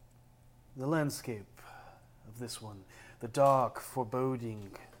 The landscape of this one, the dark,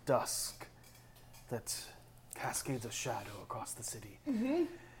 foreboding dusk that cascades a shadow across the city.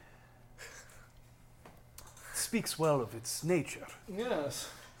 Speaks well of its nature. Yes.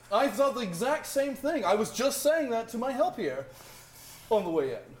 I thought the exact same thing. I was just saying that to my help here on the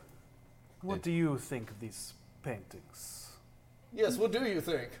way in. What do you think of these paintings? Yes, what do you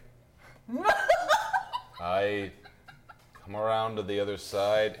think? I come around to the other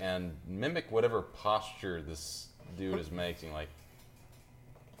side and mimic whatever posture this dude is making. Like,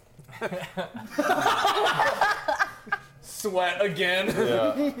 Sweat again.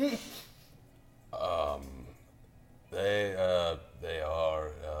 yeah. They are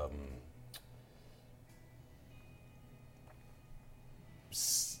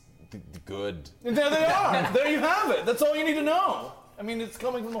good. There they are. There you have it. That's all you need to know. I mean, it's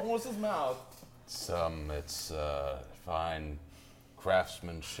coming from the horse's mouth. It's fine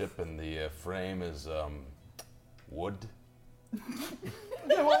craftsmanship, and the frame is wood.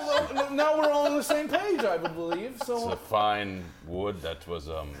 Yeah, well, now we're all on the same page, I would believe. It's So, a fine wood that was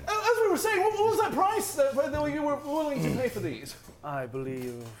as we were saying, what was that price that you were willing to pay for these? I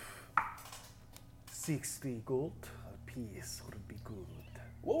believe 60 gold a piece would be good.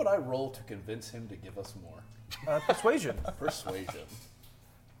 What would I roll to convince him to give us more? Persuasion. Persuasion.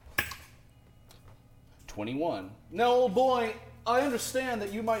 21. Now, old boy, I understand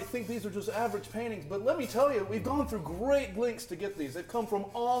that you might think these are just average paintings, but let me tell you, we've gone through great lengths to get these. They've come from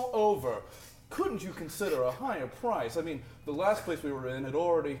all over. Couldn't you consider a higher price? I mean, the last place we were in had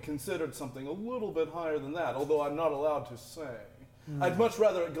already considered something a little bit higher than that, although I'm not allowed to say. I'd much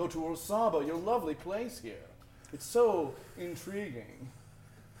rather it go to Osaba, your lovely place here. It's so intriguing.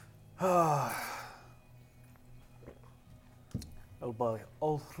 I'll buy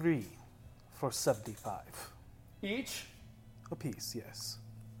all three for 75. Each? A piece, yes.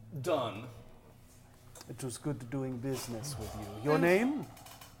 Done. It was good doing business with you. Your name?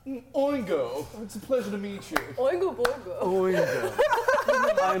 Oingo, it's a pleasure to meet you. Oingo boingo. Oingo.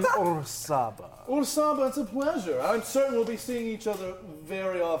 I'm Orsaba. Osaba, it's a pleasure. I'm certain we'll be seeing each other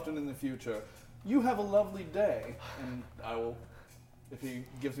very often in the future. You have a lovely day, and I will, if he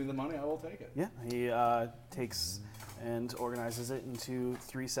gives me the money, I will take it. Yeah, he takes and organizes it into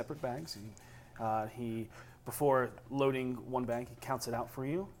 3 separate bags. He before loading one bag, he counts it out for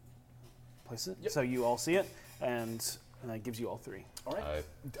you, place it, so you all see it, and gives you all 3. All right.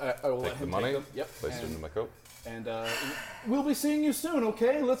 I I will let take the him money, take them. Yep. place it in my coat. And We'll be seeing you soon,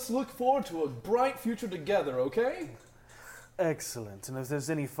 okay? Let's look forward to a bright future together, okay? Excellent. And if there's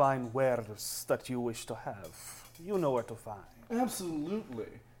any fine wares that you wish to have, you know where to find. Absolutely.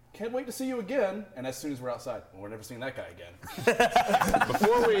 Can't wait to see you again. and as soon as we're outside, we're never seeing that guy again.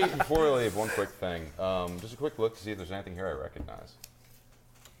 Before we leave, one quick thing. Just a quick look to see if there's anything here I recognize.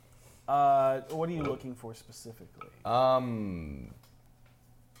 What are you looking for specifically? I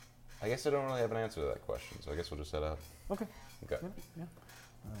guess I don't really have an answer to that question, so I guess we'll just head out. Okay. Okay.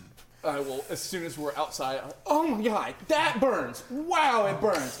 I will, as soon as we're outside, oh my god, that burns. Wow, it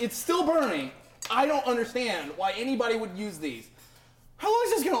burns. It's still burning. I don't understand why anybody would use these. How long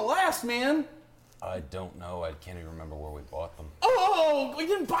is this gonna last, man? I don't know. I can't even remember where we bought them. Oh, we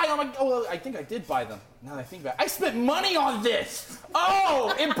didn't buy them. Oh, well, I think I did buy them. Now that I think about it. I spent money on this.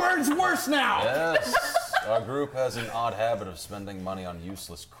 Oh, it burns worse now. Yes. Our group has an odd habit of spending money on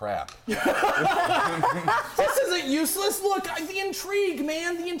useless crap. This isn't useless. Look, the intrigue,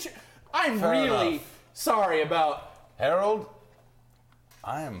 man. I'm Fair really enough. sorry about. Harold,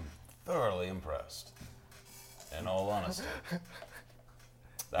 I am thoroughly impressed. In all honesty.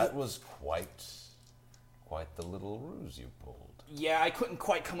 That was quite the little ruse you pulled. Yeah, I couldn't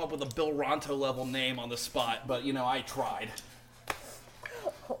quite come up with a Bill Ronto level name on the spot, but I tried.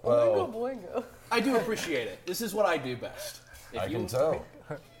 Well, Boingo boingo. I do appreciate it. This is what I do best. I can tell.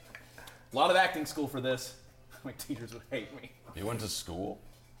 A lot of acting school for this. My teachers would hate me. You went to school?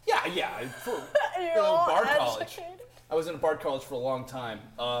 Yeah. For You're all Bard college. educated. I was in a Bard college for a long time.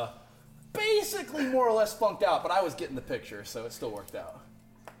 basically more or less funked out, but I was getting the picture, so it still worked out.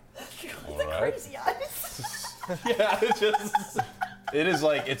 All right. Crazy eyes. Yeah, it just. It is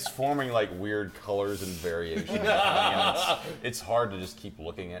like it's forming like weird colors and variations. I mean, it's hard to just keep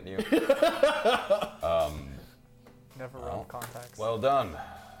looking at you. Never wrong contacts. Well done.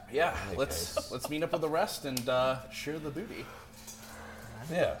 Yeah, any let's meet up with the rest and share the booty.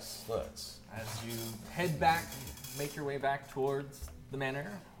 Yes, let's. As you head back, make your way back towards the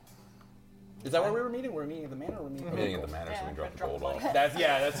manor. Is that where we were meeting? We're meeting at the manor. Or we're meeting Meeting at the manor, so we can drop the gold off. That's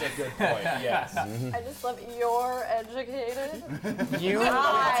a good point. Yes. I just love you're educated. You went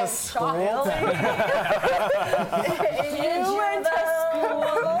to school. You went to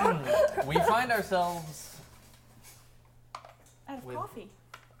school. We find ourselves Out of With- coffee.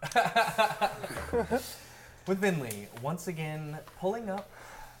 with Vinley once again pulling up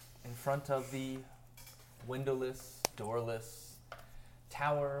in front of the windowless, doorless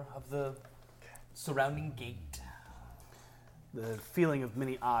tower of the surrounding gate. The feeling of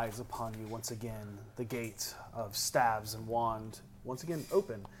many eyes upon you once again. The gate of staves and wand once again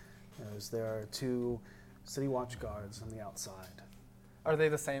open, as there are 2 city watch guards on the outside. Are they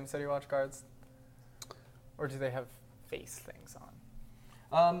the same City Watch guards? Or do they have face things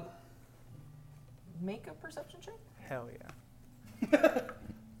on? Make a perception check. Hell yeah.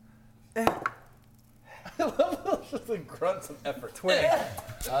 I love the grunts of effort. 20.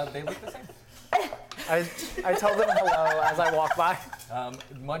 They look the same. I tell them hello as I walk by.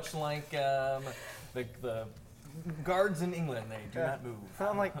 Much like the guards in England, they do not move.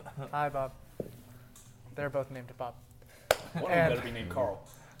 I'm like, hi, Bob. They're both named Bob. One of them And- better be named Carl.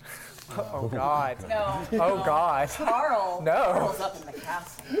 Oh, God. No. Oh, God. Carl. No. Carl's up in the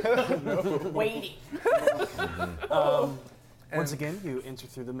castle. Waiting. Once again, you enter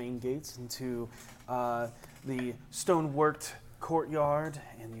through the main gates into the stone-worked courtyard,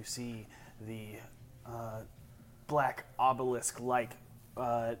 and you see the black obelisk-like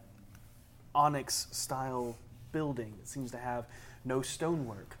onyx-style building that seems to have no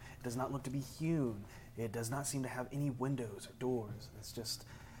stonework. It does not look to be hewn. It does not seem to have any windows or doors. It's just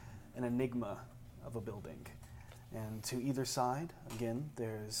an enigma of a building. And to either side, again,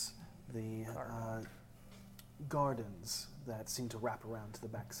 there's the gardens that seem to wrap around to the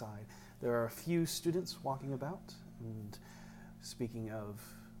backside. There are a few students walking about, and speaking of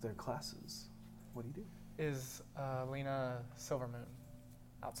their classes, what do you do? Is Lena Silvermoon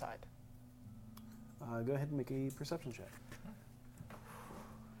outside? Go ahead and make a perception check.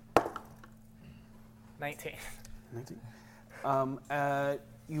 19. 19.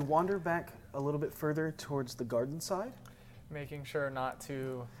 You wander back a little bit further towards the garden side. Making sure not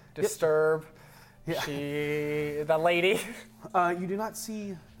to disturb Yeah. the lady. You do not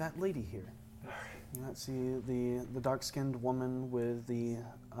see that lady here. You do not see the dark-skinned woman with the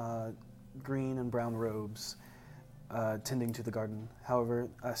green and brown robes tending to the garden. However,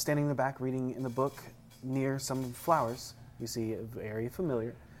 standing in the back reading in the book near some flowers, you see a very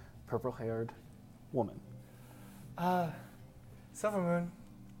familiar purple-haired woman. Silvermoon,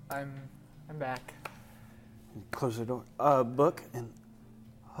 I'm back. You close the door. Book and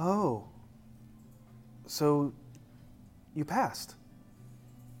oh, so you passed.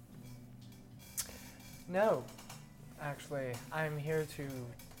 No, actually, I'm here to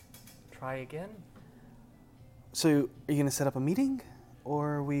try again. So are you gonna set up a meeting,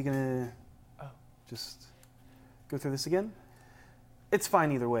 or are we gonna just go through this again? It's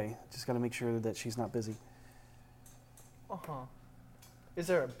fine either way. Just gotta make sure that she's not busy. Uh-huh. Is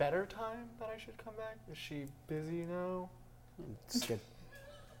there a better time that I should come back? Is she busy now?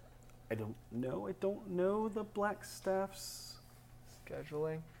 I don't know. I don't know the Black Staff's.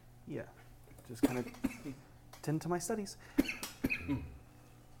 Scheduling? Yeah, just kind of tend to my studies.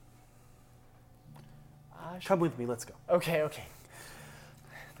 Come with me. Let's go. Okay.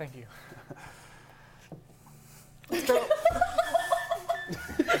 Thank you.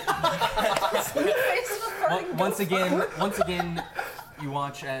 Once again, you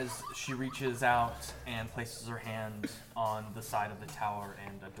watch as she reaches out and places her hand on the side of the tower,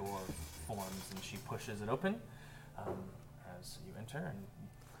 and a door forms, and she pushes it open as you enter. And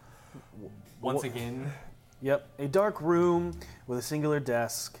once again, Yep, a dark room with a singular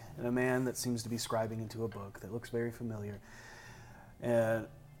desk and a man that seems to be scribing into a book that looks very familiar, and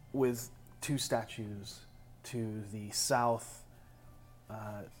with two statues to the southwest,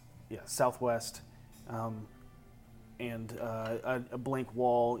 and a blank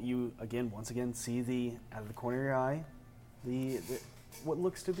wall. You once again see out of the corner of your eye, the what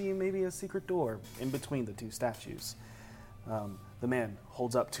looks to be maybe a secret door in between the two statues. The man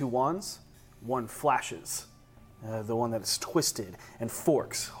holds up two wands. One flashes, the one that is twisted, and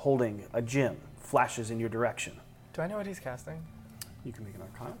Forks holding a gem flashes in your direction. Do I know what he's casting? You can make an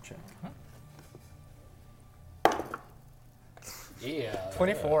Arcana check. Yeah.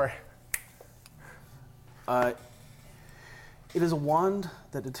 24. It is a wand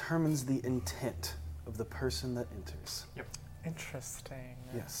that determines the intent of the person that enters. Yep. Interesting.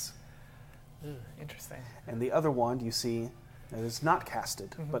 Yes. Ooh, interesting. And the other wand you see that is not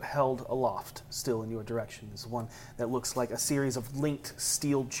casted, but held aloft, still in your direction, is one that looks like a series of linked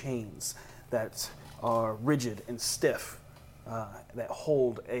steel chains that are rigid and stiff, that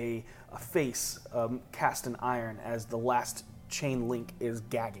hold a face cast in iron as the last chain link is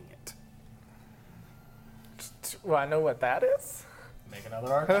gagging it. Well, I know what that is. Make another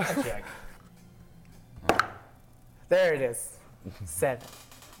Arcana check. There it is. 7.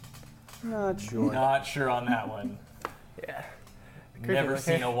 Not sure. Not sure on that one. Yeah. Never looking.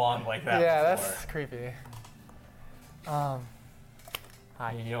 seen a wand like that Yeah, before. that's creepy. Hi.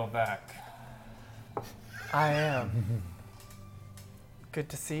 You're back. I am. Good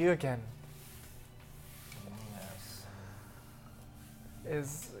to see you again.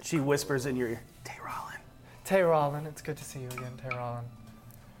 Yes. She whispers in your ear, Tayralin. Tayralin, it's good to see you again, Tayralin.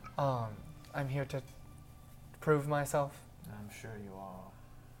 I'm here to prove myself. I'm sure you are.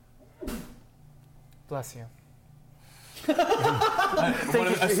 Bless you.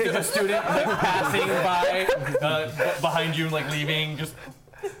 A student like, passing by behind you, like leaving, just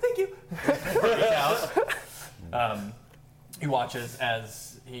thank you. Out. He watches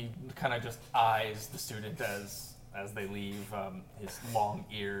as he kind of just eyes the student as they leave. His long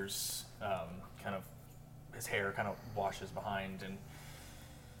ears, kind of his hair kind of washes behind. And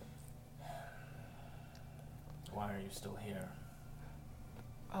why are you still here?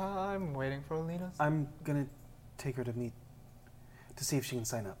 I'm waiting for Alina's. I'm gonna take her to see if she can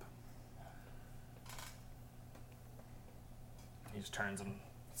sign up. He just turns and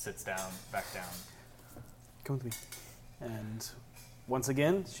sits down, back down. Come with me. And once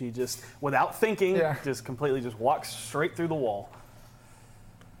again, she just, without thinking, just completely just walks straight through the wall.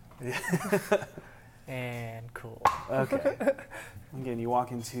 And cool. Okay. Again, you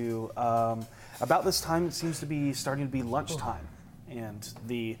walk into, about this time, it seems to be starting to be lunchtime, and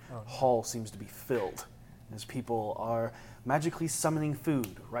the hall seems to be filled as people are magically summoning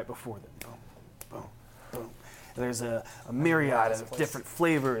food right before them. Boom, boom, boom. There's a myriad of different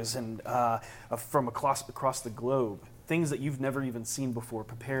flavors and from across the globe. Things that you've never even seen before,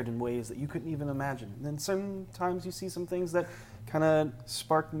 prepared in ways that you couldn't even imagine. And then sometimes you see some things that kind of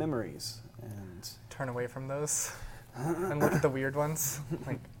spark memories. And turn away from those and look at the weird ones.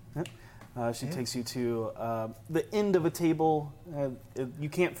 Like, she takes you to the end of a table. You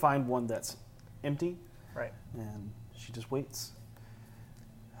can't find one that's empty. Right. And she just waits.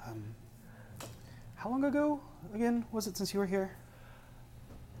 How long ago, again, was it since you were here?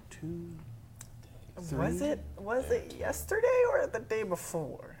 2, 3? Was it yesterday or the day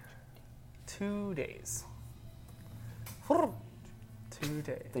before? 2 days. 2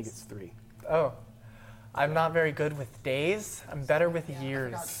 days. I think it's 3. Oh. I'm not very good with days. I'm better with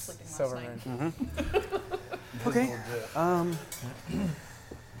years, Silverman. Okay. I'm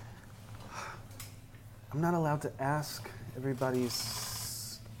not allowed to ask.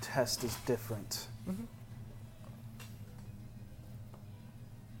 Everybody's test is different.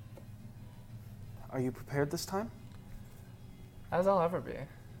 Are you prepared this time? As I'll ever be.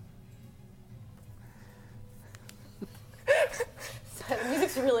 The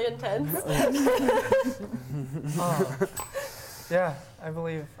music's really intense. Yeah, I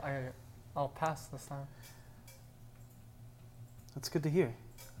believe I'll pass this time. That's good to hear.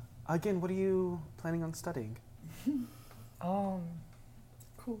 Again, what are you planning on studying?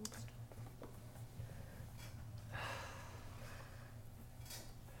 Cool.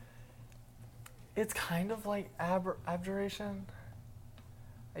 It's kind of like abjuration.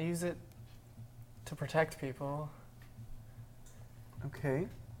 I use it to protect people. Okay.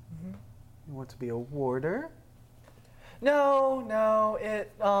 You want to be a warder? No,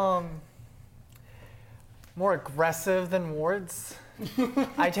 it more aggressive than wards.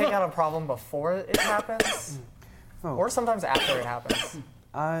 I take out a problem before it happens, or sometimes after it happens.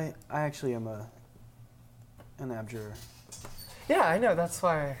 I actually am an abjurer. Yeah, I know. That's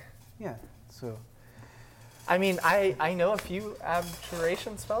why. Yeah. So. I mean, I know a few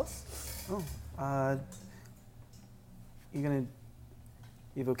abjuration spells. Oh. You gonna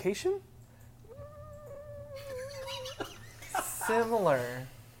evocation? Similar.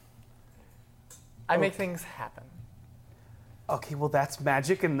 I make things happen. Okay, well, that's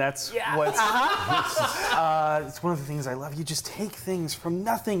magic, and that's what's. It's one of the things I love. You just take things from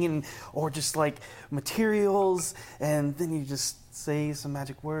nothing, or just like materials, and then you just say some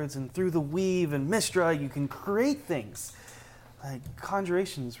magic words, and through the weave and Mistra, you can create things. Like,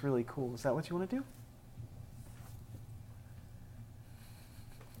 conjuration is really cool. Is that what you want to do?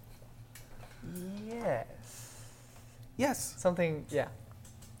 Yes. Yes. Something, yeah.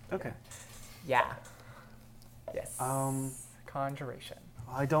 Okay. Yeah. Yes. Um, Conjuration.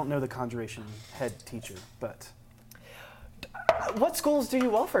 I don't know the conjuration head teacher, but What schools do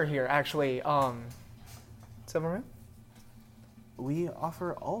you offer here, actually? Silvermoon? we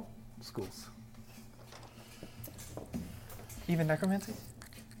offer all schools. Even necromancy?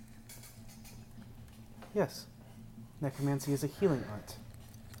 Yes. Necromancy is a healing art.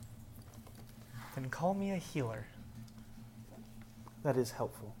 Then call me a healer. That is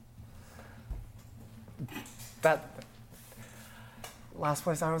helpful. That last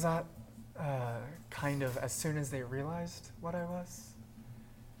place I was at, kind of as soon as they realized what I was,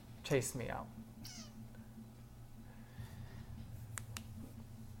 chased me out.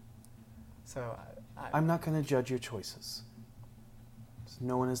 So I'm not going to judge your choices.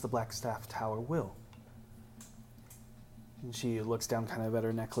 No one as the Blackstaff Tower will. And she looks down kind of at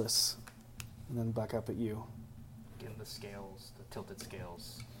her necklace and then back up at you. Again, the scales, the tilted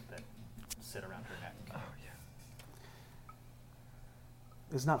scales that sit around her neck. Oh yeah.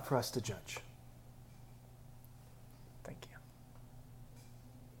 It's not for us to judge. Thank you.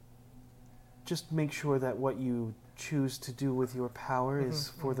 Just make sure that what you choose to do with your power is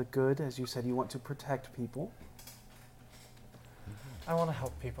for the good. As you said, you want to protect people. I want to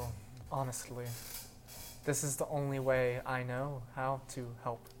help people, honestly. This is the only way I know how to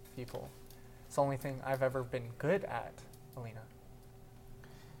help people. It's the only thing I've ever been good at, Alina.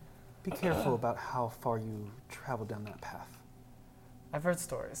 Be careful about how far you travel down that path. I've heard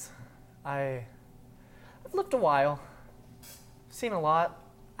stories. I've lived a while, seen a lot.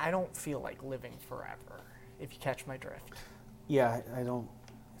 I don't feel like living forever, if you catch my drift. Yeah, I don't.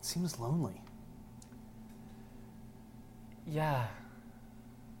 It seems lonely. Yeah.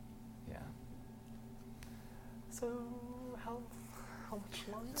 Yeah. So, how much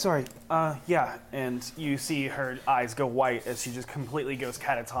longer? Sorry. Yeah. And you see her eyes go white as she just completely goes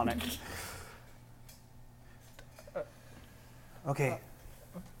catatonic. Okay.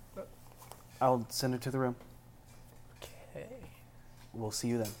 I'll send her to the room. Okay. We'll see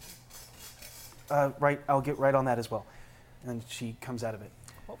you then. Right. I'll get right on that as well. And she comes out of it.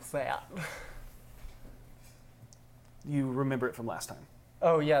 What was that? You remember it from last time.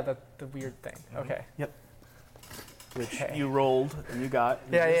 Oh yeah, the weird thing. Okay. Yep. Which Okay. you rolled and you got.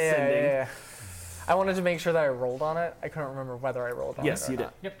 Yeah. I wanted to make sure that I rolled on it. I couldn't remember whether I rolled on Yes, it or you did.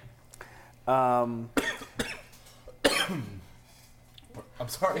 not. Yep. I'm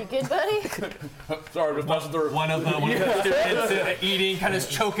sorry. You good, buddy? Sorry, just messing through. One of the students eating, kind of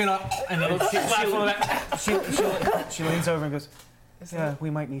choking up, and then she slaps on the back. She leans over and goes, "Yeah, we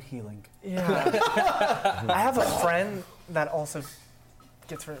might need healing." Yeah. I have a friend that also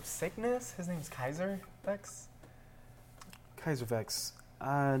gets rid of sickness. His name's Kaiser Vex. Kaiser Vex.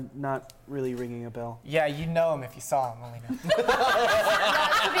 Not really ringing a bell. Yeah, you know him if you saw him, Alina. Not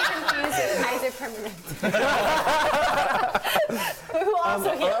to be confused with Kaiser Permanente. Who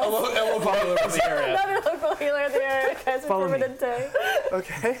also heals. A local healer in the area. Another local healer in the area, Kaiser Follow me. Permanente.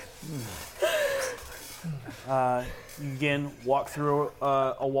 Okay. You again walk through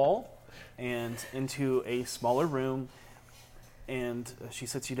a wall and into a smaller room, and she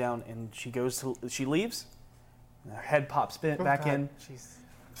sits you down, and she leaves. And her head pops back in. Jeez.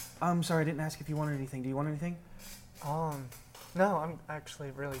 I'm sorry, I didn't ask if you wanted anything. Do you want anything? No, I'm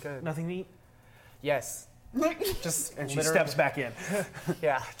actually really good. Nothing to eat? Yes. Just And she literally- steps back in.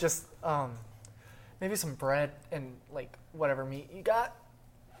 Yeah, just maybe some bread and like whatever meat you got.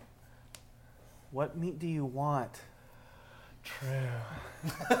 What meat do you want? True.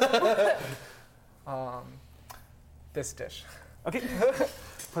 This dish. Okay.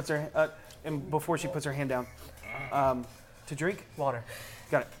 Puts her and before she puts her hand down, to drink. Water.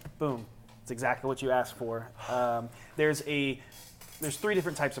 Got it. Boom. It's exactly what you asked for. There's 3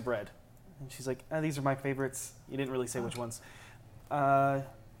 different types of bread, and she's like, "These are my favorites." You didn't really say which ones. I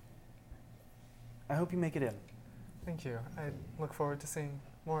hope you make it in. Thank you. I look forward to seeing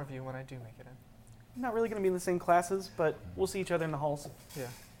more of you when I do make it in. I'm not really going to be in the same classes, but we'll see each other in the halls. Yeah.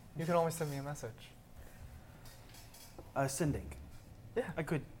 You can always send me a message. Sending. Yeah. I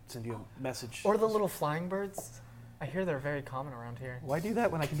could send you a message. Or the little flying birds. I hear they're very common around here. Why do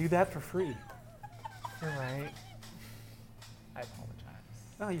that when I can do that for free? You're right. I apologize.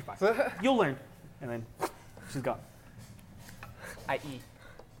 Oh, you're fine. You'll learn. And then she's gone. I eat.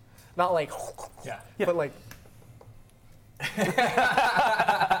 Not like, Yeah. but like,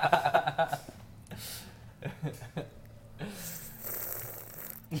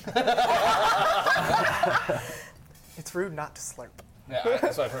 it's rude not to slurp. Yeah,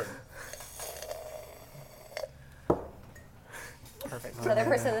 that's what I've heard. Perfect. Another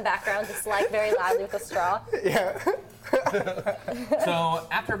person in the background just like very loudly with a straw. Yeah. So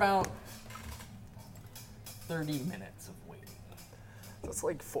after about 30 minutes of waiting, That's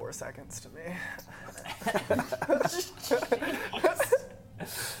like 4 seconds to me.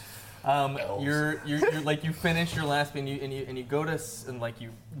 you're like you finish your last meal and you go to and like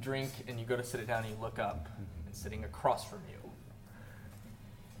you drink and you go to sit it down and you look up and sitting across from you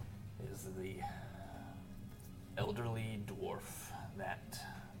is the elderly dwarf, that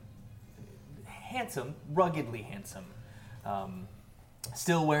handsome, ruggedly handsome,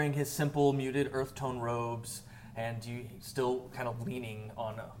 still wearing his simple muted earth tone robes, and you still kind of leaning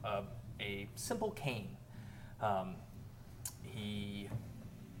on a simple cane. He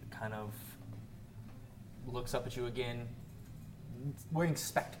kind of looks up at you again, wearing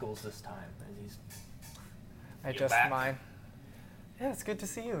spectacles this time, and he's I You're just back. mine. Yeah, it's good to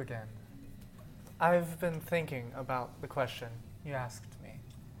see you again. I've been thinking about the question you asked me.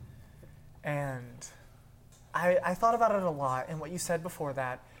 And I thought about it a lot, and what you said before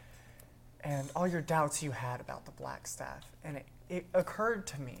that, and all your doubts you had about the Black Staff. And it occurred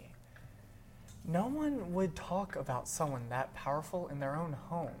to me, no one would talk about someone that powerful in their own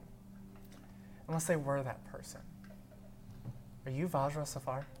home unless they were that person. Are you Vajra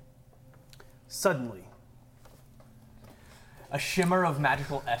Safar? Suddenly, a shimmer of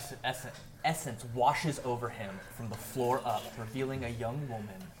magical essence washes over him from the floor up, revealing a young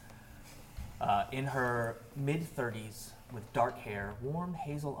woman in her mid-30s with dark hair, warm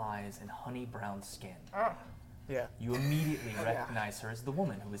hazel eyes, and honey brown skin. Yeah. You immediately recognize her as the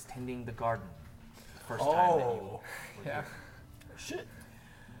woman who was tending the garden the first time that you were Yeah. here.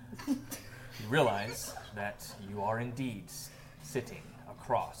 You realize that you are indeed sitting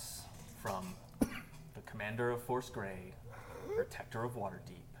across from the commander of Force Grey, protector of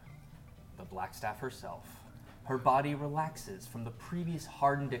Waterdeep, the Blackstaff herself. Her body relaxes from the previous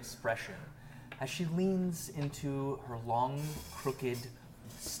hardened expression as she leans into her long, crooked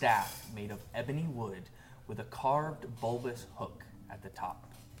staff made of ebony wood with a carved bulbous hook at the top.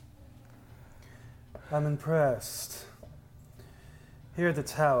 I'm impressed. Here at the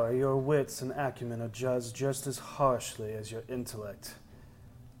tower, your wits and acumen are judged just as harshly as your intellect.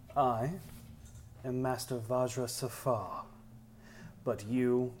 I am Master Vajra Safar, but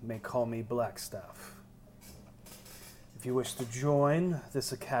you may call me Blackstaff. If you wish to join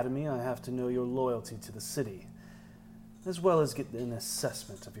this academy, I have to know your loyalty to the city, as well as get an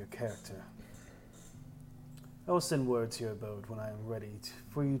assessment of your character. I will send word to your abode when I am ready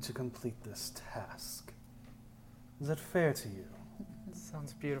for you to complete this task. Is that fair to you?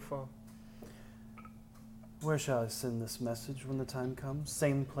 Sounds beautiful. Where shall I send this message when the time comes?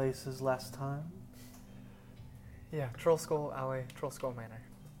 Same place as last time? Yeah, Troll Skull Alley, Troll Skull Manor.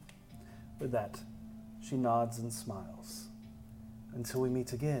 With that, she nods and smiles. Until we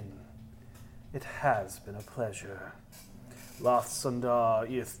meet again, it has been a pleasure. Lath Sundar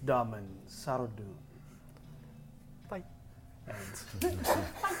Ith Daman Sarudun. Bye. And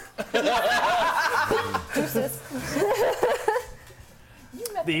Deuces.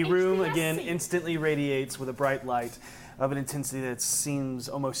 the room again instantly radiates with a bright light of an intensity that seems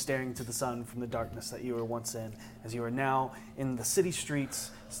almost staring to the sun from the darkness that you were once in, as you are now in the city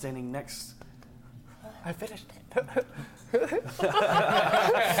streets, standing next. I finished it.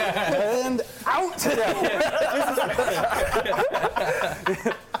 And out today.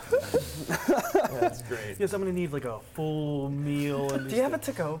 That's great. Yes, I'm gonna need like a full meal. And Do you have a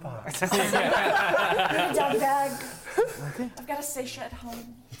to-go box? Dog bag. I've got a Seisha at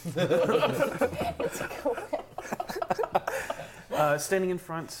home. Standing in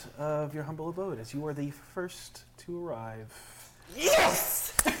front of your humble abode, as you are the first to arrive.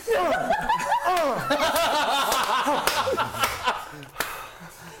 Yes!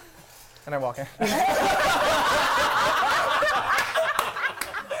 And I walk in.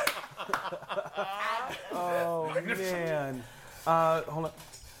 Oh man! Hold on.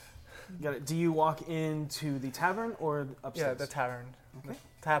 Got it. Do you walk into the tavern or upstairs? Yeah, the tavern. Okay.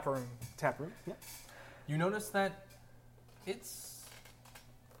 Tap room. Tap room. Yeah. You notice that it's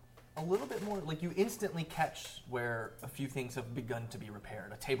a little bit more, like you instantly catch where a few things have begun to be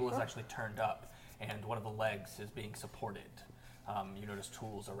repaired. A table is actually turned up and one of the legs is being supported. You notice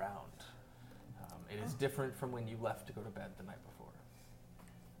tools around. It is different from when you left to go to bed the night before.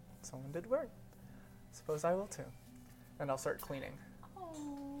 Someone did work. Suppose I will too. and I'll start cleaning.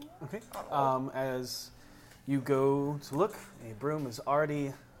 Okay. As you go to look, a broom is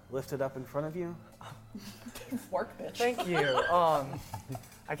already lifted up in front of you. Work, bitch. Thank you.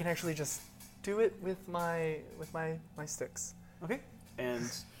 I can actually just do it with my sticks. Okay. And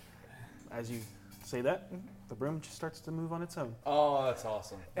as you say that, the broom just starts to move on its own. Oh, that's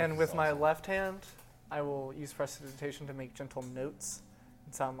awesome. And with my left hand, I will use prestidigitation to make gentle notes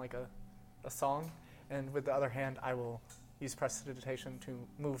and sound like a song. And with the other hand, I will use prestidigitation to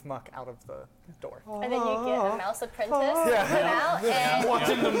move muck out of the door. And then you get a mouse apprentice to come out, and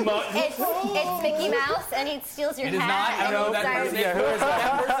Watching the muck. it's Mickey Mouse, and he steals your It is hat. not. I and don't know he that starts- person. Who is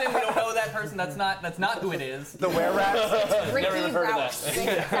that person? We don't know that person. That's not who it is. The were-rats? Ricky Rouse.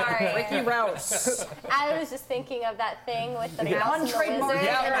 Sorry. Ricky Rouse. I was just thinking of that thing with the Yeah. mouse and the Untrademarked. wizard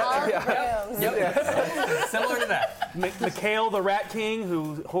Yeah. and all the rooms. Yep. Similar to that. Mikhail, the Rat King,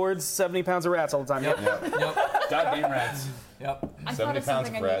 who hoards 70 pounds of rats all the time. Yep. Yep. Goddamn rats. Yep. I 70 thought of pounds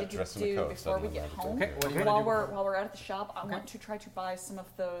something of I rat needed to dressed in a do coat, before we suddenly get magic. home. Okay. What are you While gonna do? we're out at the shop, I want to try to buy some of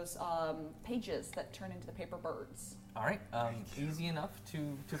those pages that turn into the paper birds. All right. Easy enough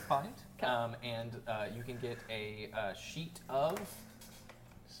to find. Okay. And you can get a sheet of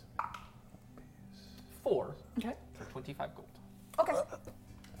 4 Okay. for 25 gold. Okay.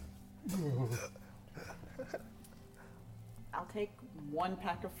 I'll take 1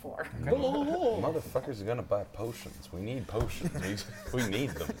 pack of 4. Motherfuckers are gonna buy potions. We need potions. We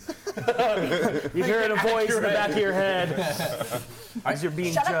need them. You hear a voice in the back of your head as you're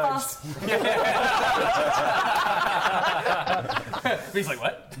being Shut judged. up, boss. He's like,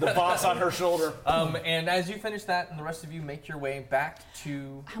 what? The boss on her shoulder. And as you finish that, and the rest of you make your way back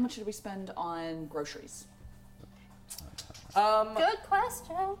to. How much did we spend on groceries? Good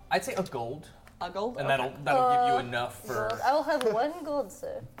question. I'd say a gold, A gold? and Okay. that'll give you enough for. Gold. I will have 1 gold,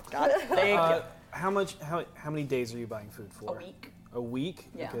 sir. Got it. Thank you. How many days are you buying food for? A week. A week?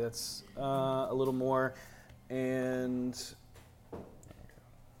 Yeah. Okay, that's a little more. And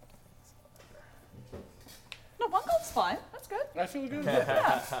No, 1 gold's fine. That's good. I feel good.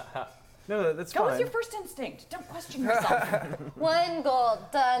 no, that's Go fine. with your first instinct. Don't question yourself. 1 gold,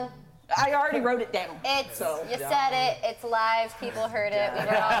 done. I already wrote it down. It's So- you said it. It's live. People heard it. We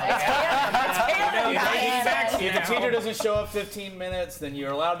were all there. If the teacher doesn't show up 15 minutes, then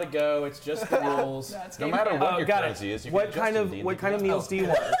you're allowed to go. It's just the rules. No matter what your got currency it. is, you What can kind adjust of in what kind of D&D. meals do you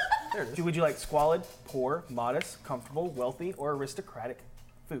want? Would you like squalid, poor, modest, comfortable, wealthy, or aristocratic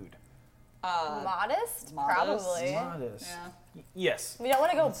food? Modest? Modest. Probably. Modest. Yeah. Yes. We don't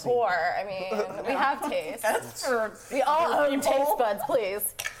want to go poor. I mean, we have taste. We all own taste buds,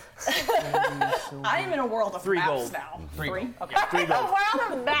 please. I'm in a world of 3 maps gold. now. 3 gold. Okay. Three gold. We're on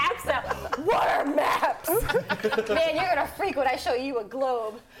the maps now. What are maps? Man, you're gonna freak when I show you a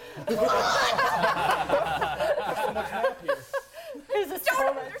globe. There's a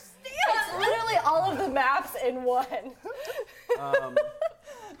Don't understand. It's literally all of the maps in one.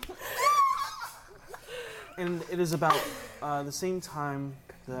 And it is about the same time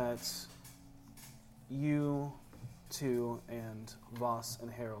that you two and Voss and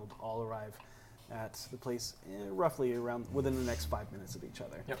Harold all arrive at the place roughly around within the next 5 minutes of each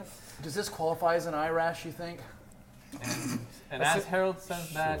other. Yep. Does this qualify as an eye rash, you think? And as Harold says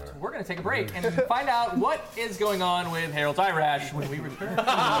that, we're going to take a break and find out what is going on with Harold's eye rash when we return.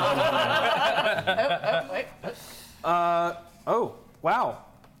 Oh, wow.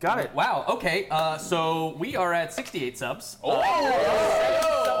 Got it. Wow. Okay. So we are at 68 subs. Oh!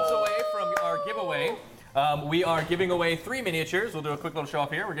 7 subs away from our giveaway. We are giving away 3 miniatures. We'll do a quick little show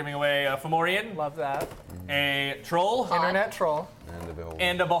off here. We're giving away a Fomorian, Love that. a troll, Internet troll. And the beholder.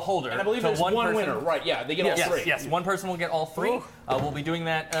 and a beholder. And I believe to there's one person. winner. Right, yeah, they get all Yes, 3. yes. One person will get all 3. We'll be doing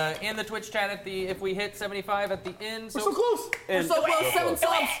that in the Twitch chat if we hit 75 at the end. We're so close. And, So close, 7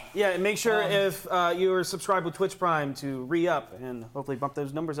 subs. yeah, and make sure if you are subscribed with Twitch Prime to re-up and hopefully bump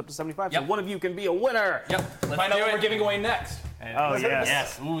those numbers up to 75 so Yep. one of you can be a winner. Yep. Let's Find out do what it. we're giving away next. Oh, yes.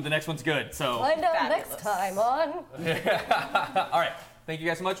 Yes. Ooh, the next one's good. So, Find out next time on. all right. Thank you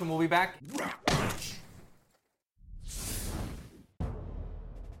guys so much, and we'll be back.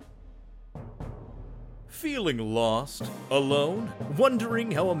 Feeling lost? Alone?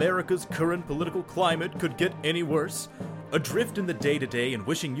 Wondering how America's current political climate could get any worse? Adrift in the day-to-day and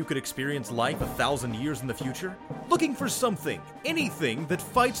wishing you could experience life 1,000 years in the future? Looking for something, anything that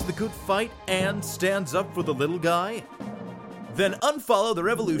fights the good fight and stands up for the little guy? Then Unfollow the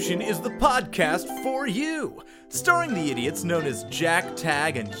Revolution is the podcast for you! Starring the idiots known as Jack,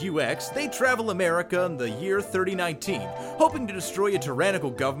 Tag, and UX, they travel America in the year 3019, hoping to destroy a tyrannical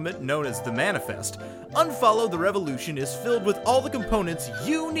government known as the Manifest. Unfollow the Revolution is filled with all the components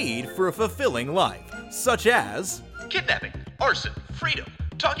you need for a fulfilling life, such as kidnapping, arson, freedom,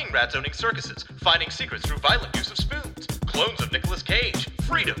 talking rats owning circuses, finding secrets through violent use of spoons, clones of Nicolas Cage,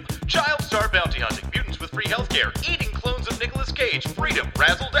 freedom, child star bounty hunting, mutants with free healthcare, eating clones of Nicolas Cage, freedom,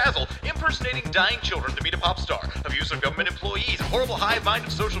 razzle dazzle, impersonating dying children to meet a pop star, abuse of government employees, a horrible hive mind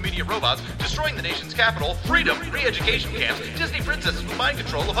of social media robots, destroying the nation's capital, freedom, re-education camps, Disney princesses with mind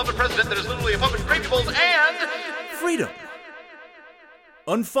control, a puppet president that is literally a puppet gravy bowls, and freedom.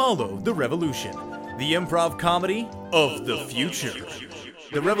 Unfollow the Revolution, the improv comedy of the future.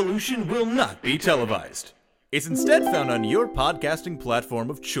 The Revolution will not be televised. It's instead found on your podcasting platform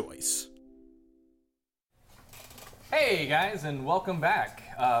of choice. Hey guys, and welcome back.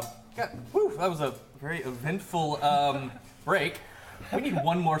 That was a very eventful break. We need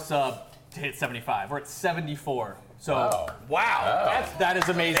one more sub to hit 75. We're at 74. So Wow. that is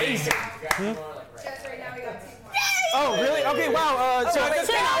amazing. Oh, really? Okay, wow. So I just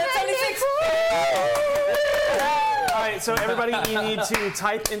 76. All right, so everybody, you need to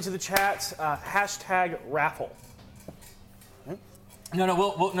type into the chat hashtag raffle. No,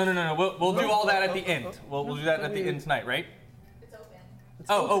 we'll do all that at the end. We'll do that at the end tonight, right? It's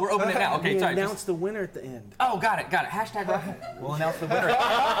open. Oh, we're opening it now. Okay, we sorry. announce the winner at the end. Oh, got it. Hashtag raffle. We'll announce the winner.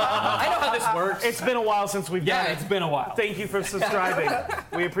 I know how this works. It's been a while since we've done it. It's been a while. Thank you for subscribing.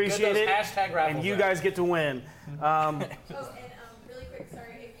 We appreciate it. Hashtag raffle. And you guys get to win. Really quick,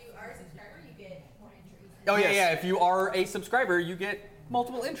 sorry, if you are a subscriber, you get more entries. Oh, yeah. If you are a subscriber, you get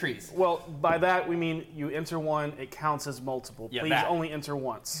multiple entries. Well, by that we mean you enter one, it counts as multiple. Yeah, Please that. only enter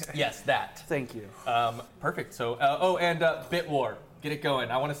once. Yes, that. Thank you. Perfect. So, Bit War. Get it going.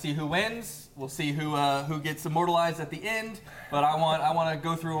 I want to see who wins. We'll see who gets immortalized at the end. But I want to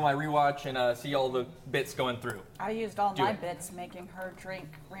go through my rewatch and see all the bits going through. I used all Do my it. bits making her drink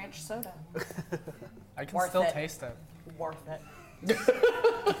ranch soda. I can Worth still it. taste it. Worth it.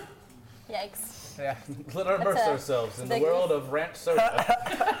 Yikes. Yeah. Let us immerse That's a ourselves in the big- world of ranch soda.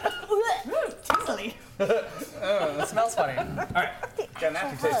 Tingly. It smells funny. Got an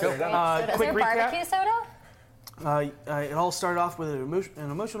aftertaste there, don't it? Is quick there recap. barbecue soda? It all started off with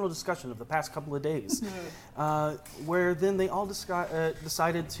an emotional discussion of the past couple of days, where then they all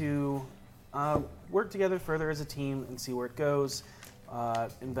decided to work together further as a team and see where it goes,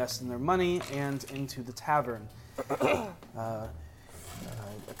 invest in their money and into the tavern.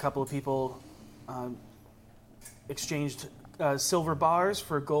 A couple of people exchanged silver bars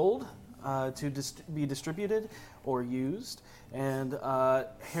for gold to be distributed or used, and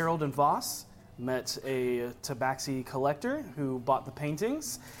Harold and Voss met a tabaxi collector who bought the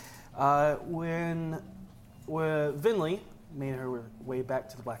paintings. When Vinley made her way back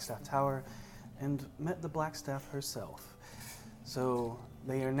to the Blackstaff Tower and met the Blackstaff herself. So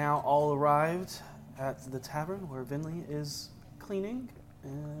they are now all arrived at the tavern where Vinley is cleaning,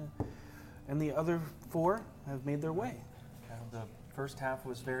 and the other four have made their way. The first half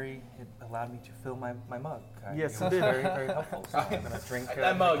was it allowed me to fill my mug. Yes, it it did. Very, very helpful. So I'm going to drink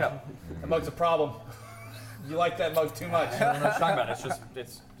That mug. my cup. That mug's a problem. You like that mug too much. I don't know what you're talking about.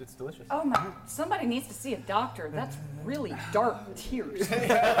 It's delicious. Oh my! Somebody needs to see a doctor. That's really dark tears. All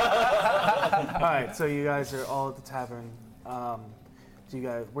right, so you guys are all at the tavern. Where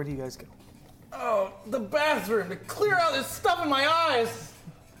do you guys go? Oh, the bathroom to clear out this stuff in my eyes.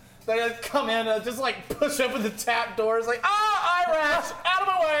 They come in and just like push open the tap doors, like, eye rash, out of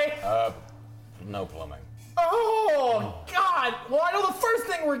my way. No plumbing. Oh, God. Well, I know the first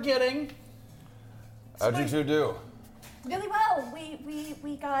thing we're getting. How'd you two do? Really well.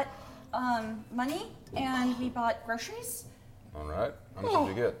 We got money and we bought groceries. All right. How much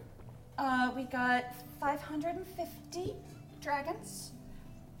did you get? We got 550 dragons,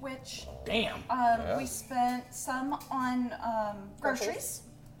 which Damn. we spent some on groceries,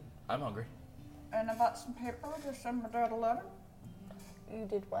 I'm hungry. and I bought some paper to send my dad a letter. You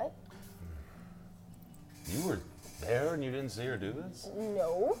did what? You were there and you didn't see her do this?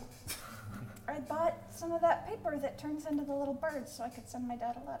 No. I bought some of that paper that turns into the little birds so I could send my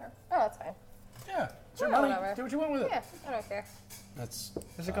dad a letter. Oh, that's fine. Yeah. Yeah, whatever. Do what you want with it. Yeah, I don't care. That's.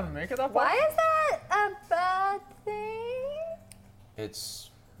 Is it gonna make it up? Why is that a bad thing?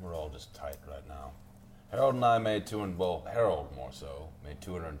 We're all just tight right now. Harold and I made Harold more so, made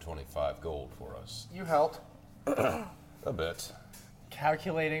 225 gold for us. You helped. A bit.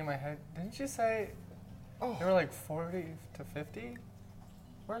 Calculating in my head. Didn't you say they were like 40 to 50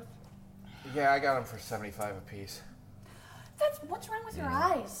 worth? Yeah, I got them for 75 apiece. What's wrong with your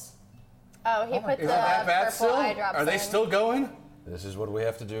eyes? Oh, he put the Is that bad purple still? eye drops Are they in. still going? This is what we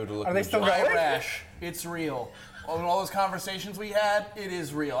have to do to look Are they still Eye going? rash. It's real. All those conversations we had, it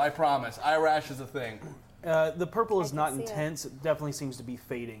is real. I promise. Eye rash is a thing. The purple is can not see it. intense. It definitely seems to be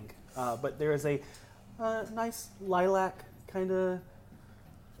fading. But there is a nice lilac kind of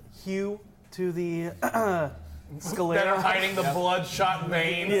hue to the sclera. That are hiding the bloodshot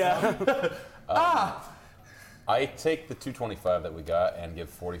veins. Yeah. I take the 225 that we got and give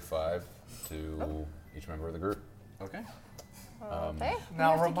 45 to each member of the group. Okay. Okay.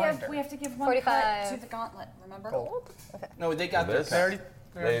 Now We have to give one 45. cut to the gauntlet, remember? Gold. No, they got This? their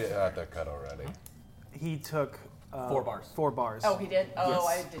They got their cut already. He took 4 bars. 4 bars. Oh, he did? Oh, Yes.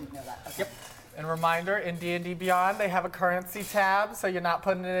 I didn't know that. Okay. Yep. And reminder, in D&D Beyond, they have a currency tab, so you're not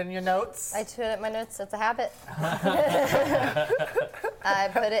putting it in your notes. I put it in my notes. It's a habit. I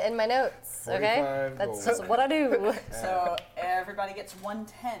put it in my notes. Okay. 45 That's gold. just what I do. So everybody gets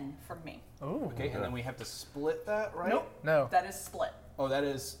 110 from me. Ooh. Okay, and then we have to split that, right? Nope. No. That is split. Oh, that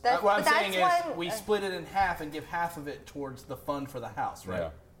is. That's- what I'm but saying that's is when- we split it in half and give half of it towards the fund for the house, right? Yeah.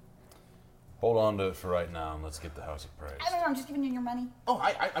 Hold on to it for right now and let's get the house appraised. I don't know, I'm just giving you your money. Oh,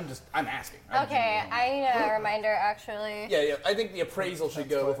 I'm asking. Okay. I need a reminder actually. Yeah. I think the appraisal should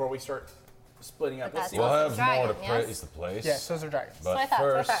go before we start splitting up. But Let's see. that's We'll also have more to dragon, yes? praise the place. Yes, those are dragons. That's what I But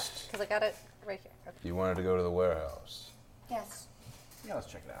thought. first, Because I got it right here. Okay. you wanted to go to the warehouse. Yes. Yeah, let's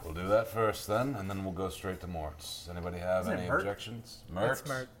check it out. We'll do that first then, and then we'll go straight to Mort's. Anybody have Isn't it any Mert? objections? That's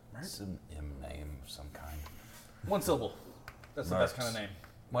Mert. It's an M name of some kind. One syllable. That's the best kind of name.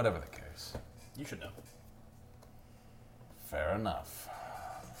 Whatever the case. You should know. Fair enough.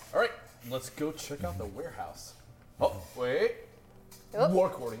 All right, let's go check out the warehouse. Oh, wait. Oop. War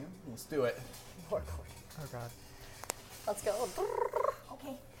accordion. Let's do it. Oh, God. Let's go.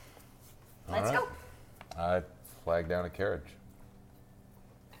 Okay. Let's All go. right. I flag down a carriage.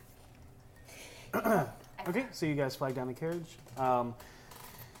 Okay, so you guys flag down the carriage. To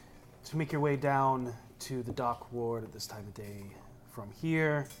make your way down to the dock ward at this time of day from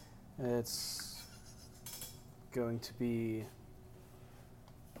here, it's going to be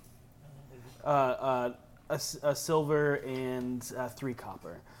a silver and 3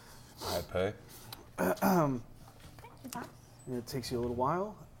 copper. I pay. It takes you a little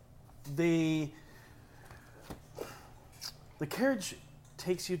while. The carriage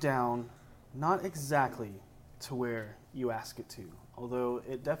takes you down, not exactly to where you ask it to, although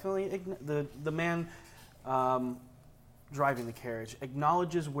it definitely the man driving the carriage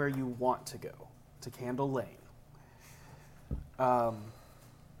acknowledges where you want to go, to Candle Lane.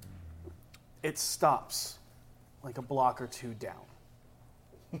 It stops like a block or 2 down.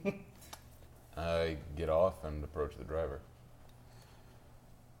 I get off and approach the driver.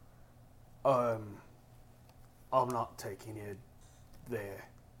 I'm not taking you there.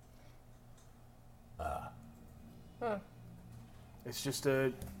 It's just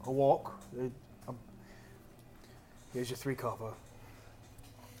a walk. Here's your 3 copper.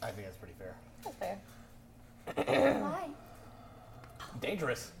 I think that's pretty fair. That's fair. Why?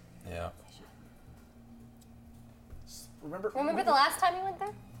 Dangerous. Yeah. Remember the last time you went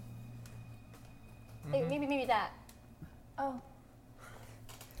there? Hey, maybe that. Oh.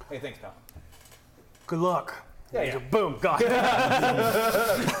 Hey, thanks, pal. Good luck. Yeah. Boom, got it. Was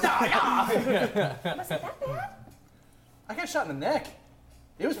it that bad? I got shot in the neck.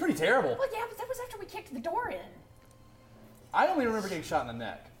 It was pretty terrible. Well, yeah, but that was after we kicked the door in. I only remember getting shot in the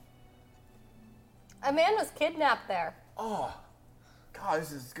neck. A man was kidnapped there. Oh, God,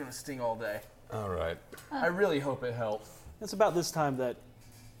 this is gonna sting all day. All right. I really hope it helps. It's about this time that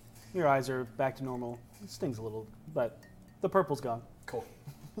your eyes are back to normal. It stings a little, but the purple's gone. Cool.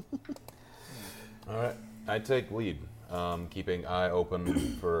 All right. I take lead, keeping eye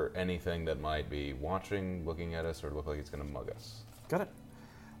open for anything that might be watching, looking at us, or look like it's going to mug us. Got it.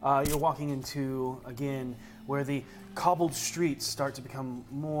 You're walking into, again, where the cobbled streets start to become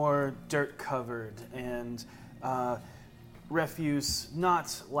more dirt covered and refuse,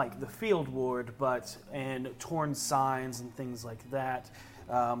 not like the field ward, but and torn signs and things like that.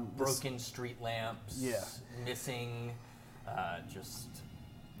 Broken street lamps. Yeah. Missing.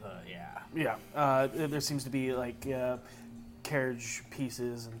 Yeah. Yeah, there seems to be like carriage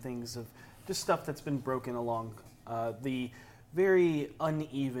pieces and things of just stuff that's been broken along the very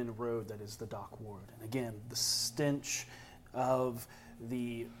uneven road that is the dock ward. And again, the stench of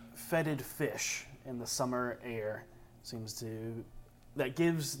the fetid fish in the summer air that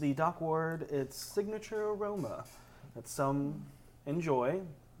gives the dock ward its signature aroma that some enjoy,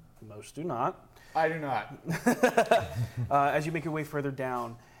 most do not. I do not. As you make your way further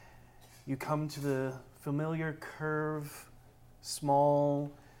down, you come to the familiar curve,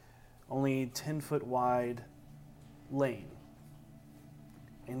 small, only 10-foot wide lane.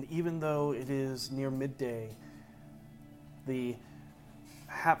 And even though it is near midday, the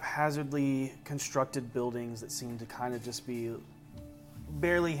haphazardly constructed buildings that seem to kind of just be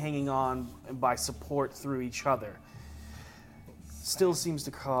barely hanging on by support through each other, still seems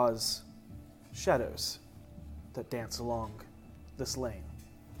to cause shadows that dance along this lane.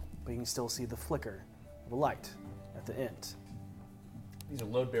 But you can still see the flicker of a light at the end. These are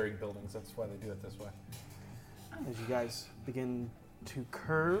load-bearing buildings. That's why they do it this way. As you guys begin to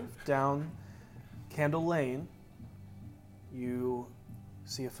curve down Candle Lane, you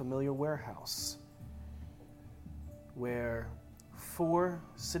see a familiar warehouse where 4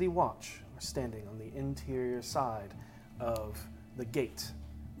 City Watch are standing on the interior side of the gate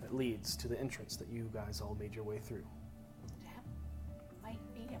that leads to the entrance that you guys all made your way through. That might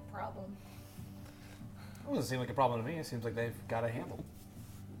be a problem. It doesn't seem like a problem to me. It seems like they've got a handle.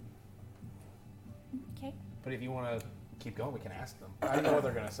 Okay. But if you want to keep going, we can ask them. I don't know what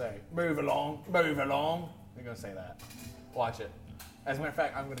they're going to say. Move along, move along. They're going to say that. Watch it. As a matter of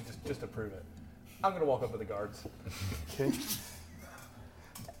fact, I'm going to just to prove it. I'm going to walk up to the guards. Okay.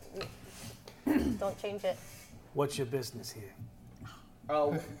 Don't change it. What's your business here?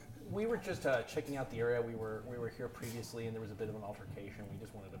 We were just checking out the area. We were here previously, and there was a bit of an altercation. We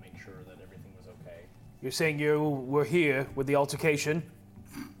just wanted to make sure that everything was okay. You're saying you were here with the altercation?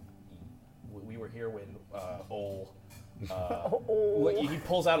 We were here when he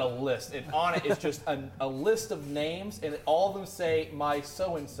pulls out a list, and on it is just a list of names, and all of them say my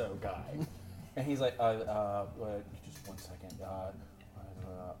so and so guy, and he's like, just 1 second,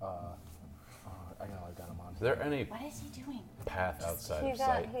 I've got him on. Is there any What is he doing? path outside He of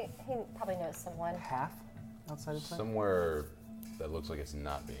sight? probably knows someone. Path outside of sight? Somewhere that looks like it's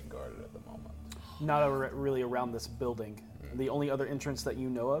not being guarded at the moment. Not really around this building. The only other entrance that you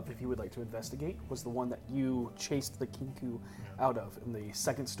know of, if you would like to investigate, was the one that you chased the Kinku out of. In the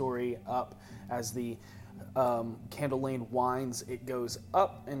second story up, as the Candle Lane winds, it goes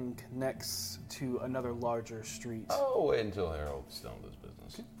up and connects to another larger street. Oh, wait until Harold's done with his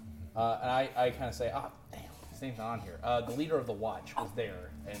business. And I kind of say, damn, his name's not on here. The leader of the watch was there,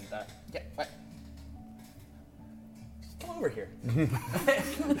 and come over here. One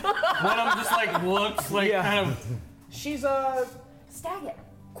of them just like looks like kind of. She's Staggett.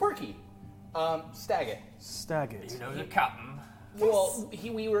 Quirky. Staggett. Staggett. You know the captain. Well,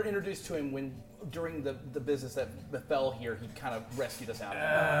 we were introduced to him during the business that befell here. He kind of rescued us out of it.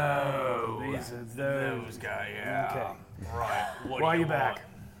 Oh, These are those guys. Yeah. Okay. Right. What Why are do you back?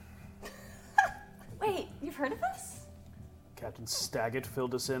 Wait, you've heard of us? Captain Staggett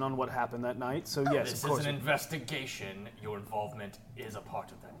filled us in on what happened that night, so yes, This of course. is an investigation. Your involvement is a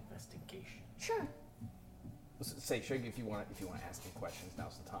part of that investigation. Sure. Say, Shug, if you want to ask me questions,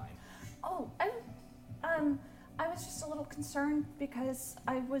 now's the time. Oh, I was just a little concerned because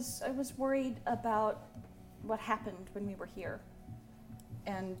I was worried about what happened when we were here.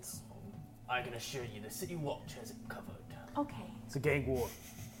 And I can assure you, the City Watch has it covered. okay. It's a gang war.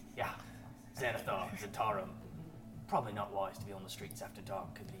 Yeah. Xanathar, Zatarum. Probably not wise to be on the streets after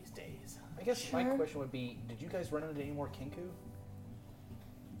dark these days. I guess my question would be, did you guys run into any more Kinku?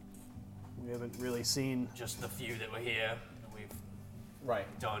 We haven't really seen. Just the few that were here that we've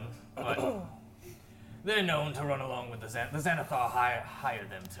done. But they're known to run along with the Xanathar hire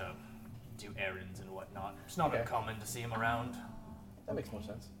them to do errands and whatnot. It's not uncommon to see them around. That makes more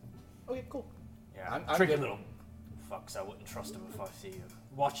sense. Okay, cool. Yeah, I'm tricky good. little fucks. I wouldn't trust them if I see you.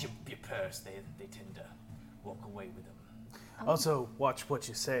 Watch your purse. They tend to walk away with them. Also, watch what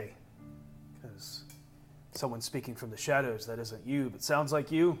you say, because someone's speaking from the shadows. That isn't you, but sounds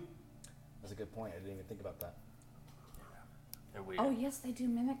like you. That's a good point. I didn't even think about that. They're weird. Oh yes, they do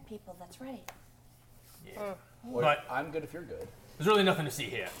mimic people. That's right. Yeah. Well, But I'm good if you're good. there's really nothing to see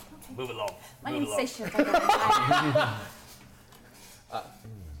here. Move along. My Move name's along. Seisha.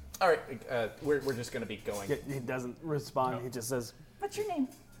 All right, we're just going to be going. He doesn't respond. He just says, What's your name?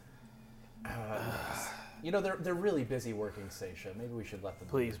 You know, they're really busy working, Seisha. Maybe we should let them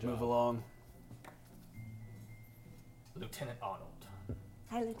do please their move job. along. Lieutenant Arnold.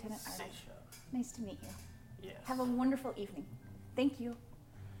 Hi, Lieutenant Arnold. Seisha. Nice to meet you. Yes. Have a wonderful evening. Thank you.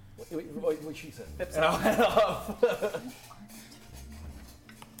 What she said.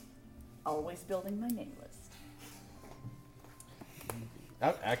 Always building my name list.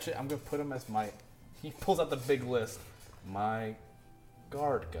 Actually, I'm going to put him as my... He pulls out the big list. My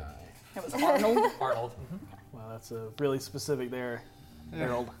guard guy. That was Arnold. Arnold. Well, that's a really specific there,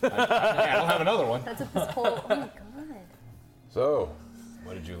 Harold. I don't have another one. That's what this whole. Oh my god. So,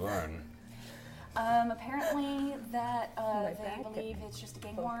 what did you learn? Apparently that My they back believe it's just a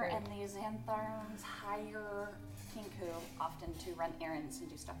gang felt war, great. and the Xantharms hire Kinku often to run errands and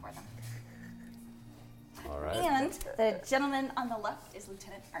do stuff for them. All right. And the gentleman on the left is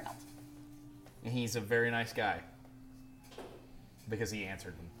Lieutenant Arnold. He's a very nice guy. because he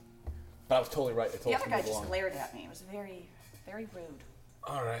answered them. But I was totally right. They told The us other to guy move just along. glared at me. It was very, very rude.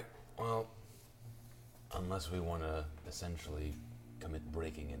 All right. Well, unless we want to essentially commit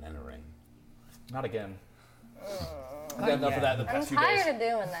breaking and entering. Not again. I've got enough of that in the I'm past few days. tired of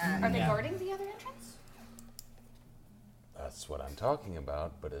doing that. Are they Yeah. guarding the other entrance? That's what I'm talking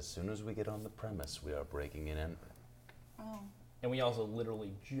about. But as soon as we get on the premise, we are breaking and entering. Oh. And we also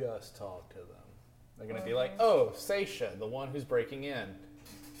literally just talked to them. They're going to be like, oh, Seisha, the one who's breaking in.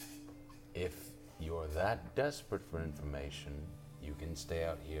 If you're that desperate for information, you can stay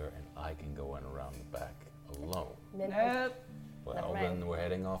out here and I can go in around the back alone. Nope. Well, Never mind. then we're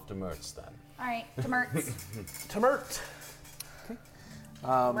heading off to Mertz then. All right, to Mertz. Tamert.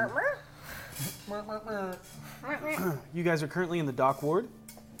 You guys are currently in the dock ward,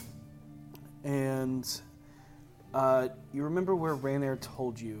 and you remember where Rainier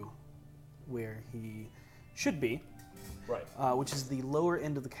told you where he should be, Right. which is the lower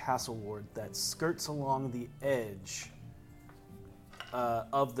end of the castle ward that skirts along the edge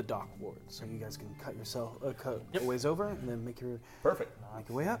of the dock ward. So you guys can cut a ways over and then make your Perfect.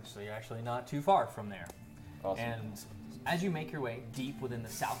 way up. So you're actually not too far from there. Awesome. And as you make your way deep within the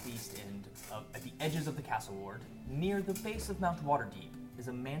southeast end, at the edges of the castle ward, near the base of Mount Waterdeep, is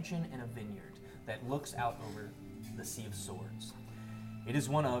a mansion and a vineyard that looks out over the Sea of Swords. It is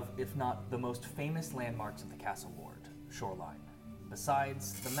one of, if not the most famous landmarks of the castle ward shoreline,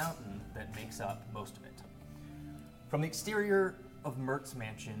 besides the mountain that makes up most of it. From the exterior of Mertz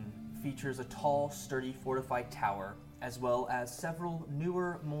Mansion features a tall, sturdy, fortified tower, as well as several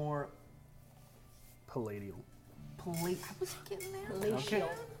newer, more Palladial. I was getting there. Palatial.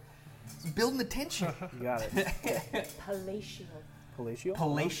 It's building the tension. You got it. Palatial. Palatial?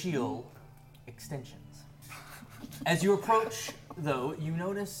 Palatial extensions. As you approach, though, you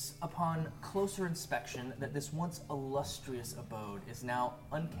notice upon closer inspection that this once illustrious abode is now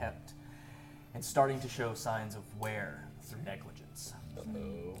unkept and starting to show signs of wear through negligence.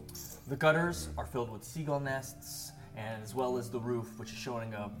 The gutters are filled with seagull nests, and as well as the roof, which is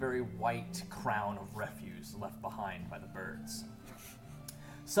showing a very white crown of refuse left behind by the birds.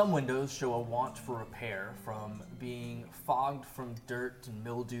 Some windows show a want for repair from being fogged from dirt and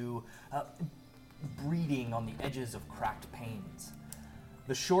mildew, breeding on the edges of cracked panes.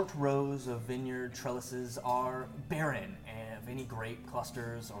 The short rows of vineyard trellises are barren of any grape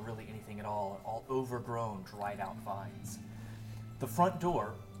clusters or really anything at all overgrown, dried out vines. The front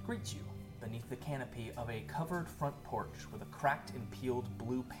door greets you beneath the canopy of a covered front porch with a cracked and peeled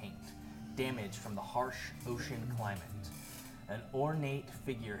blue paint, damaged from the harsh ocean climate. An ornate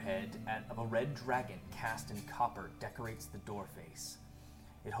figurehead of a red dragon cast in copper decorates the door face.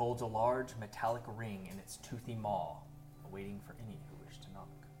 It holds a large metallic ring in its toothy maw, awaiting for any who wish to knock.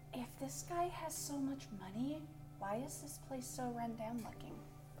 If this guy has so much money, why is this place so run down looking?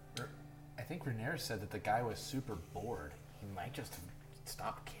 I think Rainier said that the guy was super bored. He might just have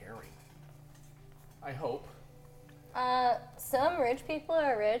stopped caring. I hope. Some rich people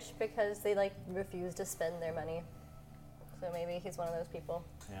are rich because they refuse to spend their money. So maybe he's one of those people.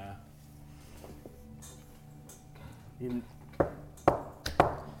 Yeah.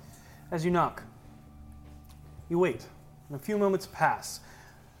 As you knock, you wait, and a few moments pass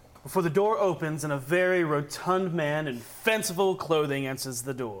before the door opens and a very rotund man in fanciful clothing enters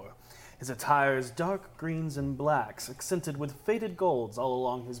the door. His attire is dark greens and blacks, accented with faded golds all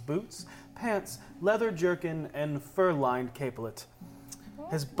along his boots, pants, leather jerkin, and fur-lined capelet.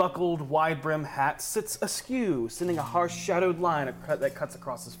 His buckled, wide-brimmed hat sits askew, sending a harsh, shadowed line that cuts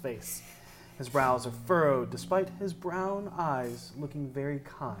across his face. His brows are furrowed, despite his brown eyes looking very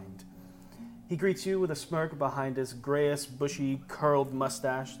kind. He greets you with a smirk behind his grayish, bushy, curled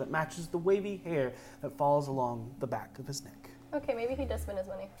mustache that matches the wavy hair that falls along the back of his neck. Okay, maybe he does spend his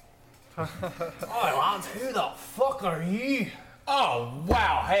money. Hi lads, who the fuck are you? Oh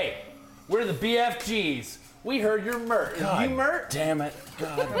wow, hey, we're the BFGs. We heard you're Mert. Is you Mert? Damn it.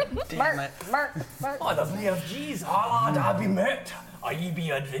 God damn it. Mert. Oh, the BFGs, lad, I be met. Are ye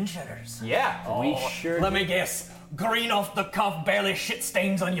be adventurers? Yeah, we sure Let me guess. Green off the cuff, barely shit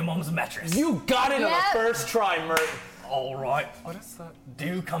stains on your mum's mattress. You got it on Yep. the first try, Mert. All right. What is that?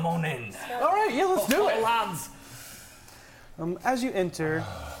 Do come on in. All right, yeah, let's do it. Lads. As you enter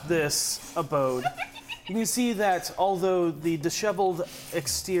this abode, you can see that although the disheveled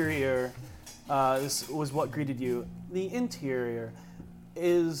exterior this was what greeted you, the interior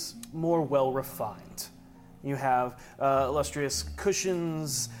is more well refined. You have illustrious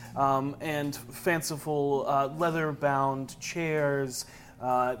cushions and fanciful leather-bound chairs.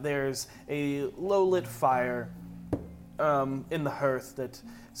 There's a low-lit fire in the hearth that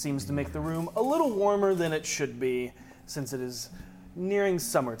seems to make the room a little warmer than it should be, since it is nearing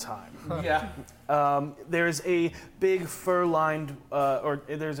summertime. Yeah. There's a big fur-lined, or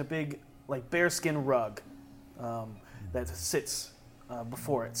there's a big like bearskin rug that sits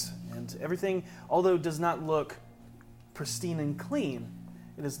before it, and everything, although does not look pristine and clean,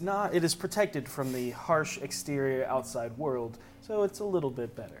 it is not. It is protected from the harsh exterior outside world, so it's a little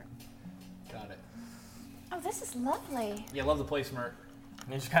bit better. Got it. Oh, this is lovely. Yeah, love the place, Mert.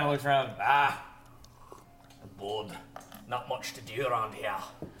 And he just kind of looks around. I'm bored. Not much to do around here.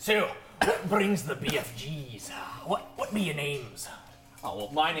 So, what brings the BFGs? What be your names? Oh, well,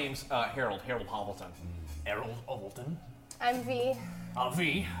 my name's Harold Hovelton. Harold Hovelton. I'm V.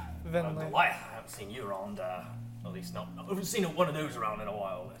 V. Vinley. Goliath. I haven't seen you around, at least not. I haven't seen one of those around in a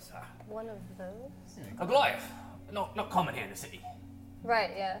while. One of those? A Goliath. Not common here in the city.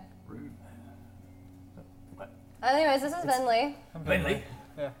 Right, yeah. Rude. What? Anyways, this is Vinley. Bentley.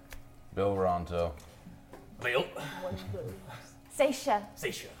 Yeah. Bill Ronto. Bill. Seisha.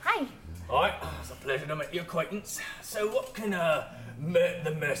 Seisha. Hi. Alright, it's a pleasure to make your acquaintance. So what can Mert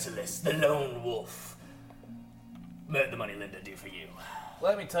the Merciless, the Lone Wolf, Mert the Moneylender do for you?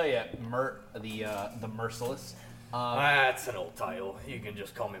 Let me tell you, Mert the Merciless. That's an old title. You can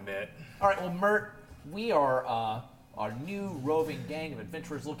just call me Mert. All right, well, Mert, we are our new roving gang of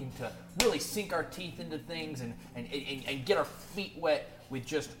adventurers looking to really sink our teeth into things and get our feet wet with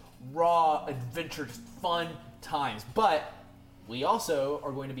just raw adventure, just fun times. But we also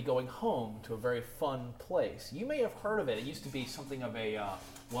are going to be going home to a very fun place. You may have heard of it. It used to be something of a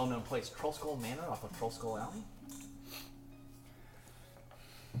well-known place, Trollskull Manor off of Trollskull Alley.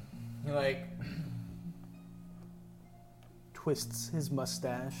 You're like, Twists his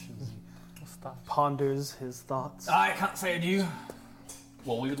mustache and ponders his thoughts. I can't say I do.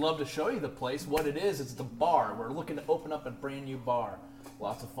 Well, we would love to show you the place. What it is, it's the bar. We're looking to open up a brand new bar.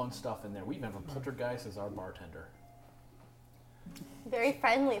 Lots of fun stuff in there. We even have a poltergeist as our bartender. Very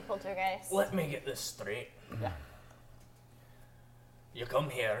friendly poltergeist. Let me get this straight. Yeah. You come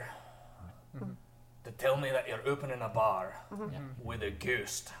here to tell me that you're opening a bar with a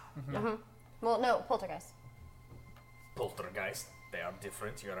ghost. Well, no, poltergeist. Poltergeist. They are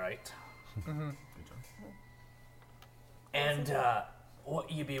different, you're right. And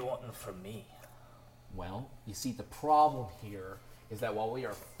what you be wanting from me? Well, you see, the problem here is that while we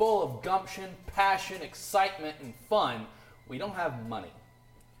are full of gumption, passion, excitement, and fun, we don't have money.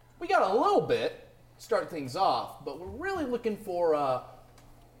 We got a little bit to start things off, but we're really looking for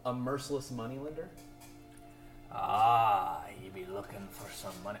a merciless moneylender. Ah, you be looking for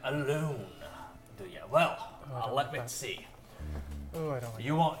some money. A loan, do you? Well, let me see. Oh, I don't like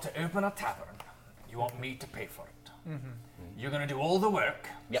You want to open a tavern. You want me to pay for it. You're gonna do all the work.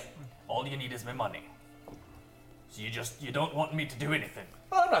 Yep. All you need is my money. So you don't want me to do anything.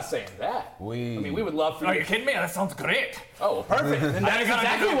 Well, I'm not saying that. I mean, we would love for Are you. you kidding me? That sounds great. Oh, well, perfect. And I'm that's gonna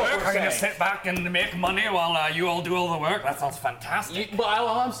exactly do the what work. we're I'm gonna saying. sit back and make money while you all do all the work. That sounds fantastic. But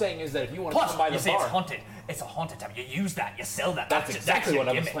all I'm saying is that if you want to Plus, come by you the say bar, it's haunted. It's a haunted tavern. You use that. You sell that. that's exactly your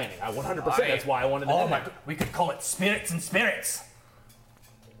what I was gimmick. planning. 100%. That's why I wanted to Oh do my! that. We could call it Spirits and Spirits.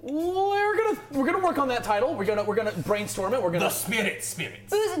 We're gonna work on that title. We're gonna brainstorm it. We're The gonna Spirits.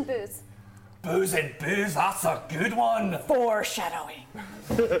 Booze and booze. Booze and booze. That's a good one. Foreshadowing.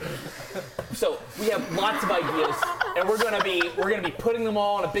 So we have lots of ideas, and we're gonna be putting them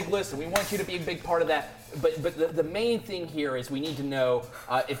all on a big list, and we want you to be a big part of that. But the main thing here is we need to know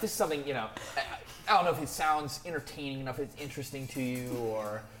if this is something, you know. I don't know if it sounds entertaining enough, if it's interesting to you,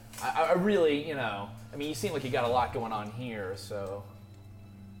 or I really, you know. I mean, you seem like you got a lot going on here, so.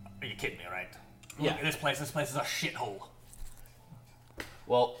 Are you kidding me, right? Yeah. Look at this place. This place is a shithole.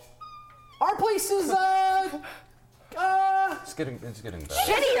 Well, our place is It's getting better. I'm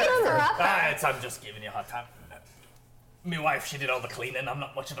just giving you a hard time. My wife, she did all the cleaning. I'm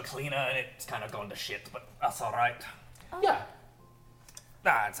not much of a cleaner, and it's kind of gone to shit, but that's all right. Yeah.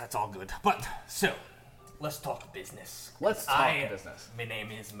 That's all good. But, so, let's talk business. Let's talk business. My name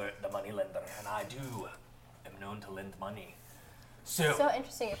is Mert the Moneylender, and I am known to lend money. So, So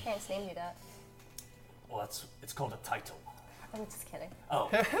interesting your parents named you that. well, it's called a title. I'm just kidding. Oh,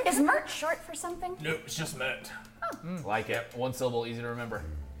 Is Mert short for something? no, it's just Mert. Like it. One syllable, easy to remember.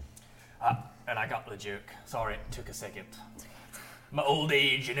 And I got the joke. Sorry, it took a second. My old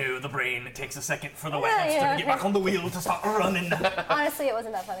age, you know, the brain, it takes a second for the wet hamster yeah, to get back on the wheel to start running. Honestly, it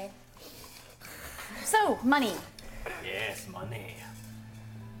wasn't that funny. So, money. Yes, money.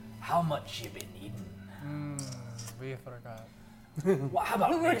 How much you been needing? We forgot. Well, how about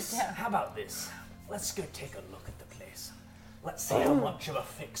We wrote this? it down. How about this? Let's go take a look at the place. Let's see how much of a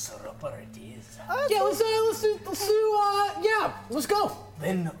fixer-upper it is. Yeah, let's go.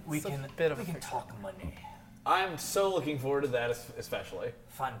 Then we can bit of a talk money. I'm so looking forward to that, especially.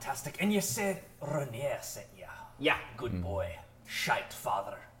 Fantastic. And you said Renier sent you. Yeah. Good boy. Shite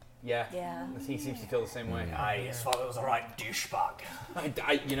father. Yeah. Yeah. He seems to feel the same way. Aye, his father was a right douchebag.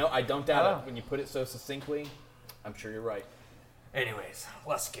 I don't doubt it. When you put it so succinctly, I'm sure you're right. Anyways,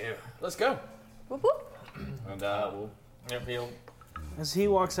 let's go. Let's go. Whoop whoop. And we'll... As he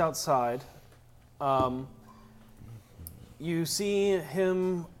walks outside, you see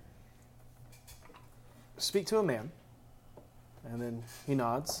him speak to a man, and then he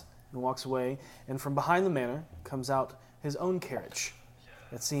nods and walks away, and from behind the manor comes out his own carriage.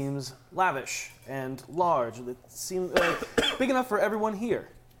 It seems lavish and large. It seems big enough for everyone here,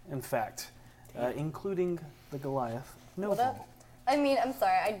 in fact, including the Goliath. What up? I mean, I'm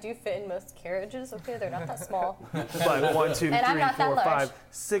sorry, I do fit in most carriages, okay? They're not that small. But 1, 2, 3, And I'm not that 4, large. 5,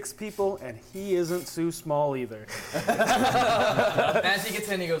 6 people, and he isn't too small either. As he gets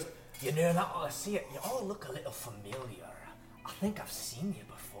in, he goes, You know, now I see it, you all look a little familiar. I think I've seen you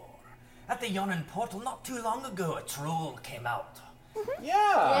before. At the Yawning Portal, not too long ago, a troll came out. Yeah,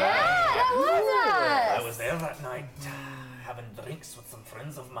 that was us. I was there that night, having drinks with some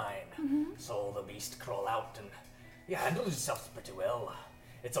friends of mine. Saw the beast crawl out, and he handled himself pretty well.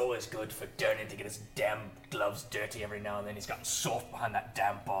 It's always good for Durnan to get his damn gloves dirty every now and then. He's gotten soft behind that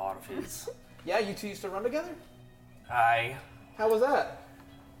damn bar of his. Yeah, you two used to run together? Aye. How was that?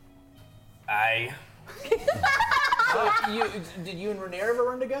 Aye. So did you and Renier ever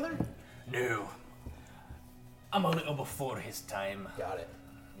run together? No. I'm a little before his time. Got it.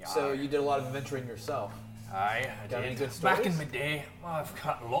 So you did a lot of adventuring yourself. Aye, I Got did. any good Back stories? in my day, well, I've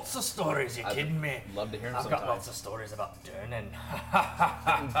got lots of stories. You kidding me? Love to hear them I've sometime. got lots of stories about Durnan.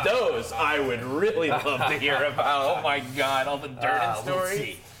 Those I would really love to hear about. Oh my god, all the Durnan We'll stories.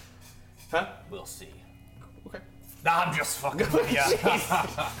 see. Huh? We'll see. Okay. Nah, I'm just fucking with you.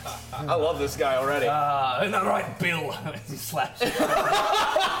 I love this guy already. Isn't that right, Bill? He slaps you.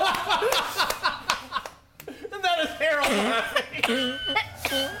 And that is Harold laughing.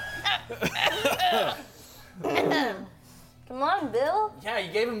 Come on, Bill. Yeah,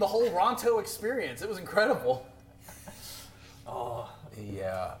 you gave him the whole Ronto experience. It was incredible. Oh,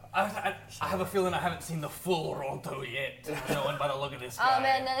 yeah. I have a feeling I haven't seen the full Ronto yet. Knowing by the look of this guy. Oh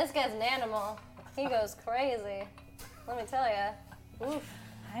man, no, this guy's an animal. He goes crazy. Let me tell you. Oof.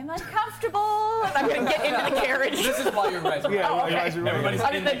 I'm uncomfortable. I'm gonna get into the carriage. This is why you guys are Oh, okay. Everybody's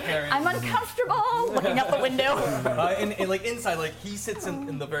in the carriage. I'm uncomfortable looking out the window. And like inside, like he sits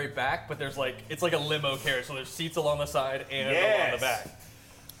in the very back, but there's like it's like a limo carriage, so there's seats along the side and along the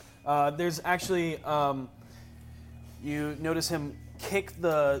back. There's actually, you notice him kick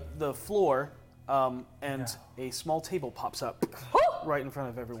the floor, and a small table pops up right in front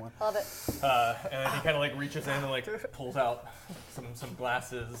of everyone. Love it. And then he kind of like reaches in and like pulls out some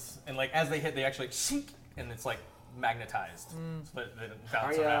glasses, and like as they hit, they actually sink, and it's like magnetized, so that they don't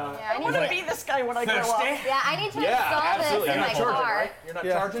bounce around. Yeah, I I need want to to be this guy when I grow up. Thirsty? Yeah, I need to Yeah, install absolutely. this in You're my not charging, car right? You're not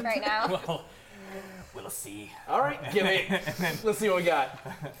charging? right now. Well, we'll see. All right, give me. Let's see what we got.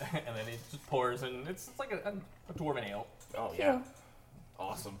 And then he just pours, and it's like a dwarven ale. Oh yeah,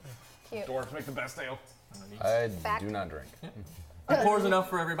 awesome. Cute. Dwarves make the best ale. I Fact. do not drink. He pours enough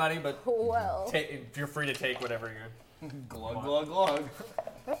for everybody, but Well. you're free to take whatever you're. Glug glug glug.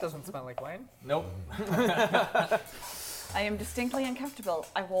 That doesn't smell like wine. Nope. I am distinctly uncomfortable.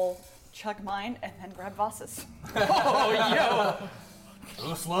 I will chug mine and then grab Voss's. Oh, yo!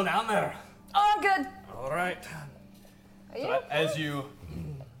 Ooh, slow down there. Oh, I'm good. All right. Are you? So as you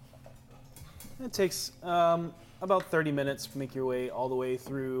It takes about 30 minutes to make your way all the way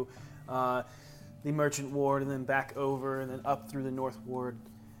through the Merchant Ward and then back over and then up through the North Ward.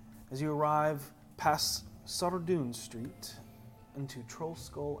 As you arrive past Sardoon Street into Troll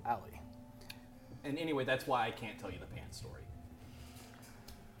Skull Alley. And anyway, that's why I can't tell you the pants story.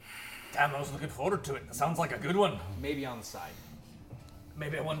 Damn, I was looking forward to it. That sounds like a good one. Maybe on the side.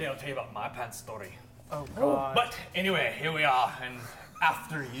 Maybe one day I'll tell you about my pants story. Oh god. But anyway, here we are, and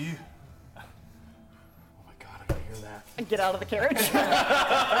after you. Oh my god, I can hear that. And get out of the carriage.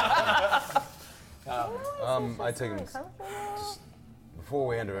 I take him. Just before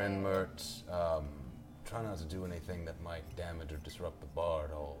we enter in, Mert, try not to do anything that might damage or disrupt the bar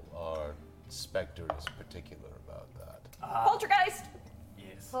at all. Our Spectre is particular about that. Poltergeist.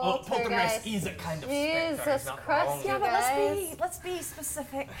 Yes. Poltergeist. Is a kind of spectre. Jesus he's not Christ, wrong. Yeah, but guys. let's be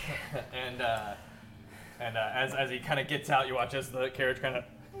specific. And as he kind of gets out, you watch as the carriage kind of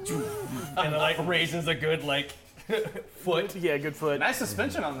and it like raises a good like foot. Yeah, good foot. Nice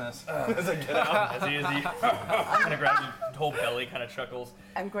suspension on this. As I get out, as he kind of grabs his whole belly, kind of chuckles.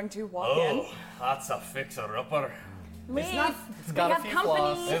 I'm going to walk in. Oh, that's a fixer-upper. Leaf. It's got we a have few company.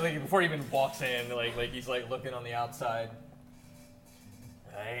 flaws. And, like, before he even walks in, like he's like looking on the outside.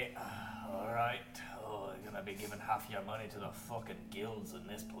 Hey, alright. Oh, you're gonna be giving half your money to the fucking guilds in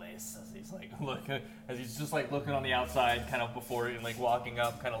this place. As he's like as he's just like looking on the outside, kind of before and like walking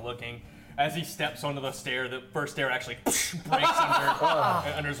up, kind of looking. As he steps onto the stair, the first stair actually breaks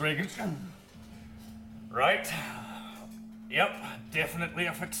under his rig. Right? Yep, definitely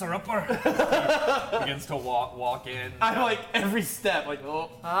a fixer-upper. He begins to walk in. I'm like every step, like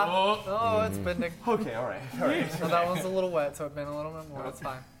Oh, it's bending. Okay, all right. So that one's a little wet, so it bent a little bit more. That's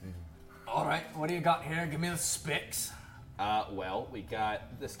fine. All right, what do you got here? Give me the specs. Well, we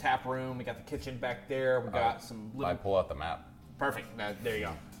got this tap room, we got the kitchen back there, we got some. I pull out the map. Perfect. There you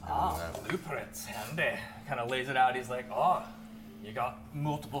go. Blueprints, handy. Kind of lays it out. He's like, oh, you got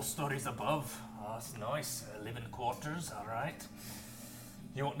multiple stories above. Oh, that's nice. Living quarters, all right.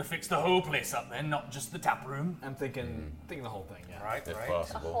 You want to fix the whole place up then, not just the tap room? I'm thinking the whole thing. Yeah. Right, If right. The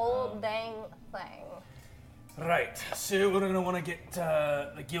possible. whole dang thing. Right, so we're gonna want to get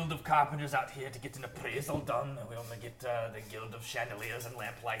the Guild of Carpenters out here to get an appraisal done. We want to get the Guild of Chandeliers and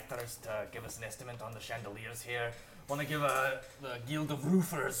Lamplighters to give us an estimate on the chandeliers here. Want to give the Guild of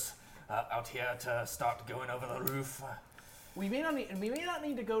Roofers out here to start going over the roof. We may not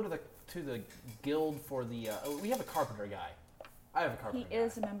need to go to the guild for the. We have a carpenter guy. I have a He carpenter.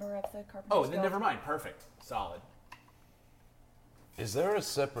 is a member of the Carpenters Oh, then Guild. never mind. Perfect. Solid. Is there a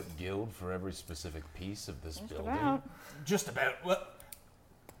separate guild for every specific piece of this building? about. Just about. Well,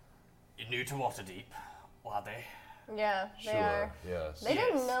 you're new to Waterdeep, are they? Yeah, they Sure. are. Yes. They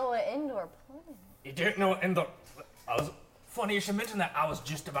didn't know what indoor plumbing. You don't know funny you should mention that. I was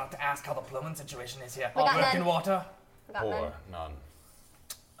just about to ask how the plumbing situation is here. We got Working none. water? Got none. Or none.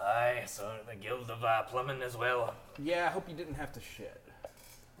 Aye, so the Guild of Plumbing as well. Yeah, I hope you didn't have to shit.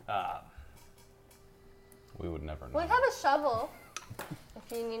 We would never know. We have a shovel.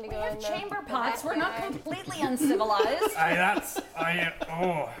 If you need to We go have in chamber the pots. We're not backyard. completely uncivilized. Right.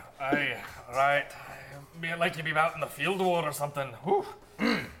 Like you'd be out in the field war or something. Whew.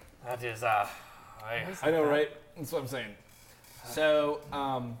 That is, I know, right? That's what I'm saying. So,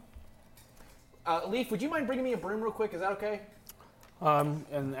 Leaf, would you mind bringing me a broom real quick? Is that okay?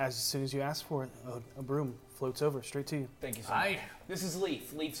 And as soon as you ask for it, a broom floats over straight to you. Thank you so much. This is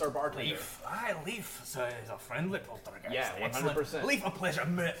Leaf. Leaf's our bartender. Leaf. So he's a friendly poltergeist. Yeah, 100%. Excellent. Leaf, a pleasure.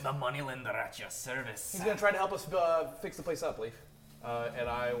 The moneylender at your service. He's gonna try to help us fix the place up, Leaf. And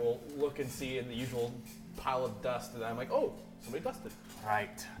I will look and see in the usual pile of dust, and I'm like, oh, somebody dusted.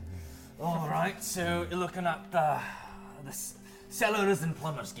 Right. All right. So you're looking at the Cellars and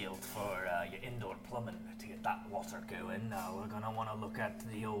Plumbers Guild for your indoor plumbing to get that water going. We're gonna want to look at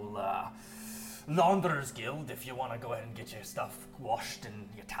the old Launderers Guild if you want to go ahead and get your stuff washed and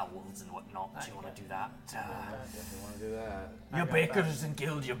your towels and whatnot. You want to do that. Definitely want to do that. Your Bakers and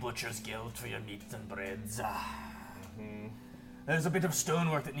Guild, your Butchers Guild for your meats and breads. There's a bit of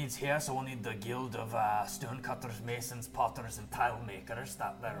stonework that needs here, so we'll need the Guild of Stonecutters, Masons, Potters, and Tile Makers.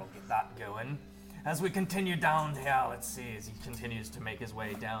 That'll get that going. As we continue down here, let's see, as he continues to make his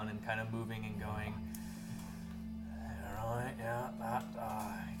way down and kind of moving and going. Alright, yeah, that,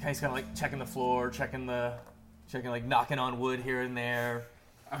 he's kind of like checking the floor, checking like knocking on wood here and there.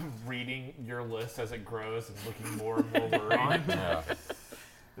 I'm reading your list as it grows and looking more and more worried. Yeah.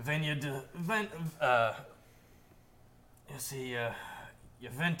 Then you see your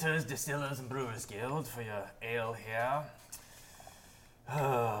Vintners, Distillers, and Brewers Guild for your ale here.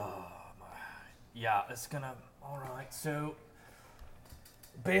 Yeah, it's gonna. Alright, so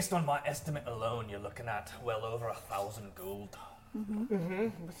based on my estimate alone, you're looking at well over 1,000 gold.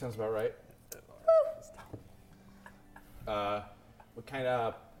 That sounds about right. What kind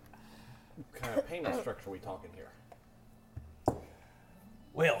of payment structure are we talking here?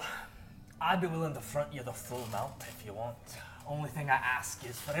 Well, I'd be willing to front you the full amount if you want. Only thing I ask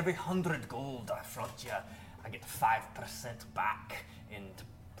is for every 100 gold I front you, I get 5% back in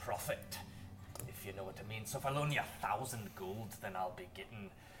profit, if you know what I mean. So if I loan you 1,000 gold, then I'll be getting,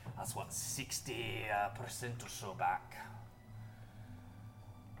 that's what, 60% or so back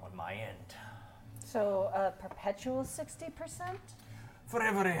on my end. So a perpetual 60%? For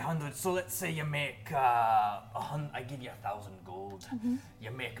every 100, so let's say you make, I give you 1,000 gold.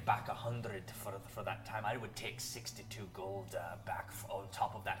 You make back 100 for that time. I would take 62 gold back on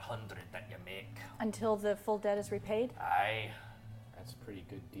top of that 100 that you make. Until the full debt is repaid? Aye. That's a pretty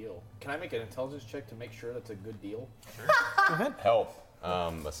good deal. Can I make an intelligence check to make sure that's a good deal? Sure. Help.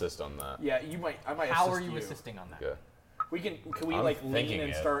 Assist on that. Yeah, you might. I might. How assist are you assisting on that? Yeah. Can we I'm like lean thinking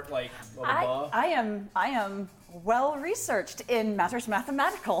and it. start like blah, blah, blah? I am well researched in matters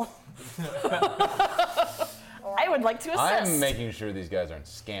mathematical. I would like to assist. I'm making sure these guys aren't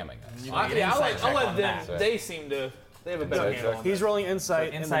scamming us. I'll let them. that. They seem to. They have a better handle on that. He's rolling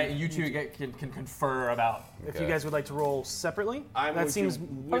insight. So insight, you two can confer about. If you guys would like to roll separately, I'm that going seems to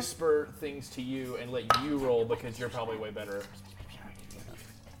whisper things to you and let you roll because you're probably way better.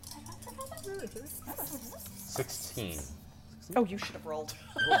 16. Oh, you should have rolled.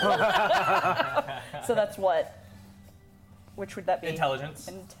 So that's what? Which would that be? Intelligence.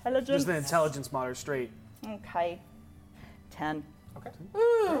 Intelligence. just an intelligence monitor straight. Okay. 10. Okay.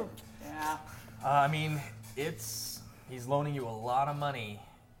 Woo! Yeah. I mean, he's loaning you a lot of money,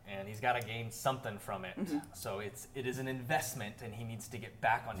 and he's got to gain something from it. So it is an investment, and he needs to get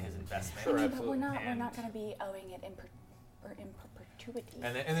back on his investment. Sure, but we're not going to be owing it in perpetuity.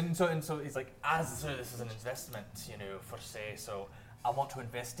 And then so he's like, as this is an investment, for say, so I want to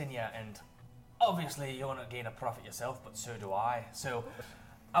invest in you, and obviously you want to gain a profit yourself, but so do I. So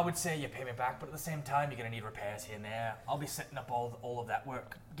I would say you pay me back, but at the same time you're going to need repairs here and there. I'll be setting up all of that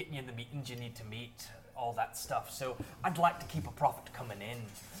work, getting you in the meetings you need to meet, all that stuff. So I'd like to keep a profit coming in.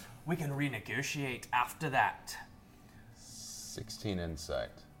 We can renegotiate after that. 16 insight.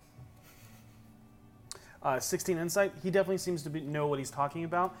 16 insight. He definitely seems to know what he's talking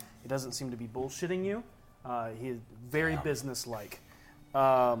about. He doesn't seem to be bullshitting you. He is very businesslike.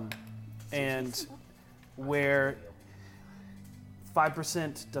 And where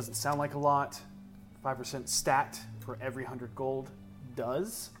 5% doesn't sound like a lot, 5% stat for every 100 gold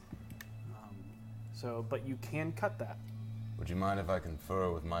does. But you can cut that. Would you mind if I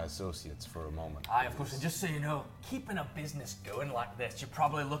confer with my associates for a moment? Aye, of course, and just so you know, keeping a business going like this, you're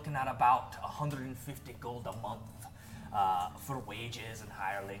probably looking at about 150 gold a month for wages and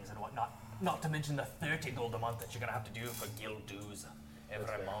hirelings and whatnot. Not to mention the 30 gold a month that you're going to have to do for guild dues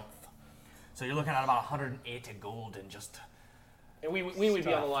every month. So you're looking at about 180 gold in just... And we would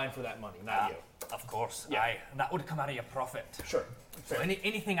be on the line for that money, not you. Of course, Yeah. aye. And that would come out of your profit. Sure. So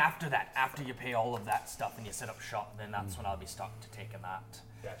anything after that, after you pay all of that stuff and you set up shop, then that's when I'll be starting to taking that.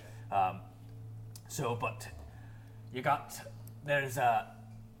 Gotcha. But there's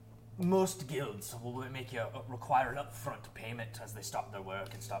most guilds will make you require an upfront payment as they start their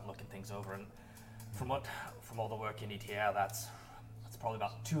work and start looking things over. And from all the work you need here, that's probably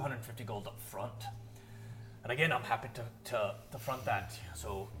about 250 gold up front. And again, I'm happy to front that.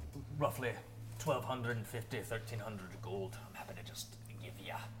 So roughly 1,250, 1,300 gold. I'm happy to just give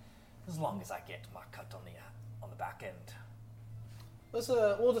you, as long as I get my cut on the back end. Let's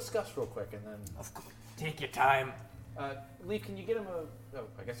we'll discuss real quick and then. Of course, take your time. Leaf, can you get him a? Oh,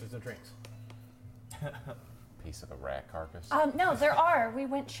 I guess there's no drinks. Piece of a rat carcass. No, there are. We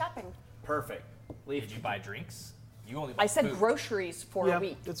went shopping. Perfect. Leaf, did you buy drinks? You only. I said food. groceries for a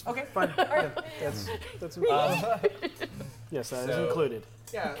week. It's okay. Fine. Yeah, that's included. Yes, that is included.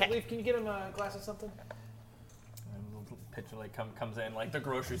 Yeah, Leaf, can you get him a glass of something? Pitcher comes in, like the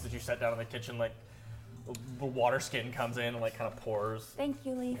groceries that you set down in the kitchen, like the water skin comes in and kind of pours. Thank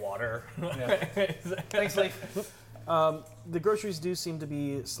you, Leaf. Water. Thanks, Leaf. The groceries do seem to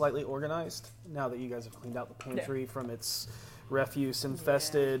be slightly organized now that you guys have cleaned out the pantry from its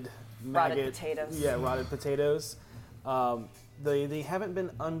refuse-infested Rotted maggot. potatoes. Yeah, rotted potatoes. They haven't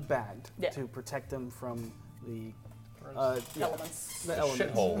been unbagged Yeah. to protect them from the Elements. The elements.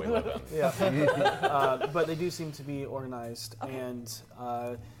 Shithole we live in. Yeah. But they do seem to be organized, and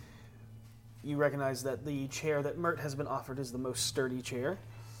you recognize that the chair that Mert has been offered is the most sturdy chair.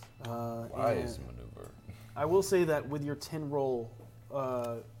 Wise maneuver. I will say that with your 10 roll,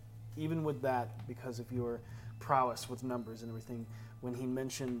 even with that, because of your prowess with numbers and everything, when he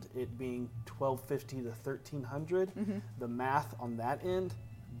mentioned it being 1250 to 1300, the math on that end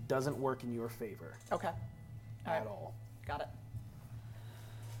doesn't work in your favor. Okay. At all. Got it.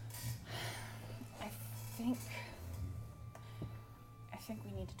 I think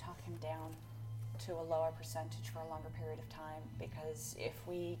we need to talk him down to a lower percentage for a longer period of time, because if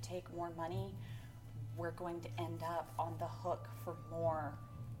we take more money, we're going to end up on the hook for more,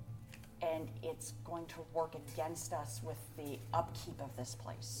 and it's going to work against us with the upkeep of this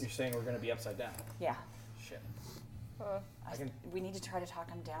place. You're saying we're going to be upside down? Yeah. Shit. We need to try to talk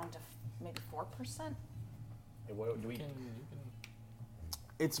him down to maybe 4%. Hey, what do we?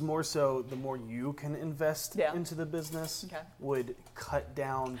 It's more so the more you can invest into the business would cut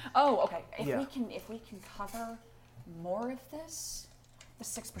down. Oh, okay. If Yeah. we can cover more of this, the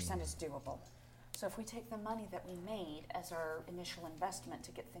 6% is doable. So if we take the money that we made as our initial investment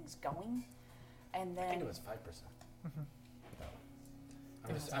to get things going, and then I think it was 5%.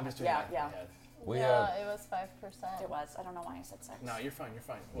 I'm just doing yeah, that in yeah. my head. It was 5%. It was. I don't know why I said 6. No, you're fine. You're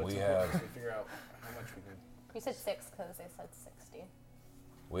fine. What's We important have- is we figure out how much we can. You said 6 because they said 60.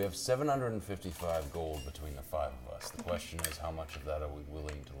 We have 755 gold between the 5 of us. The question is, how much of that are we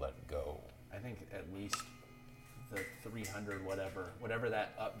willing to let go? I think at least the 300, whatever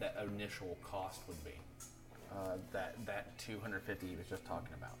that initial cost would be. That 250 he was just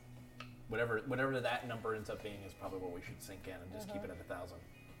talking about. Whatever that number ends up being is probably what we should sink in and just keep it at 1,000.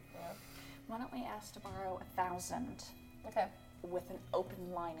 Yeah. Why don't we ask to borrow 1,000? Okay. With an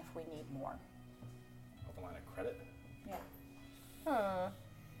open line if we need more. Open line of credit? Yeah.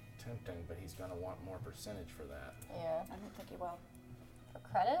 Tempting, but he's gonna want more percentage for that. Yeah. I don't think he will. For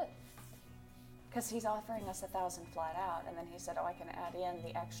credit? Because he's offering us 1,000 flat out, and then he said, oh, I can add in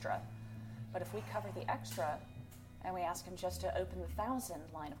the extra. But if we cover the extra, and we ask him just to open the 1,000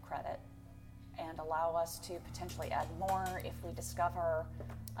 line of credit, and allow us to potentially add more if we discover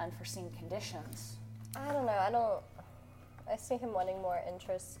unforeseen conditions. I don't know. I see him wanting more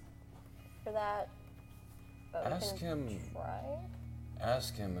interest for that. But Ask him. Try.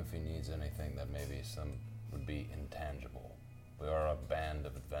 Ask him if he needs anything that maybe some would be intangible. We are a band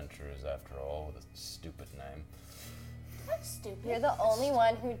of adventurers, after all, with a stupid name. That's stupid. You're the only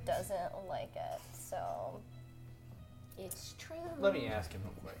one who doesn't like it, so it's true. Let me ask him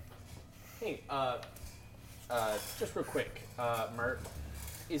real quick. Hey, just real quick, Mert,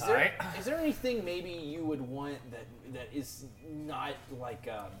 is there anything maybe you would want that is not like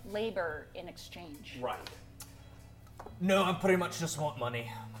labor in exchange? Right. No, I pretty much just want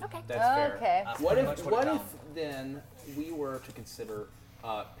money. Okay. That's fair. Okay. What if then we were to consider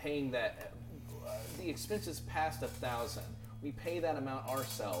paying that the expenses past 1,000? We pay that amount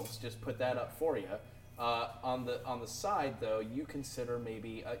ourselves. Just put that up for you. On the side though, you consider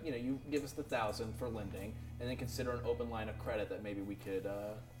maybe you give us the 1,000 for lending, and then consider an open line of credit that maybe we could.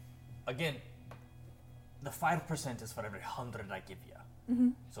 Again, the 5% is for every 100 I give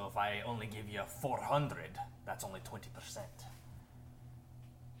you. So if I only give you 400, that's only 20%.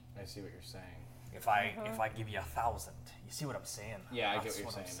 I see what you're saying. If I give you 1,000, you see what I'm saying? Yeah, I get That's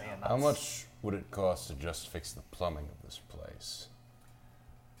what you're I'm saying How much would it cost to just fix the plumbing of this place?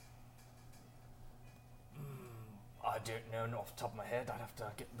 I don't know off the top of my head. I'd have to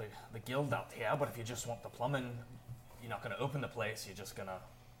get the guild out here. But if you just want the plumbing, you're not going to open the place. You're just going to.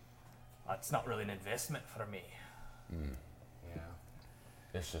 It's not really an investment for me. Yeah.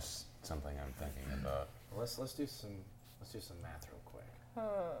 It's just something I'm thinking about. Let's do some math real quick.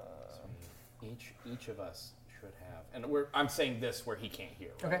 So each of us should have, and I'm saying this where he can't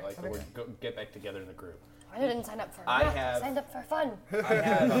hear. Right? Okay. Like we're get back together in the group. I didn't sign up for I math. have- I signed up for fun. I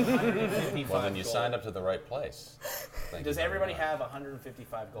have 155 Well, then you gold. signed up to the right place. Thank Does you very everybody much. have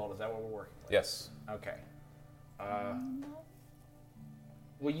 155 gold? Is that what we're working with? Yes. Okay.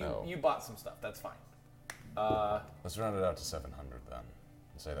 Well, you bought some stuff. That's fine. Let's round it out to 700 then,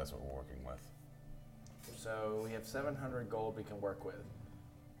 and say that's what we're working with. So we have 700 gold we can work with.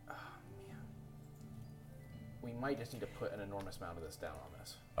 Oh, man. We might just need to put an enormous amount of this down on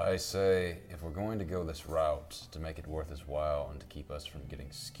this. I say, if we're going to go this route to make it worth his while and to keep us from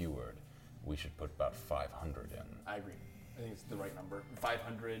getting skewered, we should put about 500 in. I agree. I think it's the right number.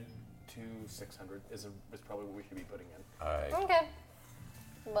 500 to 600 is probably what we should be putting in. Okay.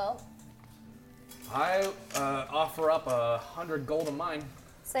 Well, I offer up 100 gold of mine.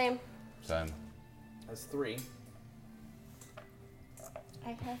 same. Same. That's 3. I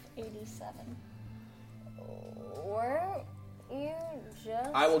have 87. Weren't you just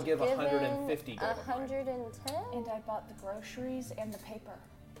I will give given 150 gold of mine. 110? And I bought the groceries and the paper.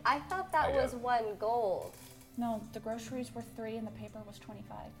 I thought that was 1 gold. No, the groceries were 3 and the paper was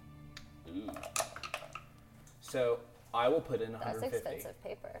 25. Ooh. So I will put in That's 150. expensive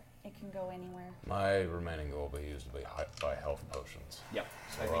paper. It can go anywhere. My remaining gold will be used to buy health potions. Yep.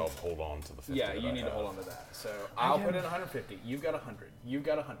 So I'll hold on to the 50 Yeah, that you I need to have. hold on to that. So I'll put in 150. You've got 100. You've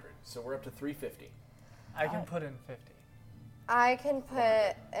got 100. So we're up to 350. I can put in 50. I can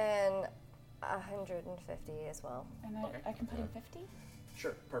put in 150 as well. And I can put in 50?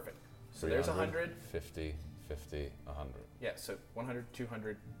 Sure, perfect. So there's 100. 50, 50, 100. Yeah, so 100,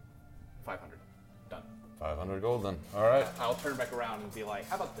 200, 500. Done. 500 gold then. All right. I'll turn back around and be like,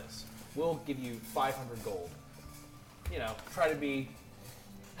 how about this? We'll give you 500 gold. You know, try to be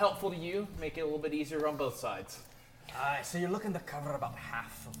helpful to you, make it a little bit easier on both sides. So you're looking to cover about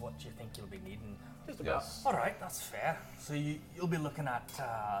half of what you think you'll be needing. Just about. Yes. All right, that's fair. So you'll be looking at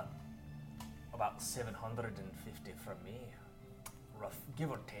about 750 from me, rough,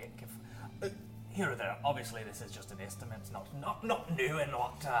 give or take. If here or there. Obviously, this is just an estimate. It's not new and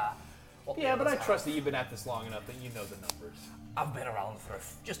not. What Yeah, but I others trust have. that you've been at this long enough that you know the numbers. I've been around for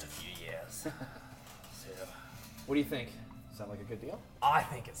just a few years. So What do you think? Sound like a good deal? I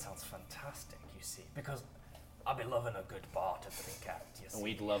think it sounds fantastic. You see, because I'll be loving a good bar to drink at. You see. And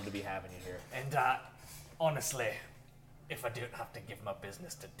we'd love to be having you here. And honestly, if I don't have to give my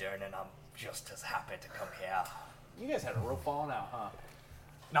business to Dernan, I'm just as happy to come here. You guys had a real falling out, huh?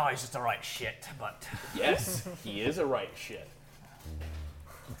 No, he's just a right shit, but... Yes, he is a right shit.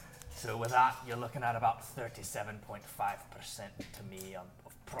 So with that, you're looking at about 37.5% to me of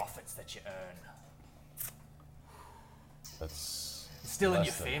profits that you earn. That's still in less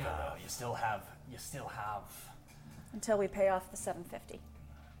your than favor, half. though. You still have... Until we pay off the 750.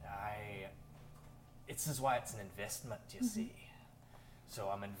 This is why it's an investment, you see. So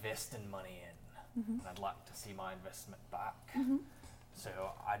I'm investing money in, and I'd like to see my investment back. So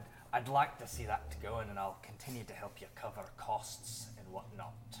I'd like to see that going, and I'll continue to help you cover costs and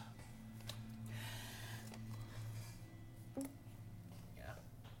whatnot. Yeah.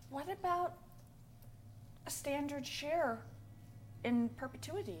 What about a standard share in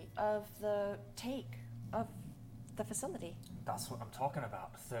perpetuity of the take of the facility? That's what I'm talking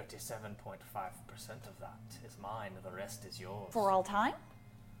about. 37.5% of that is mine. The rest is yours. For all time?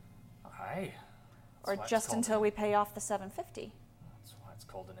 Aye. Or just until we pay off the 750? That's why it's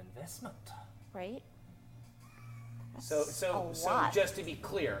called an investment. Right? So lot. just to be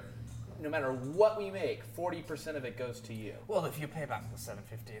clear, no matter what we make, 40% of it goes to you. Well, if you pay back the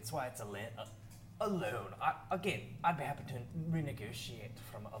 750, it's why it's a loan. I'd be happy to renegotiate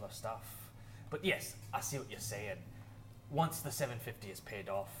from other stuff. But yes, I see what you're saying. Once the 750 is paid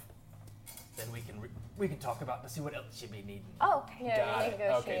off, then we can talk about to see what else you'd be needing. Oh, okay.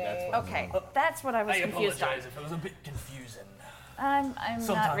 Yeah, Okay, that's what Okay, that's what I was I confused on. apologize if it was a bit confusing. I'm Sometimes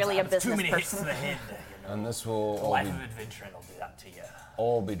not really a I have too business many hits to person. the head. And this will The all life be, of adventuring will do that to you.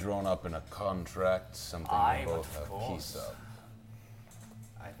 all be drawn up in a contract, something Aye, we but both of have course. peace of.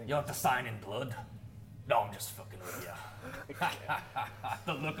 I think You'll have to sign in blood. No, I'm just fucking with you.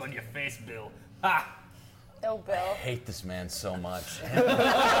 The look on your face, Bill. Ha! Oh, Bill. I hate this man so much. Him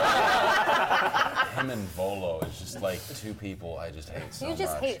and Volo is just like two people I just hate so You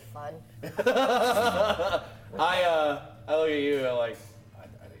just much. hate fun. I look at you like, I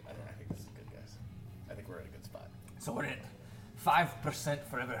think this is good, guys. I think we're in a good spot. So we're at 5%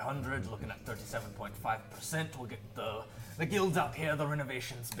 for every 100, looking at 37.5%. We'll get the guilds out here, the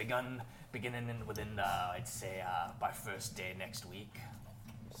renovations beginning within, I'd say, by first day next week.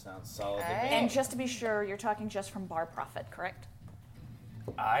 Sounds solid to Alright. me. And just to be sure, you're talking just from bar profit, correct?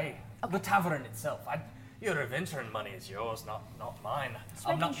 Aye. The tavern itself. Your adventuring money is yours, not mine. Just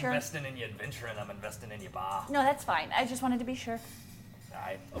I'm not making sure. investing in your adventuring, I'm investing in your bar. No, that's fine. I just wanted to be sure.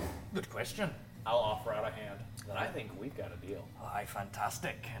 Aye. Good question. I'll offer out a hand. Then I think we've got a deal. Aye,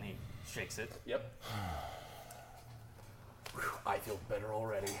 fantastic. And he shakes it. Yep. I feel better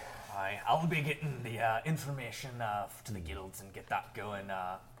already. Aye, I'll be getting the information to the guilds and get that going.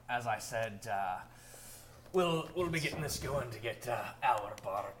 As I said, we'll be getting this going to get our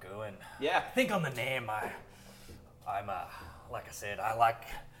bar going. Yeah. Think on the name. I'm like I said, I like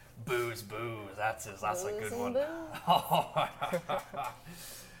booze. That's a good Booze one.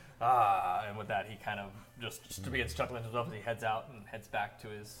 and And with that, he kind of just to begins chuckling to himself as he heads out and heads back to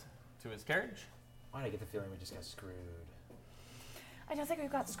his carriage. Why did I get the feeling we just got screwed? I don't think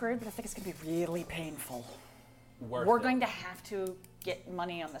we've got screwed, but I think it's going to be really painful. Worth We're it. going to have to get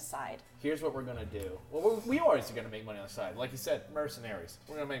money on the side. Here's what we're gonna do. Well, we always are gonna make money on the side. Like you said, mercenaries.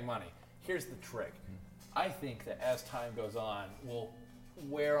 We're gonna make money. Here's the trick. I think that as time goes on, we'll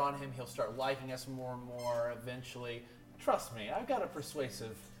wear on him. He'll start liking us more and more eventually. Trust me, I've got a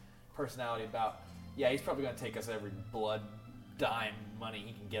persuasive personality about, yeah, he's probably gonna take us every blood dime money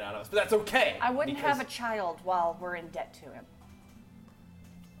he can get out of us. But that's okay. I wouldn't because- have a child while we're in debt to him.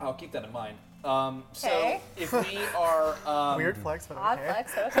 I'll keep that in mind. Okay. So if we are Weird flex, but Odd okay.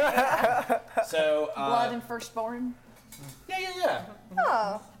 flex, okay. so Blood and firstborn. yeah.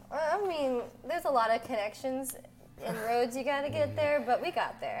 Oh, I mean, there's a lot of connections and roads you gotta get there, but we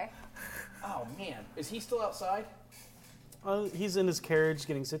got there. Oh man, is he still outside? He's in his carriage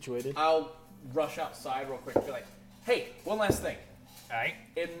getting situated. I'll rush outside real quick and be like, hey, one last thing. Alright.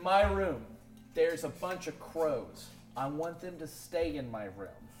 In my room, there's a bunch of crows. I want them to stay in my room.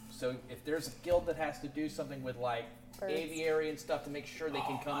 So if there's a guild that has to do something with like Birds. aviary and stuff to make sure they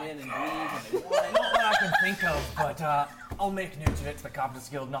can come in and leave when they want. Not that I can think of, but I'll make note of it to the Carpenters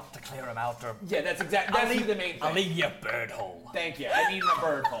Guild not to clear them out or. Yeah, that's exactly I'll that's leave the main thing. I'll leave you a bird hole. Thank you. I need a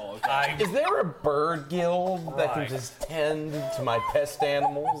bird hole. Okay. Is there a bird guild that can Right. just tend to my pest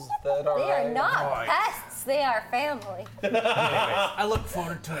animals that are? They are not Right. pests, they are family. Anyways, I look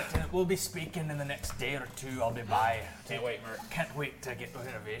forward to it. We'll be speaking in the next day or two. I'll be by. Can't wait, Mert. Can't wait to get the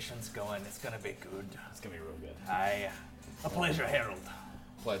renovations going. It's gonna be good. It's gonna be real good. A pleasure, Harold.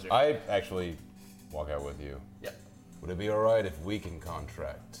 Pleasure. I actually walk out with you. Yep. Would it be alright if we can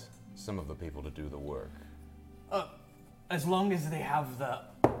contract some of the people to do the work? As long as they have the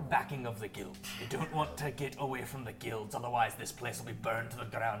backing of the guild. You don't want to get away from the guilds, otherwise this place will be burned to the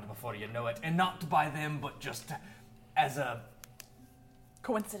ground before you know it. And not by them, but just as a...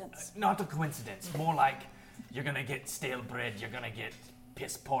 Coincidence. Not a coincidence. More like you're gonna get stale bread, you're gonna get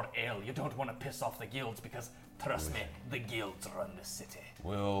piss poor ale. You don't want to piss off the guilds because, trust me, the guilds run this city.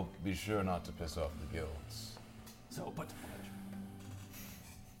 We'll be sure not to piss off the guilds. So, but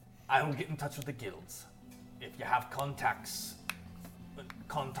I will get in touch with the guilds. If you have contacts,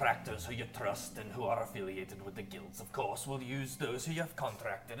 contractors who you trust and who are affiliated with the guilds, of course, we'll use those who you've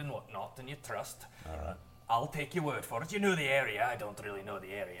contracted and whatnot and you trust. Alright. I'll take your word for it. You know the area. I don't really know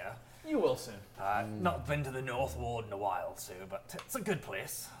the area. You will soon. Not been to the North Ward in a while, Sue, but it's a good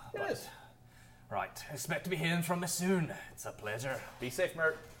place. It is. Right. Expect to be hearing from me soon. It's a pleasure. Be safe,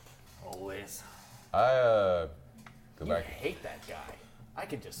 Mert. Always. Go You back. hate that guy. I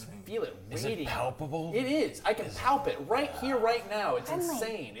can just feel it Is it radiating. palpable? It is. I can palp it right here, right now. It's Henley,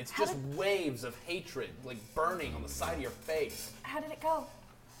 insane. It's how just waves of hatred, like burning on the side of your face. How did it go?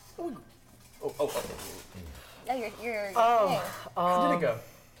 Oh. Yeah, you're How did it go?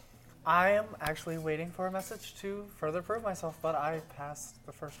 I am actually waiting for a message to further prove myself, but I passed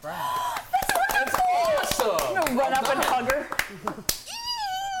the first round. That's awesome. I'm gonna run up and hug her.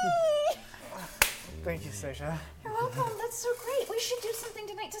 Thank you, Stacia. You're welcome. That's so great. We should do something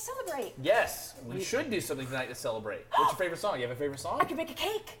tonight to celebrate. Yes, we should do something tonight to celebrate. What's your favorite song? You have a favorite song? I could bake a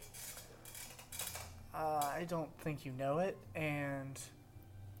cake. I don't think you know it, and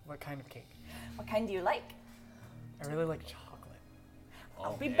what kind of cake? What kind do you like? I really like chocolate.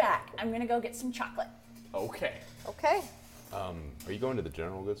 I'll be back. I'm gonna go get some chocolate. Okay. Okay. Are you going to the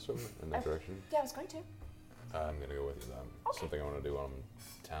general goods store in that direction? Yeah, I was going to. I'm gonna go with you then. Something I want to do while I'm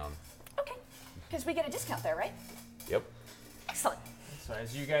in town. Okay. Because we get a discount there, right? Yep. Excellent. So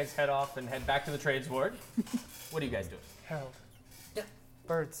as you guys head off and head back to the trades ward, what are you guys doing? Harold. Yeah.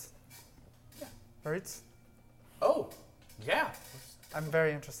 Birds. Yeah. Birds? Oh, yeah. I'm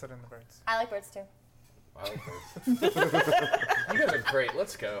very interested in the birds. I like birds too. I like birds. You guys are great.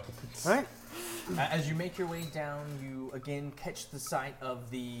 Let's go. All right. As you make your way down, you again catch the sight of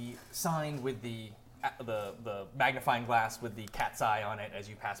the sign with the magnifying glass with the cat's eye on it. As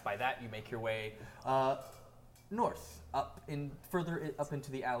you pass by that, you make your way north, further up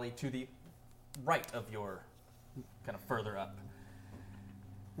into the alley to the right of your, kind of further up.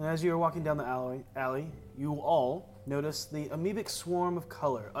 And as you are walking down the alley, you all notice the amoebic swarm of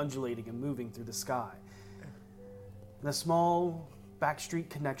color undulating and moving through the sky. In a small backstreet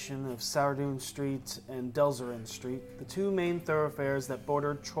connection of Sourdoon Street and Delzerin Street, the two main thoroughfares that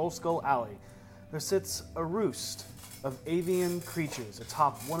border Trollskull Alley, there sits a roost of avian creatures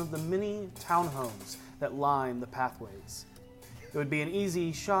atop one of the many townhomes that line the pathways. It would be an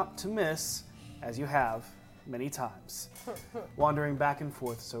easy shop to miss, as you have many times, wandering back and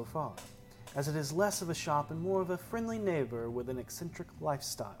forth so far, as it is less of a shop and more of a friendly neighbor with an eccentric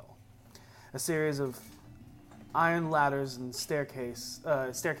lifestyle. A series of iron ladders and staircases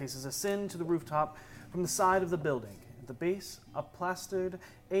ascend to the rooftop from the side of the building. At the base, a plastered,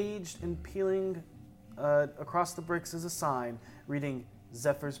 aged, and peeling across the bricks is a sign reading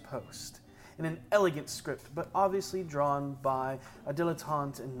Zephyr's Post in an elegant script, but obviously drawn by a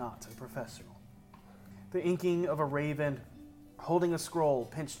dilettante and not a professional. The inking of a raven holding a scroll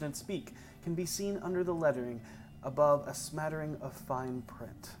pinched in its beak can be seen under the lettering above a smattering of fine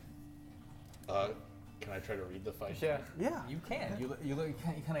print. Can I try to read the fight? Yeah. Yeah. You can. You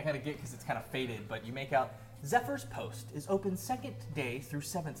kind of get because it's kind of faded, but you make out Zephyr's Post is open 2nd day through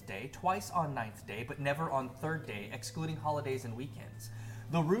 7th day, twice on 9th day, but never on 3rd day, excluding holidays and weekends.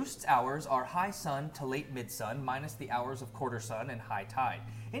 The roost's hours are high sun to late mid-sun, minus the hours of quarter sun and high tide.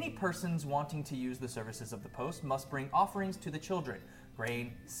 Any persons wanting to use the services of the post must bring offerings to the children.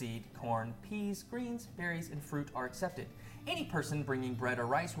 Grain, seed, corn, peas, greens, berries, and fruit are accepted. Any person bringing bread or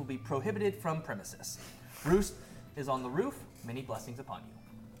rice will be prohibited from premises. Roost is on the roof. Many blessings upon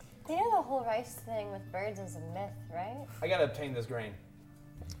you. You know the whole rice thing with birds is a myth, right? I gotta obtain this grain.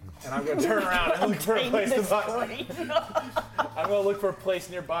 And I'm gonna turn around and look for a place to buy. I'm gonna look for a place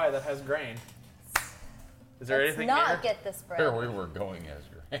nearby that has grain. Is there Let's anything not near? get this bread. Where we were going,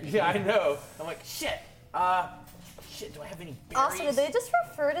 Ezra. Yeah, I know. I'm like, shit. Shit, do I have any berries? Also, did they just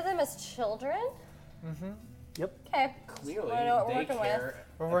refer to them as children? Mm-hmm. Yep. Okay. Clearly, I know what we're they working care.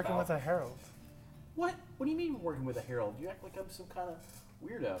 We're working about- with a herald. What? What do you mean we're working with a herald? You act like I'm some kind of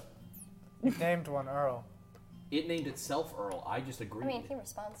weirdo. Named one Earl. It named itself Earl. I just agreed. I mean, he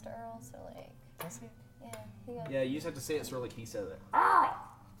responds to Earl, so like. Does he? Yeah. He goes, Yeah, you just have to say it sort of like he said it. Earl!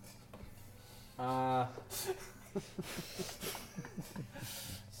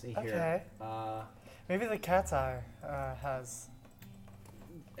 See Okay. here. Maybe the cat's eye has.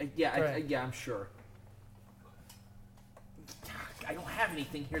 Yeah, I'm sure. I don't have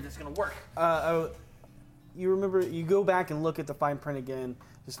anything here that's gonna work. You remember, you go back and look at the fine print again,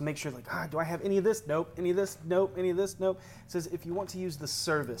 just to make sure, like, do I have any of this? Nope. Any of this? Nope. Any of this? Nope. It says if you want to use the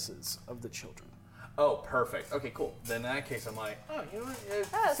services of the children. Oh, perfect. Okay, cool. Then in that case, I'm like, you know what? It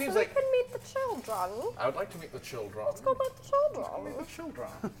seems so like we can meet the children. I would like to meet the children. Let's go meet the children. Meet the children.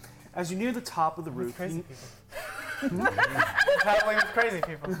 As you near the top of the roof, Crazy people. Traveling with crazy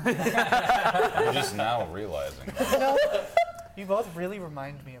people. You're just now realizing. You both really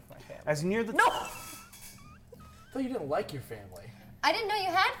remind me of my family. As you near the I thought you didn't like your family. I didn't know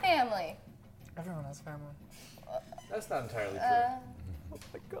you had family. Everyone has family. That's not entirely true. Oh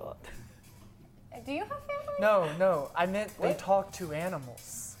my god. Do you have family? No. I meant they talk to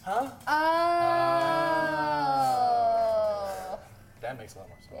animals. Huh? Oh. That makes a lot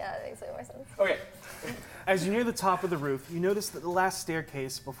more sense. Yeah, that makes way more sense. Okay. As you near the top of the roof, you notice that the last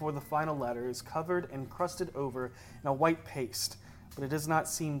staircase before the final ladder is covered and crusted over in a white paste, but it does not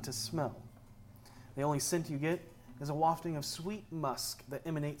seem to smell. The only scent you get is a wafting of sweet musk that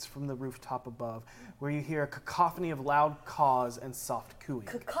emanates from the rooftop above, where you hear a cacophony of loud caws and soft cooing.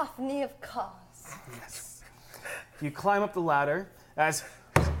 Cacophony of caws. Yes. You climb up the ladder as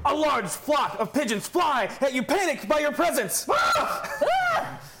a large flock of pigeons fly at you, panicked by your presence.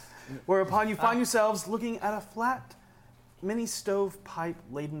 Whereupon you find yourselves looking at a flat, mini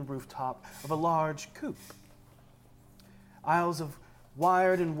stovepipe-laden rooftop of a large coop. Aisles of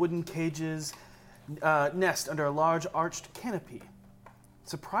wired and wooden cages nest under a large arched canopy.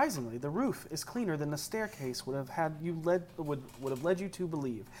 Surprisingly, the roof is cleaner than the staircase would have led you to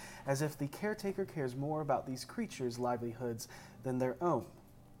believe, as if the caretaker cares more about these creatures' livelihoods than their own.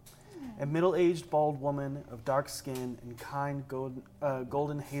 A middle-aged bald woman of dark skin and kind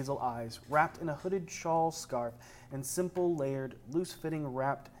golden hazel eyes, wrapped in a hooded shawl scarf and simple layered, loose-fitting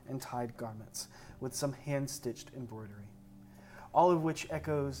wrapped and tied garments, with some hand-stitched embroidery, all of which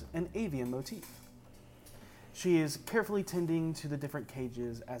echoes an avian motif. She is carefully tending to the different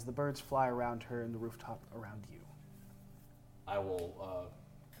cages as the birds fly around her and the rooftop around you. I will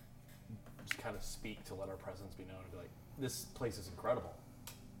just kind of speak to let our presence be known and be like, this place is incredible.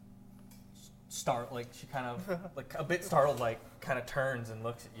 She kind of, like a bit startled, like kind of turns and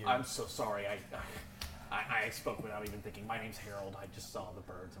looks at you. I'm so sorry. I spoke without even thinking. My name's Harold. I just saw the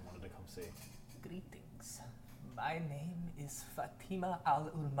birds and wanted to come see. Greetings. My name is Fatima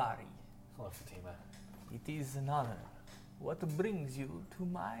Al-Ulmari. Hello, Fatima. It is an honor. What brings you to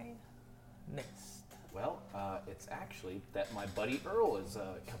my nest? Well, it's actually that my buddy Earl is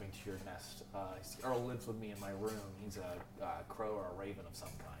coming to your nest. Earl lives with me in my room. He's a crow or a raven of some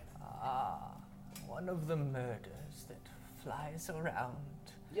kind. Ah, one of the murders that flies around.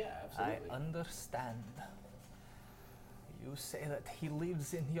 Yeah, absolutely. I understand. You say that he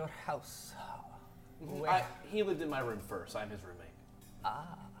lives in your house. He lived in my room first. I'm his roommate.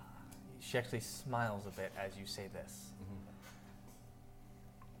 Ah. She actually smiles a bit as you say this.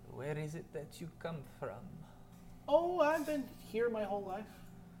 Mm-hmm. Where is it that you come from? Oh, I've been here my whole life.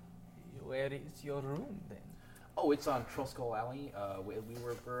 Where is your room then? Oh, it's on Trollskull Alley. We're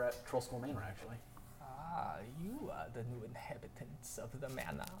at Trollskull Manor, actually. Ah, you are the new inhabitants of the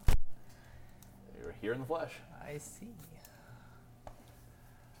manor. You're here in the flesh. I see.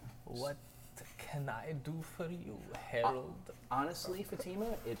 What can I do for you, Harold? Honestly,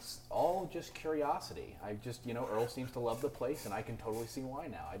 Fatima, it's all just curiosity. Earl seems to love the place, and I can totally see why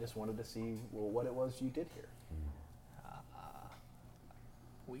now. I just wanted to see what it was you did here.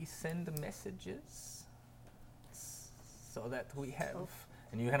 We send messages so that we have...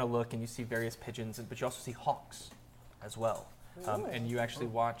 And you kind of look and you see various pigeons, but you also see hawks as well. And you actually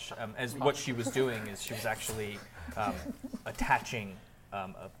watch, as what she was doing is she was actually attaching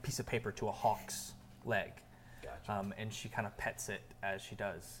a piece of paper to a hawk's leg. Gotcha. And she kind of pets it as she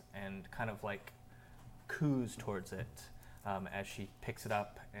does and kind of like coos towards it as she picks it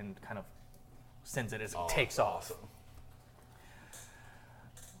up and kind of sends it as it takes off.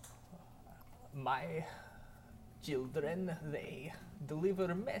 My children, they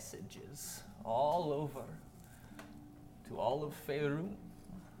deliver messages all over to all of Faerun.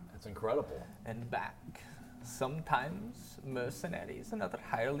 That's incredible. And back. Sometimes mercenaries and other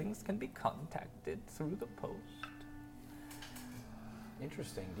hirelings can be contacted through the post.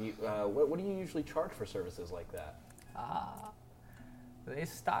 Interesting. Do you, what do you usually charge for services like that? They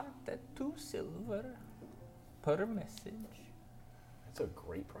start at 2 silver per message. That's a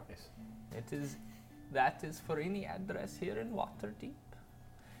great price. That is for any address here in Waterdeep.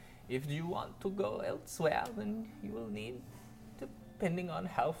 If you want to go elsewhere, then you will need, depending on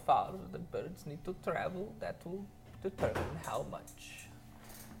how far the birds need to travel, that will determine how much.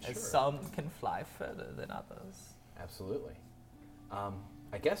 As Sure. some can fly further than others. Absolutely.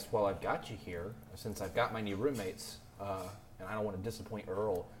 I guess while I've got you here, since I've got my new roommates, and I don't want to disappoint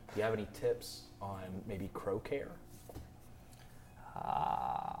Earl, do you have any tips on maybe crow care?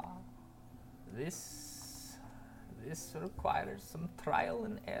 This requires some trial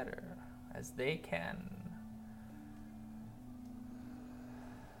and error, as they can.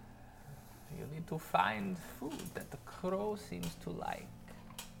 You need to find food that the crow seems to like.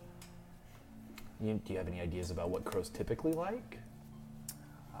 Do you have any ideas about what crows typically like?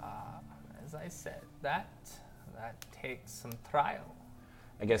 As I said, that takes some trial.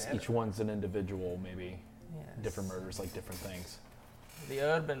 I guess Error. each one's an individual, maybe. Yes. Different murders like different things. The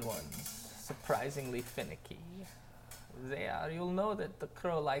urban ones, surprisingly finicky. You'll know that the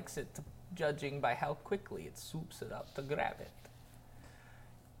crow likes it, judging by how quickly it swoops it up to grab it.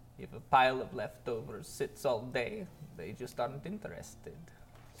 If a pile of leftovers sits all day, they just aren't interested.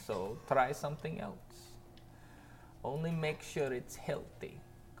 So try something else. Only make sure it's healthy.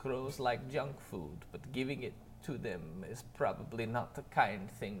 Crows like junk food, but giving it to them is probably not the kind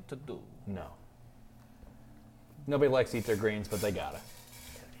thing to do. No. Nobody likes to eat their greens, but they gotta.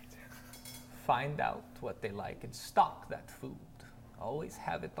 Find out what they like and stock that food. Always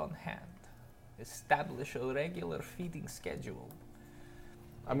have it on hand. Establish a regular feeding schedule.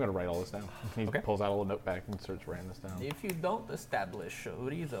 I'm gonna write all this down. He Okay. pulls out a little notepad and starts writing this down. If you don't establish a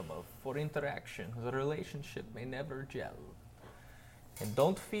rhythm for interaction, the relationship may never gel. And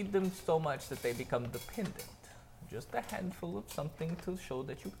don't feed them so much that they become dependent. Just a handful of something to show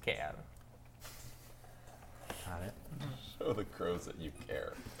that you care. Got it. Show the crows that you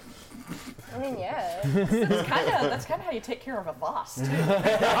care. I mean, yeah. That's kind of how you take care of a boss, too. It's very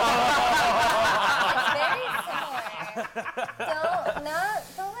similar.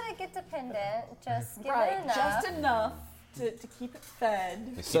 Don't let it get dependent. Just give it enough. Just enough to keep it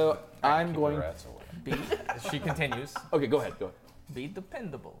fed. So I'm Keep the going. rats away. She continues. Okay, go ahead. Go ahead. Be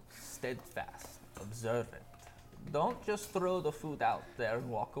dependable, steadfast, observant. Don't just throw the food out there and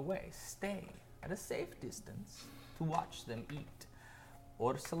walk away. Stay at a safe distance to watch them eat,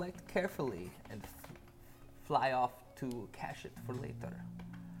 or select carefully and fly off to cache it for later.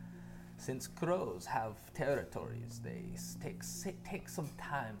 Since crows have territories, they take some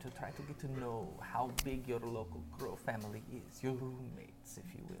time to try to get to know how big your local crow family is, your roommates,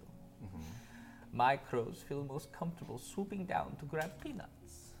 if you will. My crows feel most comfortable swooping down to grab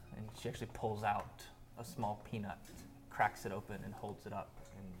peanuts. And she actually pulls out a small peanut, cracks it open, and holds it up,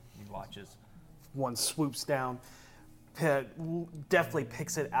 and he watches. One swoops down, deftly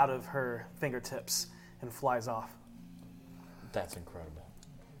picks it out of her fingertips, and flies off. That's incredible.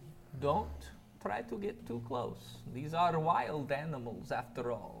 Don't try to get too close. These are wild animals,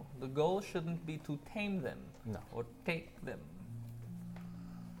 after all. The goal shouldn't be to tame them or take them.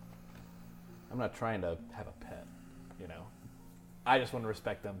 I'm not trying to have a pet, you know. I just want to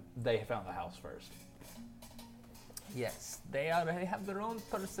respect them. They found the house first. Yes, they have their own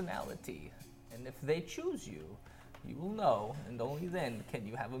personality, and if they choose you, you will know, and only then can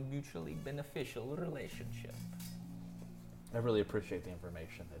you have a mutually beneficial relationship. I really appreciate the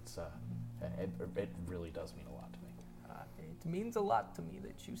information. It's it really does mean a lot to me. It means a lot to me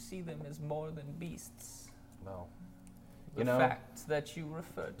that you see them as more than beasts. Well, The fact that you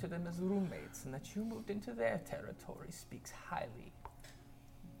refer to them as roommates and that you moved into their territory speaks highly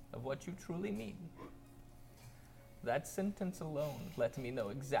of what you truly mean. That sentence alone let me know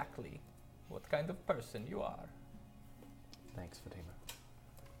exactly what kind of person you are. Thanks, Fatima.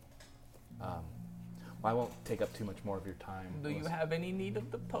 Well, I won't take up too much more of your time. Do you have any need of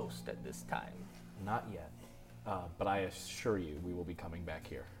the post at this time? Not yet, but I assure you we will be coming back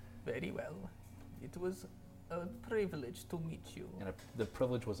here. Very well. It was a privilege to meet you. And the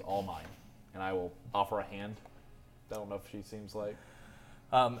privilege was all mine. And I will offer a hand. I don't know if she seems like.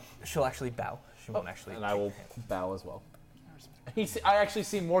 She'll actually bow. She won't actually. And I will bow as well. I actually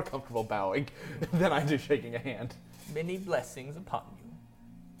seem more comfortable bowing than I do shaking a hand. Many blessings upon you.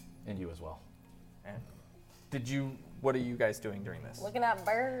 And you as well. And what are you guys doing during this? Looking at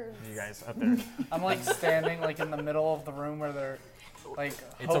birds. You guys up there? I'm like standing like in the middle of the room where they're like.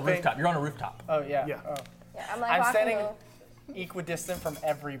 It's a rooftop. You're on a rooftop. Oh yeah. Yeah. Oh. Yeah, I'm like I'm walking standing the- equidistant from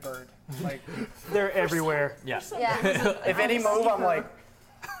every bird. Like They're everywhere. Yeah. Yeah. if any move, I'm like.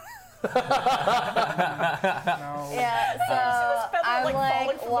 No. Yeah, so I'm like,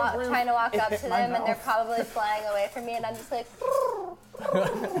 like falling from the roof. trying to walk up to My them, and they're mouth. probably flying away from me, and I'm just like,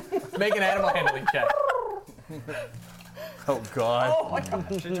 Make an animal handling check. Oh God. Oh my God.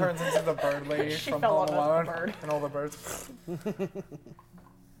 She turns into the bird lady She from fell Home on the Alone, bird. and all the birds.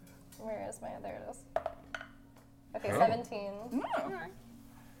 Where is my? There it is. Okay, Oh.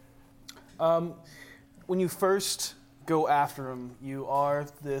 17. When you first go after them, you are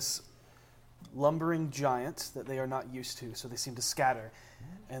this lumbering giant that they are not used to, so they seem to scatter.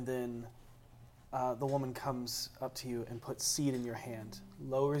 And then the woman comes up to you and puts seed in your hand,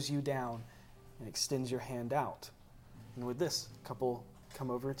 lowers you down, and extends your hand out. And with this, a couple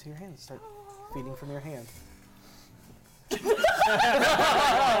come over to your hand and start feeding from your hand.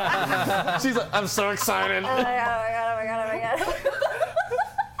 She's like, I'm so excited. Oh my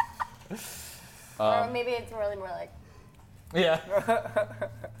god. Or maybe it's really more like. Yeah.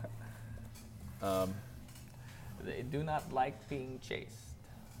 They do not like being chased.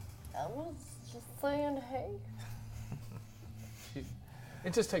 I was just saying, hey.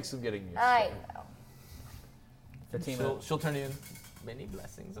 It just takes some getting used to. I know. Fatima. She'll turn in many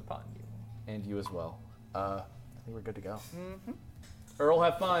blessings upon you. And you as well. I think we're good to go. Mm-hmm. Earl,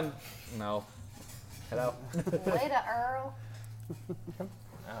 have fun. No. Head out. Later, Earl.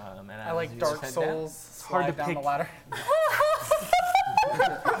 And I like as you Dark head Souls. It's hard to Slide down pick. the ladder.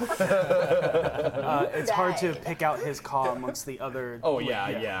 It's hard to pick out his caw amongst the other. Oh,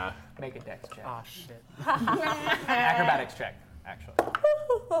 yeah. down, make a dex check. Oh, shit. Acrobatics check, actually.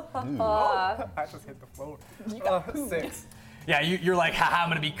 I just hit the floor. 6. Yeah, you're like, haha, I'm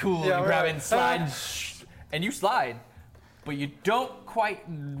gonna be cool. Yeah, you grab right. it and slide, and you slide, but you don't quite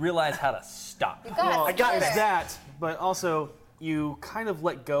realize how to stop. You gotta I got split is it. that, but also you kind of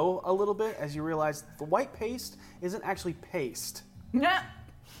let go a little bit as you realize the white paste isn't actually paste. Nah.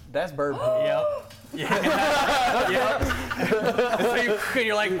 That's bird. Yep. Yeah. Yep. And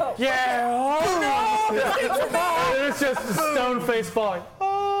you're like, yeah. Oh no! It's just a stone face falling.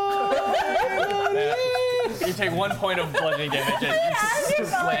 Yeah. You take 1 point of bludgeoning damage and you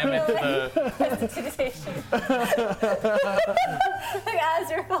slam into the. Like as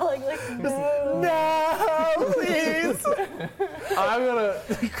you're falling, like no. No, please. I'm gonna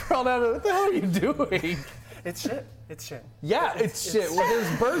crawl down. What the hell are you doing? It's shit. It's shit. Yeah, it's shit. Well,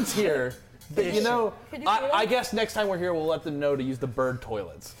 there's birds here. But, you know, Could you see I them? guess next time we're here, we'll let them know to use the bird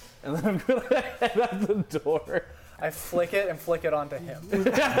toilets. And then I'm gonna head out the door. I flick it and flick it onto him.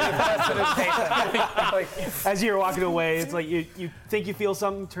 Like, As you're walking away, it's like you think you feel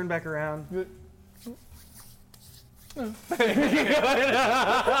something, turn back around. All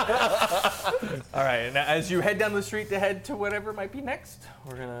right, now as you head down the street to head to whatever might be next,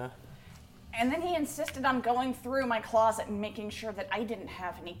 we're gonna. And then he insisted on going through my closet and making sure that I didn't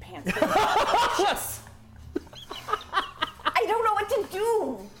have any pants. I don't know what to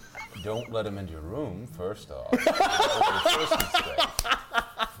do. Don't let him into your room, first off. That was your first mistake.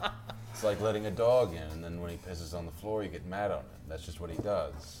 It's like letting a dog in, and then when he pisses on the floor, you get mad on him. That's just what he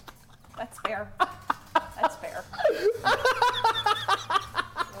does. That's fair. That's fair.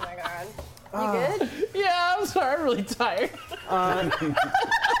 Oh my god. You good? Yeah, I'm sorry. I'm really tired.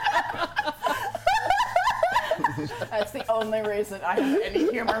 That's the only reason I have any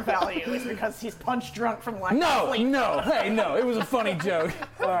humor value is because he's punch drunk from lack of sleep. Hey, no. It was a funny joke.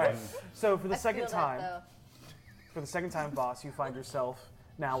 All right. So for the I second feel that, time, though. boss, you find yourself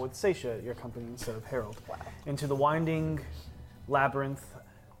now with Seisha at your company instead of Harold, into the winding labyrinth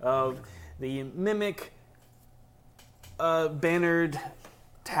of the mimic, bannered,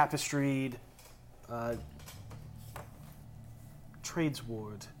 tapestried trades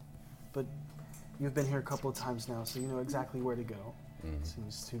ward. But you've been here a couple of times now, so you know exactly where to go. It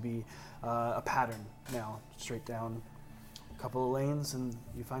seems to be a pattern now, straight down a couple of lanes, and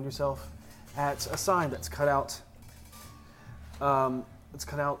you find yourself at a sign that's cut out. It's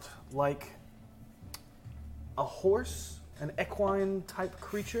cut out like a horse, an equine type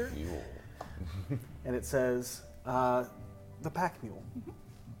creature, and it says the pack mule.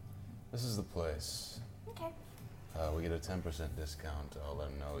 This is the place. Okay. We get a 10% discount. I'll let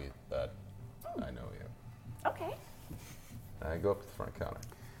him know that I know you. Okay. I go up to the front counter.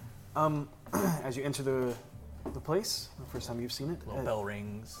 As you enter the place, the first time you've seen it, Little bell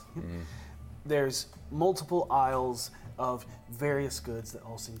rings. there's multiple aisles of various goods that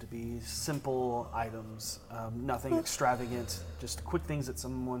all seem to be simple items, nothing extravagant, just quick things that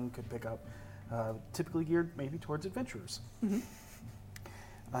someone could pick up, typically geared maybe towards adventurers.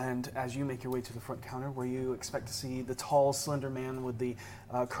 And as you make your way to the front counter, where you expect to see the tall, slender man with the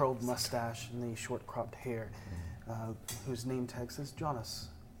curled mustache and the short cropped hair, whose name tag says Jonas,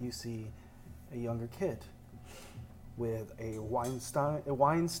 you see a younger kid with a wine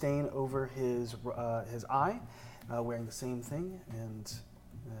stain over his eye, wearing the same thing, and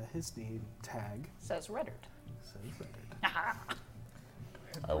his name tag Says Reddard. says Reddard.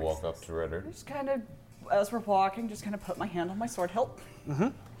 I walk up to Ritter Just kind of, as we're walking, just kind of put my hand on my sword hilt.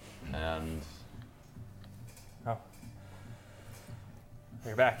 and Oh.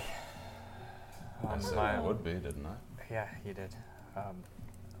 You're back. I said I would be, didn't I? Yeah, you did.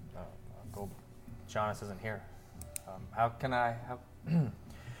 Uncle Jonas isn't here. How can I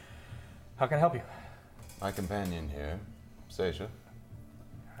help you? My companion here, Seisha,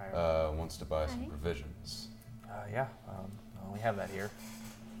 wants to buy some provisions. Yeah, we have that here.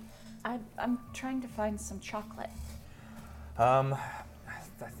 I'm trying to find some chocolate. I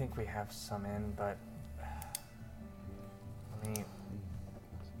think we have some in, but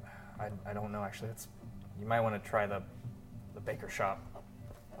I don't know actually. You might want to try the baker shop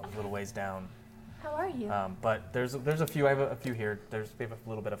a little ways down. How are you? But there's a few. I have a few here. We have a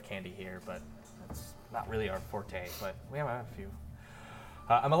little bit of candy here, but it's not really our forte. But we have a few.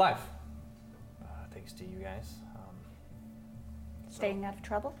 I'm alive, thanks to you guys. Staying out of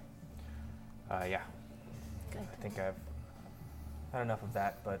trouble? Yeah. Good. I think I've had enough of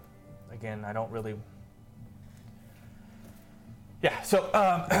that, but again, I don't really. Yeah. So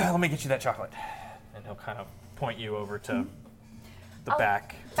let me get you that chocolate, and he'll kind of point you over to the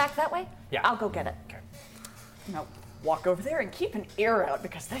back. Back that way? Yeah. I'll go get it. Okay. Now, walk over there and keep an ear out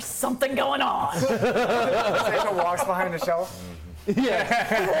because there's something going on. Seisha walks behind a shelf.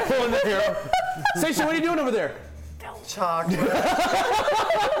 Yeah. Pulling the hero. Seisha, what are you doing over there? Chocolate.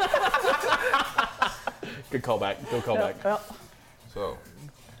 Good callback. Good callback. So,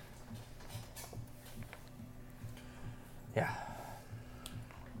 Yeah.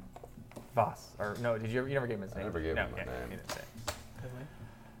 Voss, or no? Did you never gave him his name? I never gave no, him my okay, name. you didn't say.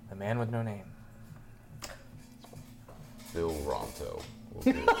 The man with no name. Bill Ronto. Will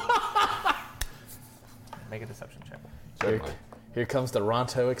do. Make a deception check. Certainly. Here comes the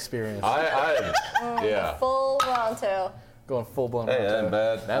Ronto experience. Yeah. Full Ronto. Going full blown Hey, Ronto. that ain't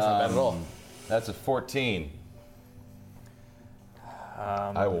bad. That's not bad at all. That's a 14.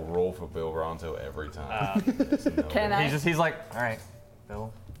 I will roll for Bill Ronto every time. Can I? He's like, all right,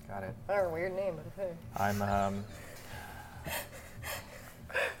 Bill, got it. What a weird name, but okay. I'm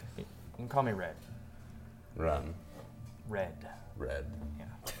you can call me Red. Run. Red. Red.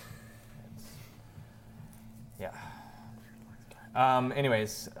 Yeah.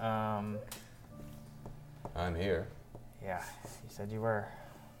 Anyways, I'm here. yeah, you said you were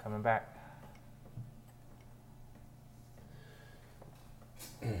coming back.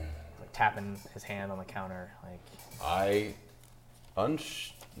 Like tapping his hand on the counter, like. I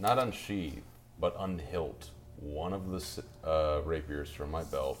not unsheath, but unhilt one of the rapiers from my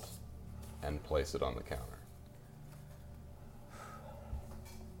belt and place it on the counter.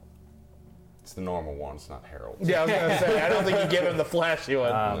 It's the normal one. It's not Harold's. Yeah, I was gonna say. I don't think you give him the flashy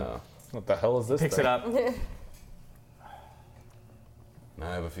one. No. What the hell is this? Picks thing? it up. And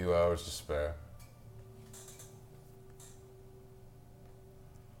I have a few hours to spare.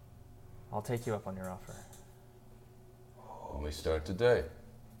 I'll take you up on your offer. Only start today.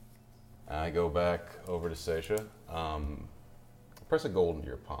 I go back over to Seisha, press a gold into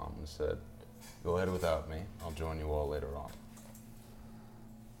your palm and said, go ahead without me. I'll join you all later on.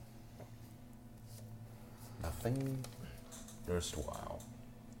 Nothing erstwhile.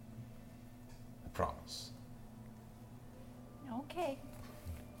 I promise. Okay.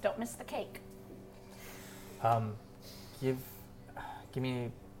 Don't miss the cake. Give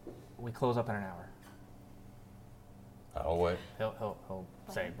me. We close up in an hour. I'll wait. He'll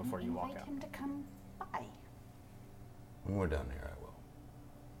say before you walk Invite out. him to come by. When we're done here, I will.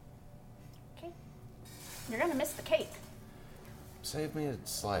 Okay. You're gonna miss the cake. Save me a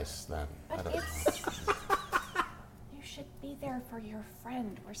slice then. I But don't it's. You should be there for your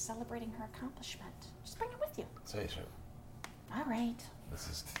friend. We're celebrating her accomplishment. Just bring it with you. Seisha, All right. this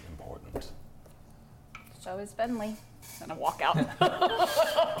is important. So is Bentley. And I walk out.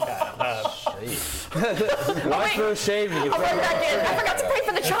 Watch for a shave. You I'll can run back in. I forgot to pay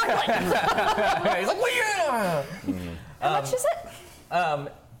for the chocolate. He's like, well, yeah. How much is it?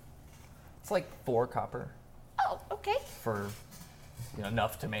 It's like 4 copper Oh, okay. for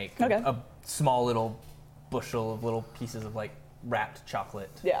enough to make Okay. a small little bushel of little pieces of like wrapped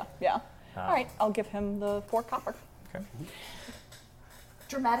chocolate. Yeah, yeah. All right, I'll give him the 4 copper. Okay.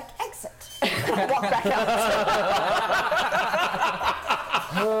 Dramatic exit. Walk back out.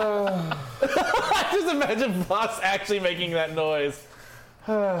 I just imagine Voss actually making that noise.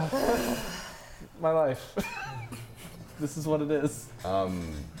 My life. This is what it is. I'll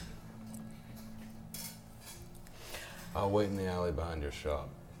wait in the alley behind your shop.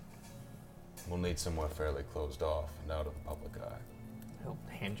 We'll need somewhere fairly closed off and out of the public eye. he'll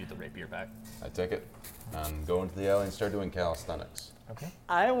hand you the rapier back. I take it and go into the alley and start doing calisthenics. Okay.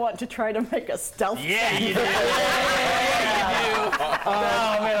 I want to try to make a stealth. Yeah, you do.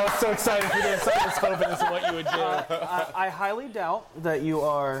 Oh man, I was so excited for this. I was hoping this is what you would do. I highly doubt that you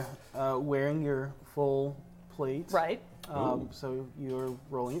are wearing your full plate. Right. So you're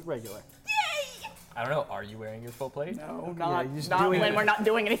rolling it regular. I don't know. Are you wearing your full plate? No, Yeah, not, you're just not doing when it. we're not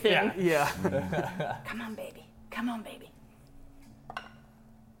doing anything. Yeah. Yeah. Come on, baby. Come on, baby. Oh,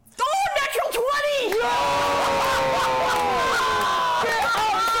 natural 20!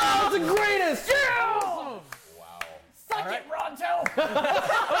 That was the greatest! Yeah! Wow. Suck it, Ronto!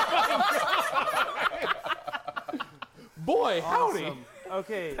 Boy, howdy! Awesome.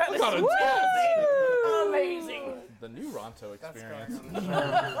 Okay. That got intense. Amazing. The new Ronto experience.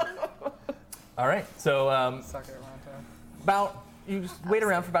 All right. So Suck it, Ronto. about you just wait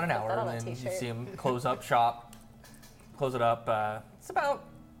around for about an hour, that on and a then you t-shirt. see him close up shop, close it up. It's about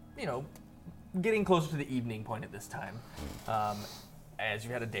getting closer to the evening point at this time, as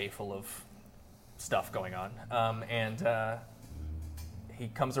you had a day full of stuff going on, and he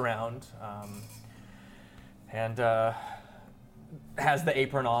comes around and has the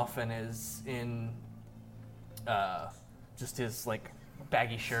apron off and is in just his like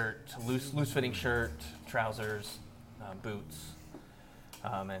baggy shirt, loose fitting shirt, trousers, boots,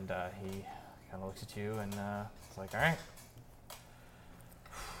 and he kind of looks at you and it's like, all right,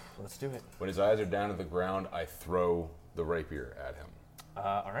 let's do it. When his eyes are down to the ground, I throw the rapier at him.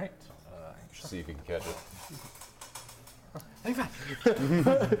 All right. See if he can catch it.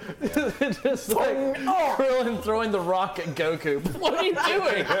 Just like Krillin throwing the rock at Goku. What are you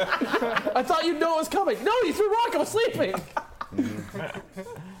doing? I thought you'd know it was coming. No, you threw a rock. I was sleeping.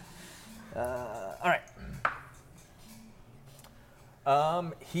 All right.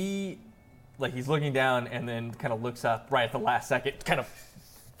 He's looking down and then kind of looks up right at the last second, kind of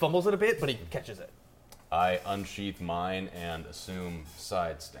fumbles it a bit, but he catches it. I unsheath mine and assume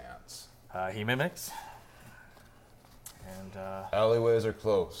side stance. He mimics. And alleyways are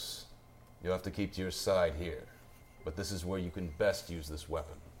close. You'll have to keep to your side here. But this is where you can best use this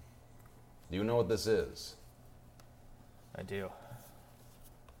weapon. Do you know what this is? I do.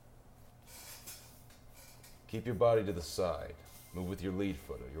 Keep your body to the side. Move with your lead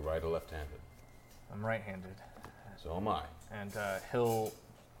foot. Are you right or left-handed? I'm right-handed. So am I. And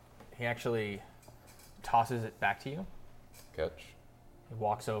he actually tosses it back to you. Catch. He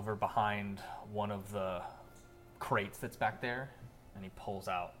walks over behind one of the crates that's back there, and he pulls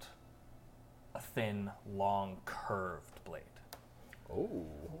out a thin, long, curved blade. Oh,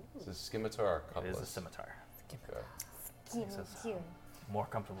 it's a scimitar cutlass. It is a scimitar. Okay. He says, more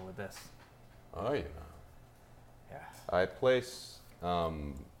comfortable with this. Oh, you know. Yeah. I place. I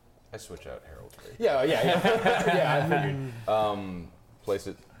switch out heraldry. Yeah. Yeah, I figured. Place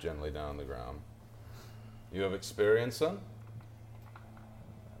it gently down on the ground. You have experience, son?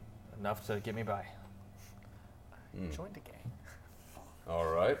 Enough to get me by. Joined a gang. All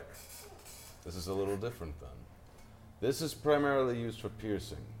right. This is a little different then. This is primarily used for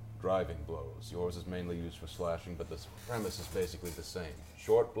piercing, driving blows. Yours is mainly used for slashing, but the premise is basically the same.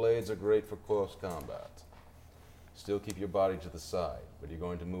 Short blades are great for close combat. Still keep your body to the side, but you're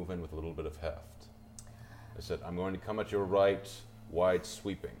going to move in with a little bit of heft. I said, I'm going to come at your right, wide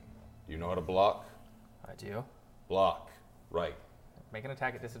sweeping. Do you know how to block? I do. Block. Right. Make an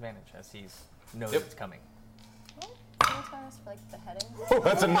attack at disadvantage as he's knows Yep. it's coming. Scimitars for like beheading. Oh,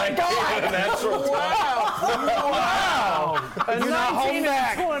 that's a 19 with a natural 20. Wow! A 19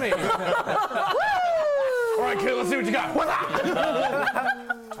 and 20. All right, kid, let's see what you got.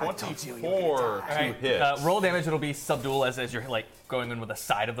 24 to hit. Roll damage. It'll be subdual as you're like going in with the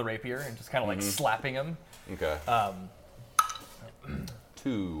side of the rapier and just kind of like slapping him. Okay.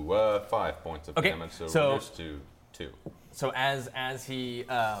 5 points of Okay, damage, so so- reduced to 2. So as he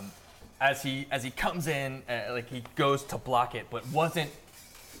comes in, like he goes to block it, but wasn't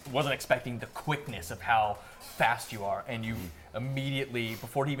expecting the quickness of how fast you are, and you immediately,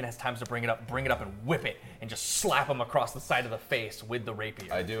 before he even has time to bring it up and whip it, and just slap him across the side of the face with the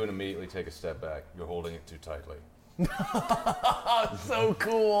rapier. I do and immediately take a step back. You're holding it too tightly. So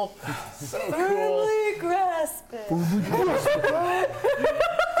cool. So cool. Firmly grasp it.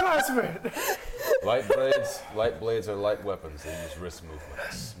 Grasp it. Light blades are light weapons. They use wrist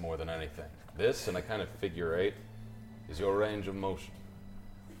movements more than anything. This, and I kind of figure 8, is your range of motion.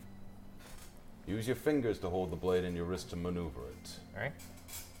 Use your fingers to hold the blade and your wrist to maneuver it. All right.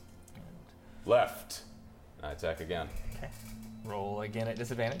 Left. And I attack again. Okay. Roll again at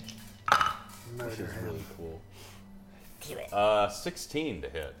disadvantage. This is really cool. 16 to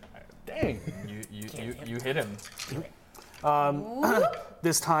hit. Dang. You hit him.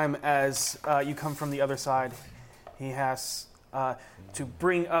 This time, as you come from the other side, he has to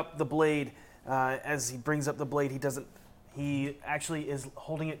bring up the blade. As he brings up the blade, he actually is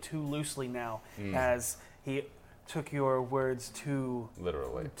holding it too loosely now, as he took your words too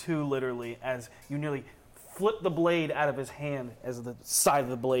literally, as you nearly flip the blade out of his hand as the side of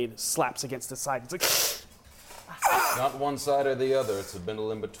the blade slaps against his side. It's like, not one side or the other, it's a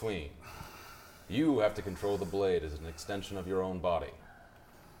bindle in between. You have to control the blade as an extension of your own body.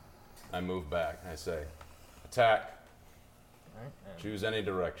 I move back. I say, attack. Choose any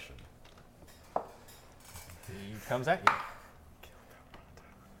direction. He comes at you.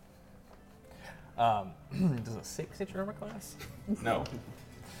 Does a 6 hit your armor class? No.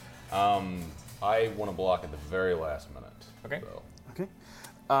 I want to block at the very last minute. Okay. So. Okay.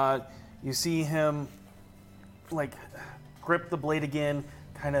 You see him, grip the blade again,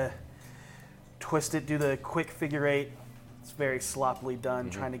 kind of twist it, do the quick figure 8. It's very sloppily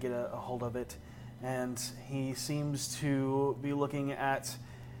done, trying to get a hold of it. And he seems to be looking at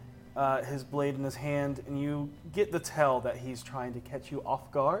his blade in his hand, and you get the tell that he's trying to catch you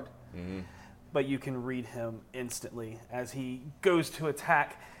off guard, but you can read him instantly as he goes to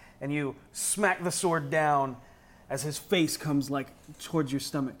attack, and you smack the sword down as his face comes towards your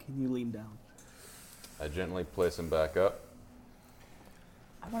stomach, and you lean down. I gently place him back up.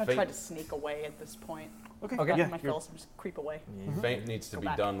 I want to try to sneak away at this point. Okay. Yeah, my fellows just creep away. Feint needs to be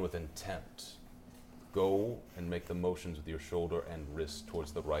done with intent. Go and make the motions with your shoulder and wrist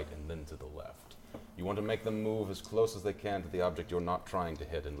towards the right and then to the left. You want to make them move as close as they can to the object you're not trying to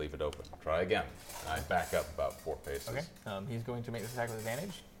hit and leave it open. Try again. I back up about 4 paces. Okay. He's going to make this attack with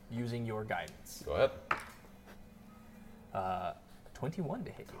advantage using your guidance. Go ahead. 21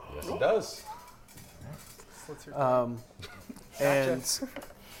 to hit you. Yes, it does. And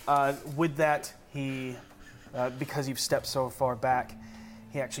with that, he, because you've stepped so far back,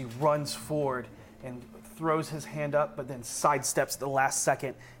 he actually runs forward and throws his hand up, but then sidesteps the last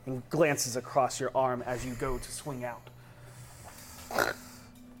second and glances across your arm as you go to swing out.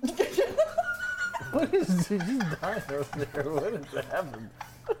 What is you just dying over there? What is happening?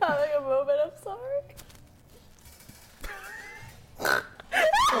 Having a moment, I'm sorry.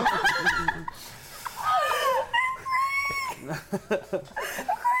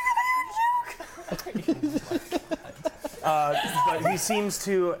 But he seems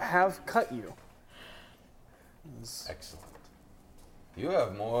to have cut you. Excellent. You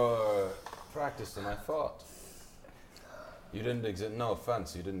have more practice than I thought. You didn't no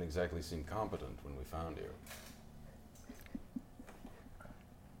offense, you didn't exactly seem competent when we found you.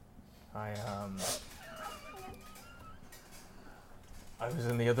 I was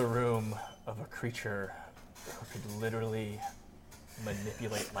in the other room of a creature who could literally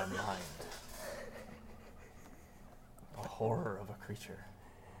manipulate my mind. A horror of a creature.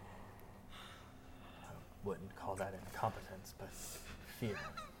 I wouldn't call that incompetence, but fear.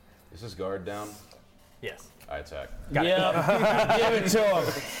 Is his guard down? Yes. I attack. Got it. Give it to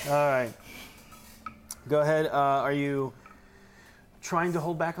him. All right. Go ahead. Are you trying to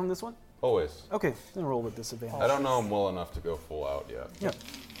hold back on this one? Always. Okay, then roll with disadvantage. I don't know him well enough to go full out yet. Yep.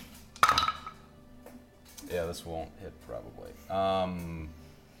 Yeah, this won't hit probably.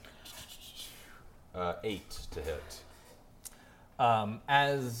 8 to hit.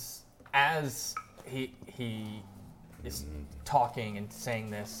 As he is talking and saying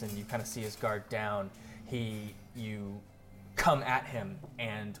this, and you kind of see his guard down, you come at him,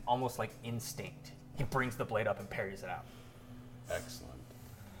 and almost like instinct, he brings the blade up and parries it out. Excellent.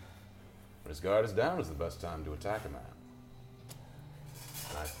 When his guard is down is the best time to attack a man.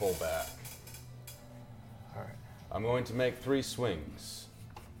 And I pull back. All right. I'm going to make 3 swings.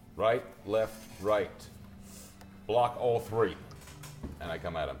 Right, left, right. Block all 3. And I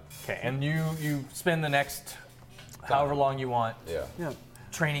come at him. Okay, and you spend the next however long you want Yeah.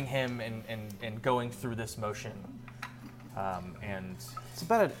 training him and going through this motion. And It's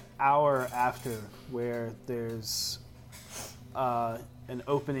about an hour after where there's an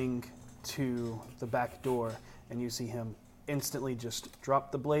opening to the back door, and you see him instantly just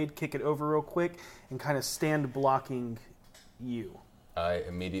drop the blade, kick it over real quick, and kind of stand blocking you. I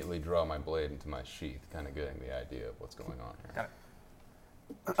immediately draw my blade into my sheath, kind of getting the idea of what's going on here.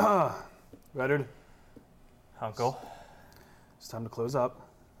 Got it. Reddard, Uncle. it's time to close up.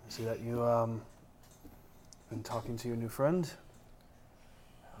 I see that you been talking to your new friend.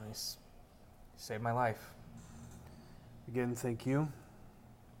 He saved my life. Again, thank you.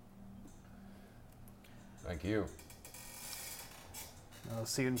 Thank you. I'll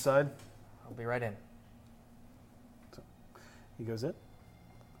see you inside. I'll be right in. He goes in.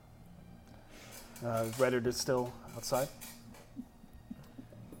 Reddard is still outside.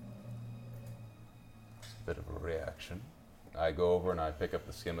 It's a bit of a reaction. I go over and I pick up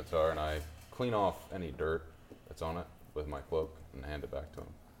the scimitar and I clean off any dirt that's on it with my cloak and hand it back to him.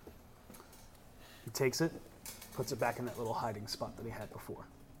 He takes it, puts it back in that little hiding spot that he had before.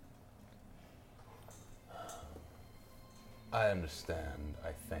 I understand,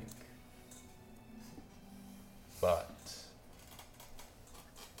 I think. But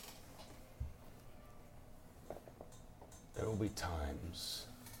there will be times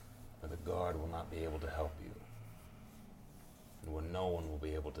where the guard will not be able to help you, and where no one will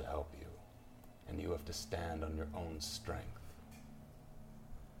be able to help you, and you have to stand on your own strength.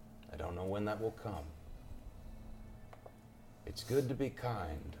 I don't know when that will come. It's good to be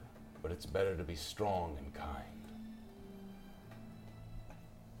kind, but it's better to be strong and kind.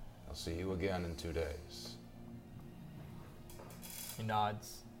 I'll see you again in 2 days. He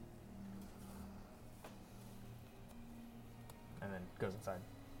nods. And then goes inside.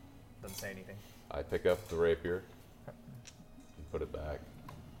 Doesn't say anything. I pick up the rapier and put it back,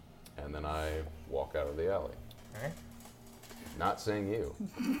 and then I walk out of the alley. Alright. Not saying you.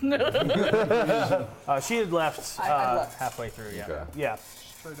 She had left, I left halfway through, yeah. Okay. Yeah.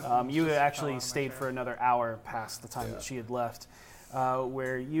 You had actually stayed for another hour past the time that she had left,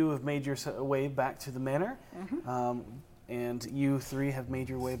 where you have made your way back to the manor, and you three have made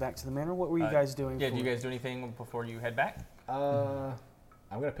your way back to the manor. What were you guys doing? Yeah, do you guys do anything before you head back? I'm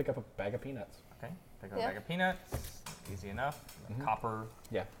going to pick up a bag of peanuts. Okay, pick up a bag of peanuts. Easy enough. Copper.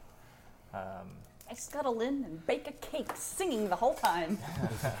 Yeah. I scuttle in and bake a cake, singing the whole time.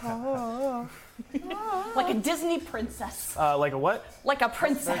 Like a Disney princess. Like a what? Like a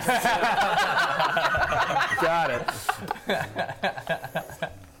princess. Got it.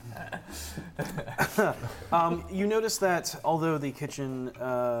 You notice that although the kitchen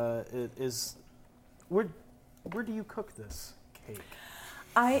is, where do you cook this cake?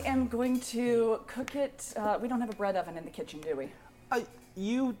 I am going to cook it. We don't have a bread oven in the kitchen, do we?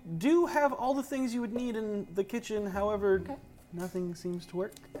 You do have all the things you would need in the kitchen, however, nothing seems to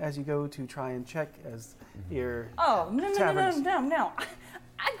work as you go to try and check as your taverns. No.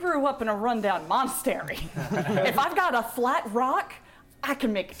 I grew up in a rundown monastery. If I've got a flat rock, I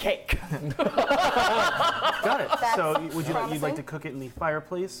can make a cake. Got it. That's So you'd like promising. to cook it in the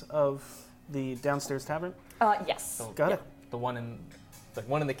fireplace of the downstairs tavern? Yes. So, Got it. The one in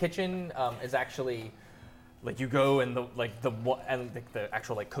the kitchen is actually like you go and the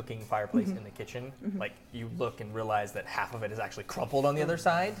actual like cooking fireplace in the kitchen. Like you look and realize that half of it is actually crumpled on the other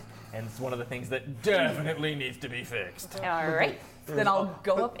side, and it's one of the things that definitely needs to be fixed. All right. Then I'll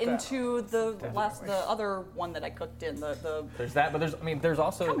go up into the other one that I cooked in. There's that, but there's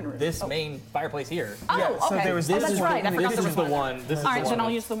also this main fireplace here. Oh, okay. So there was this. That's right. I forgot This there is was the one. This is All the right, one. then I'll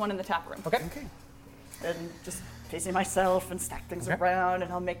use the one in the tap room. Okay. And just pacing myself and stack things around,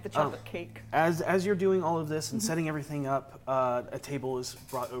 and I'll make the chocolate cake. As you're doing all of this and setting everything up, a table is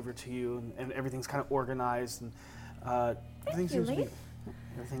brought over to you, and everything's kind of organized, and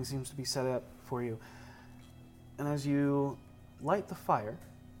everything seems to be set up for you. And as you light the fire,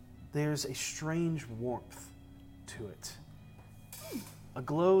 there's a strange warmth to it, a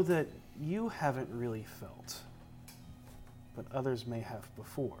glow that you haven't really felt, but others may have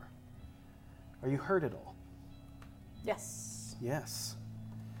before. Are you hurt at all? Yes. Yes.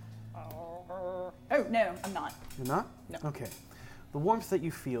 Oh, no, I'm not. You're not? No. Okay. The warmth that you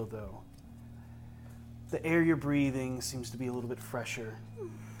feel, though, the air you're breathing seems to be a little bit fresher.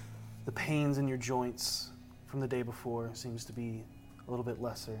 The pains in your joints from the day before seems to be a little bit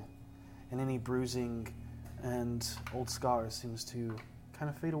lesser. And any bruising and old scars seems to kind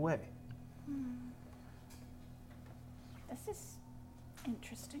of fade away. This is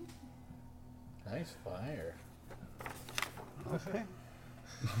interesting. Nice fire. Okay.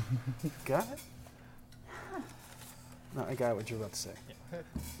 Got it? No, I got what you were about to say.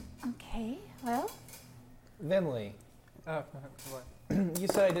 Okay, well. Vinley, What? you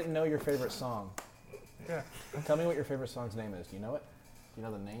said I didn't know your favorite song. Yeah. Tell me what your favorite song's name is. Do you know it? Do you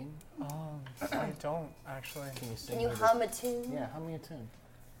know the name? I don't actually. Can you sing? Can you me hum a tune? Yeah, hum me a tune.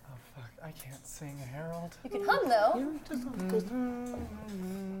 Oh fuck, I can't sing, Harold. You can hum though.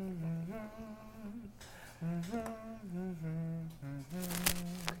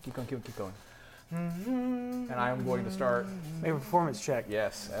 Keep going, keep going. And I am going to start. Make a performance check.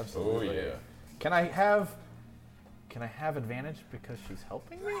 Yes, absolutely. Oh, yeah. Can I have advantage because she's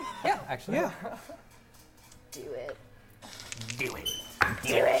helping me? Yeah, actually. Yeah. Do it. Do it.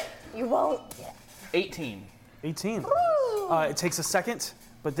 Do it. You won't. 18. 18. It takes a second,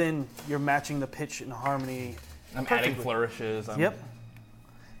 but then you're matching the pitch and harmony. I'm perfectly. adding flourishes. Yep.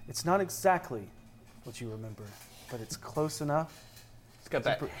 It's not exactly what you remember, but it's close enough. It's got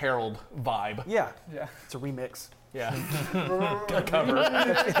that Harold vibe. Yeah. Yeah. It's a remix. Yeah. A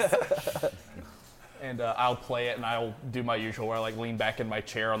cover. And I'll play it, and I'll do my usual where I like lean back in my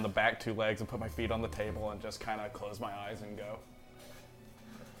chair on the back 2 legs and put my feet on the table and just kind of close my eyes and go.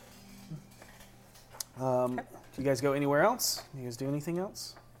 Do you guys go anywhere else? You guys do anything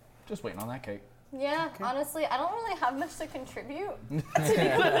else? Just waiting on that cake. Yeah, honestly, I don't really have much to contribute. To be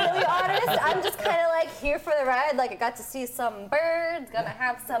completely honest, I'm just kind of like here for the ride. Like I got to see some birds, gonna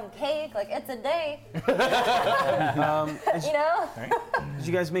have some cake. Like it's a day. You know. As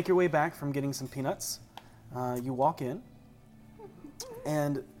you guys make your way back from getting some peanuts, you walk in,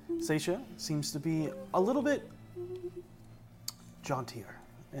 and Seisha seems to be a little bit jauntier,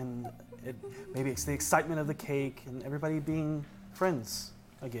 and maybe it's the excitement of the cake and everybody being friends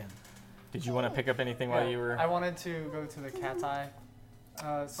again. Did you want to pick up anything while you were? I wanted to go to the Cat's Eye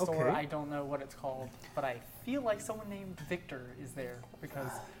store. Okay. I don't know what it's called, but I feel like someone named Victor is there because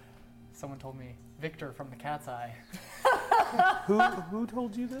someone told me Victor from the Cat's Eye. Who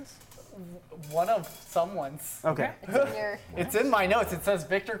told you this? One of someone's. Okay. It's in my notes. It says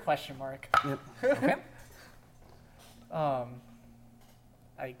Victor ? Yep. Okay.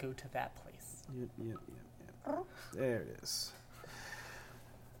 I go to that place. Yep. There it is.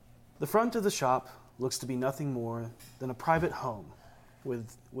 The front of the shop looks to be nothing more than a private home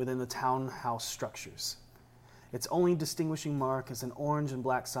within the townhouse structures. Its only distinguishing mark is an orange and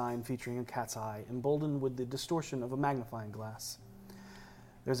black sign featuring a cat's eye, emboldened with the distortion of a magnifying glass.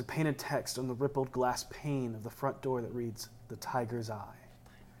 There's a painted text on the rippled glass pane of the front door that reads, "The Tiger's Eye."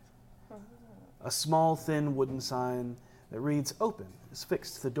 A small, thin wooden sign that reads, "Open," is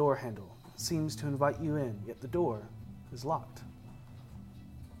fixed to the door handle. It seems to invite you in, yet the door is locked.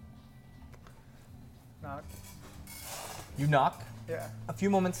 Knock. You knock. Yeah. A few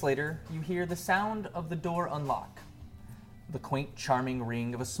moments later, you hear the sound of the door unlock. The quaint, charming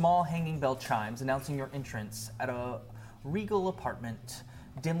ring of a small hanging bell chimes announcing your entrance at a regal apartment,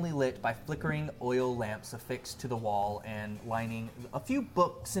 dimly lit by flickering oil lamps affixed to the wall and lining a few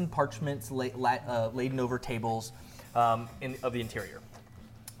books and parchments laden over tables of the interior.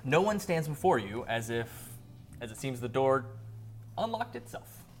 No one stands before you, as it seems the door unlocked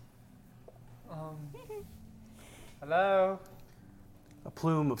itself. Hello? A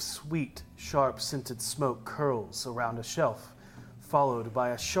plume of sweet, sharp-scented smoke curls around a shelf, followed by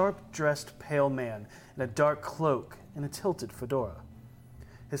a sharp-dressed pale man in a dark cloak and a tilted fedora.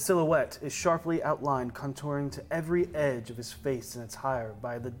 His silhouette is sharply outlined, contouring to every edge of his face and attire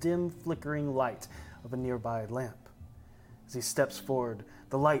by the dim, flickering light of a nearby lamp. As he steps forward,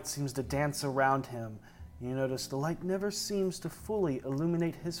 the light seems to dance around him. You notice the light never seems to fully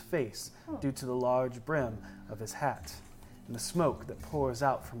illuminate his face due to the large brim of his hat and the smoke that pours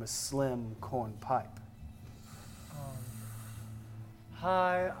out from his slim corn pipe.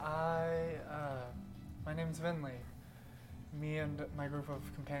 Hi, my name's Vinley. Me and my group of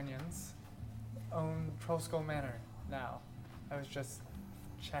companions own Trollskull Manor now. I was just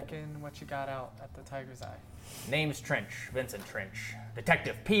checking what you got out at the Tiger's Eye. Name's Trench, Vincent Trench.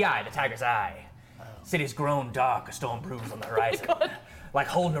 Detective, P.I., the Tiger's Eye. City's grown dark, a storm brews on the horizon. Like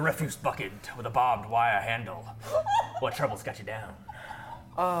holding a refuse bucket with a barbed wire handle. What trouble's got you down?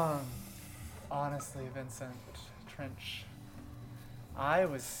 Honestly, Vincent Trench, I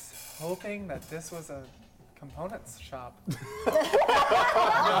was hoping that this was a components shop.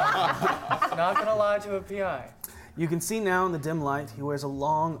 Not gonna lie to a PI. You can see now in the dim light he wears a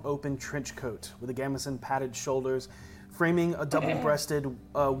long, open trench coat with a gamison padded shoulders, framing a double-breasted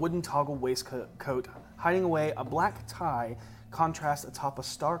wooden toggle waistcoat, hiding away a black tie contrast atop a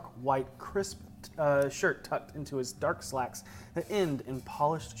stark white crisp shirt tucked into his dark slacks that end in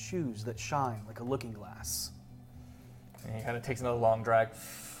polished shoes that shine like a looking glass. And he kind of takes another long drag.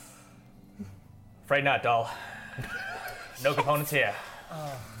 Afraid not, doll. No components here.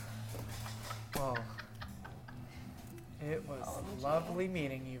 Well, it was lovely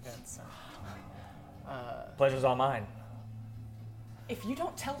meeting you, Vincent. Pleasure's all mine. If you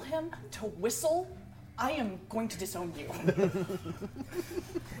don't tell him to whistle, I am going to disown you.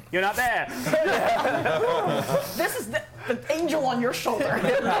 You're not there. This is the angel on your shoulder.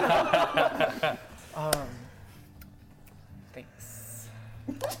 Thanks.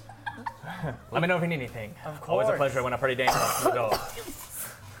 Let me know if you need anything. Of Always a course. pleasure when a pretty dame walks through the door.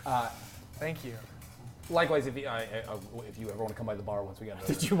 Thank you. Likewise, if you ever want to come by the bar once we get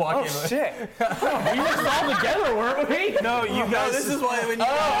Did you walk in? Shit. We were all together, weren't we? No, you guys. This is why when you.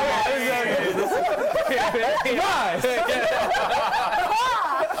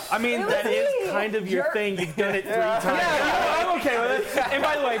 I mean, that is kind of your thing. You've done it 3 times. Yeah, I'm okay with it. And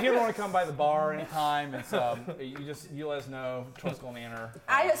by the way, if you ever want to come by the bar anytime, it's you let us know. Trollskull Manor.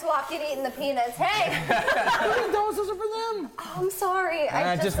 I just walked in eating the peanuts. Hey! Those are for them. Oh, I'm sorry.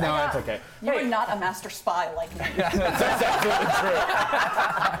 It's okay. You are not a master spy like me. That's absolutely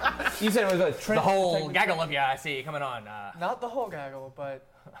true. You said it was a The whole gaggle of ya I see coming on. Not the whole gaggle, but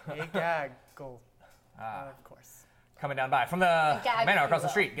a gaggle. Of course. Coming down by from the Gag, manor if across you the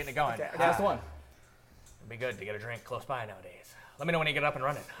street, getting it going. That's the one. It'd be good to get a drink close by nowadays. Let me know when you get up and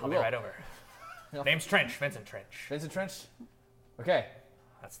running. I'll be will. right over. Yeah. Name's Trench, Vincent Trench. Vincent Trench? Okay.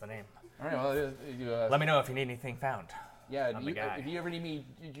 That's the name. All right, well, Let me know if you need anything found. Yeah, I'm the guy. if you ever need me,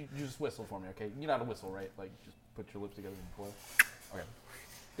 you just whistle for me, okay? You know how to whistle, right? Like, just put your lips together and blow. Okay.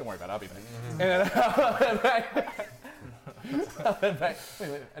 Don't worry about it, I'll be back. And then I'll head back.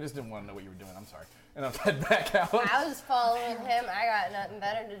 Wait, I just didn't want to know what you were doing, I'm sorry. And I'll head back out. I was following him. I got nothing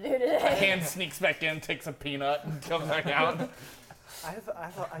better to do today. My hand sneaks back in, takes a peanut, and comes back out. I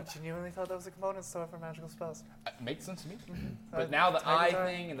genuinely thought that was a component store for magical spells. It makes sense to me. But now the eye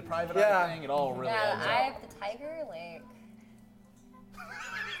thing and the private eye thing, it all really Yeah, adds the eye up. of the tiger, like.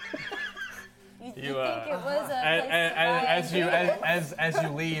 You You, think it was a place to buy as you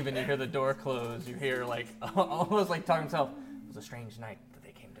leave and you hear the door close, you hear like almost like talking to himself. It was a strange night that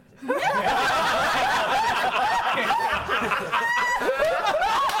they came to visit.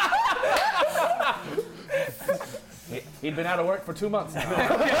 He'd been out of work for 2 months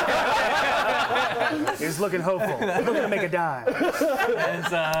now. He was looking hopeful. Looking to make a dime. And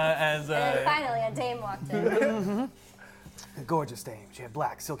then finally, a dame walked in. A gorgeous dame. She had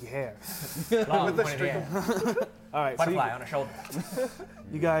black, silky hair. Long, With a pointy streak. hair. All right, Butterfly on her shoulder.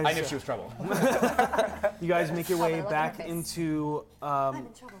 You guys. I knew she was trouble. You guys make your way Look at back her face. into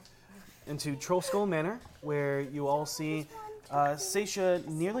Trollskull Manor, where you all see Seisha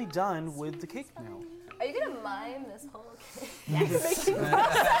nearly done with the cake now. Are you gonna mime this whole cake? Yes. Making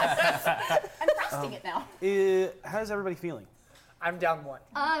process. I'm frosting it now. How's everybody feeling? I'm down one.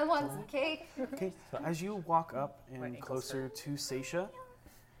 I want some cake. Okay, so as you walk up and closer to Seisha,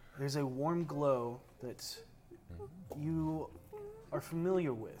 there's a warm glow that you are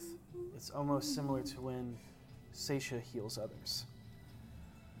familiar with. It's almost similar to when Seisha heals others,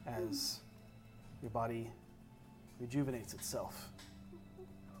 as your body rejuvenates itself.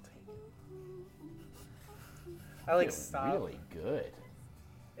 I like Feel stopped. really good.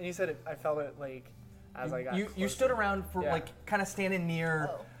 And you said it, I felt it like as I got. You closer. stood around for Yeah. like kind of standing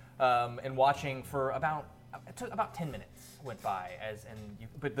near and watching for about 10 minutes went by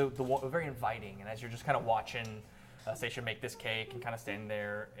but the very inviting, and as you're just kind of watching Seisha make this cake and kind of standing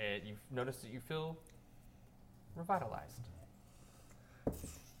there, you've noticed that you feel revitalized.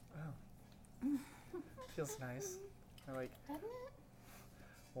 Feels nice. I like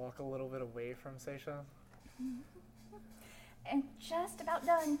walk a little bit away from Seisha. And just about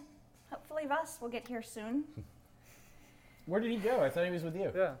done. Hopefully Russ will get here soon. Where did he go? I thought he was with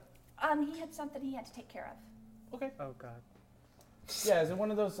you. Yeah. He had something he had to take care of. Okay. Oh God. Yeah, is it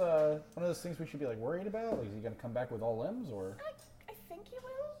one of those things we should be like worried about? Like, is he gonna come back with all limbs, or? I think he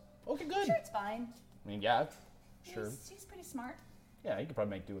will. Okay, I'm good. sure it's fine. I mean, yeah, sure. He's pretty smart. Yeah, he could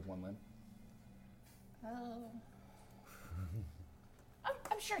probably make do with one limb. Oh.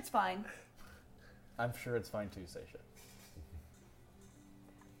 I'm sure it's fine. I'm sure it's fine too, Seisha.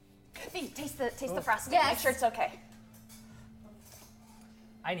 Fee, taste the frosting. Yes. Make sure it's okay.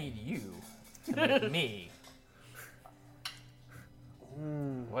 I need you to make me.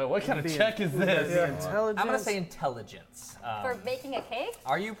 Well, what kind of check is this? Intelligence. I'm gonna say intelligence. For baking a cake?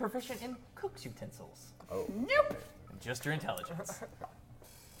 Are you proficient in cook's utensils? Oh. Nope. Just your intelligence.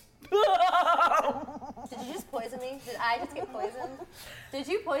 Did you just poison me? Did I just get poisoned? Did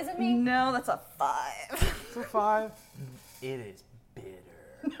you poison me? No, that's a 5. It's a 5. It is bitter.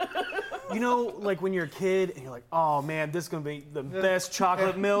 You know, like when you're a kid and you're like, oh man, this is gonna be the best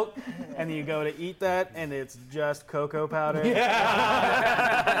chocolate milk, and then you go to eat that and it's just cocoa powder.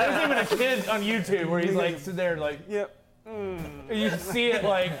 Yeah. There's even a kid on YouTube where he's like sitting there like, yep. You see it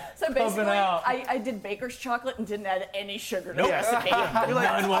like So pumping basically, out. I did baker's chocolate and didn't add any sugar to Nope. the recipe. You're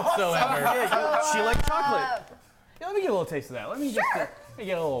like, None whatsoever. yeah, she likes chocolate. Yeah, let me get a little taste of that. Let me just let me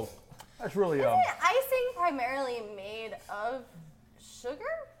get a little. That's really Isn't icing primarily made of sugar?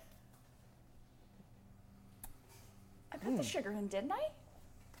 I put the sugar in, didn't I?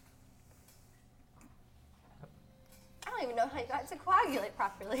 I don't even know how you got it to coagulate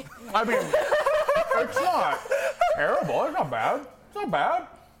properly. I mean, it's not terrible. It's not bad. It's not bad.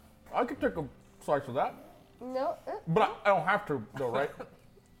 I could take a slice of that, No. but I don't have to, though, right?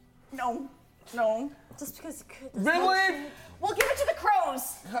 No. No. Just because you could. Vinley! We'll give it to the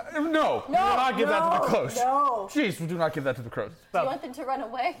crows. No, we will not give that to the crows. No. Jeez, we do not give that to the crows. Do you want them to run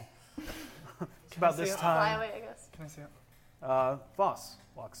away? It's about this Fly time. away, I guess. Can I see it? Voss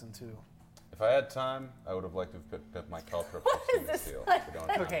walks into. If I had time, I would have liked to have picked up my caltrip What is this steel. like? We don't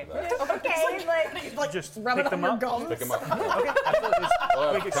have Okay. that. Okay, like Just rub it pick them on up. your gums. Pick them up. Okay. We'll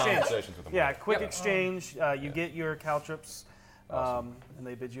have Quick exchange. conversations with them. Yeah, quick Yep. exchange. You get your caltrips, and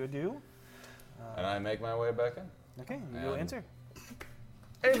they bid you adieu. And I make my way back in. Okay, you go And- enter.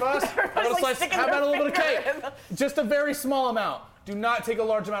 Hey, boss. How about a little bit of cake? Just a very small amount. Do not take a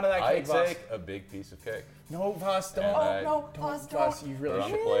large amount of that I cake, boss. take a big piece of cake. No, boss, don't. And I No, boss, don't. Boss, you really put it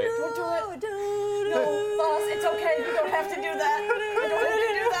on the should. plate. Don't do it. No, boss, it's okay. You don't have to do that. You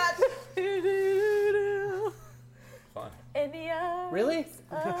don't have to do that. Fine. in the eyes Really? of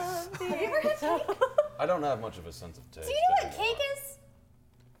the Have you ever had cake? I don't have much of a sense of taste. Do you know what cake is?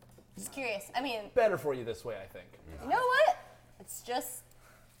 Just curious. I mean, Better for you this way, I think. you know what? It's just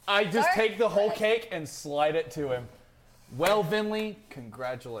I just Dark take the whole bread. cake and slide it to him. Well, Vinley,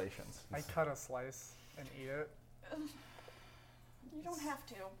 congratulations. I cut a slice and eat it. You don't have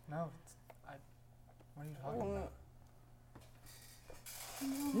to. No, what are you talking about?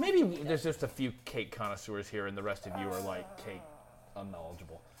 Maybe there's just a few cake connoisseurs here, and the rest of you are like cake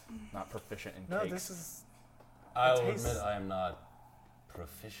unknowledgeable, not proficient in No, cakes. this is. I'll taste- admit I am not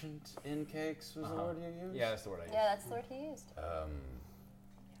proficient in cakes, was the word you used? Yeah, that's the word I used. yeah, that's the word he used.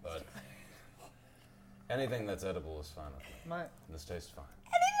 But anything that's edible is fine with me. My, This tastes fine.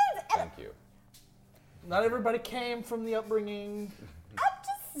 Anything Thank you. Not everybody came from the upbringing.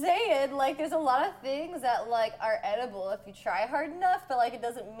 saying, like, there's a lot of things that, like, are edible if you try hard enough, but, like, it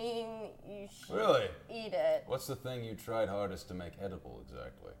doesn't mean you should Really? eat it. What's the thing you tried hardest to make edible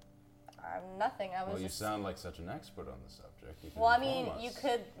exactly? Nothing. I was Well, you just. sound like such an expert on the subject. You can Well, I mean, inform us. you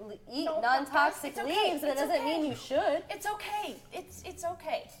could eat No, non-toxic it's okay. leaves, but it It's doesn't okay. mean you should. It's okay. It's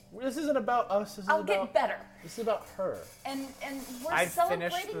okay. This isn't about us. This is I'll about get better. This is about her. And we're I celebrating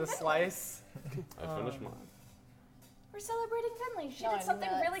finished the Finley. slice. I finished mine. We're celebrating Finley. She No, did something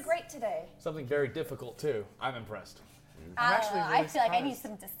nuts. really great today. Something very difficult too. I'm impressed. actually I really feel like I need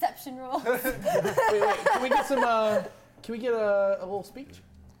some deception rules. Wait, can we get some? Can we get a little speech?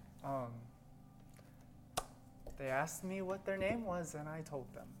 They asked me what their name was, and I told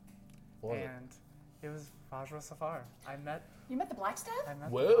them. What was it? And it was Vajra Safar. You met the Blackstaff? I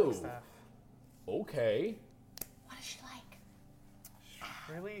met Whoa. the Blackstaff. Okay. What is she like?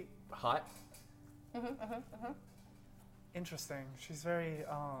 Really Hot. interesting. She's very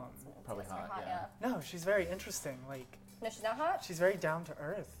Probably hot. hot, Yeah. no, she's very interesting. Like No, she's not hot. she's very down to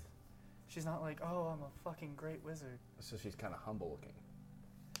earth. She's not like, oh, I'm a fucking great wizard. So she's kind of humble looking.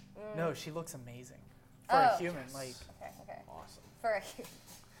 No, she looks amazing for Oh. a human. Like Okay. Awesome. For a human.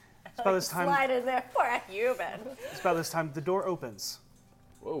 It's about this time. Slide in there for a human. It's about this time. The door opens.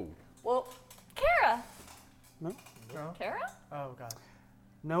 Whoa. Well, Kara. No, no. Kara? Oh god.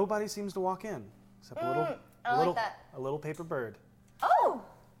 nobody seems to walk in except I a like little, that. a little paper bird. Oh.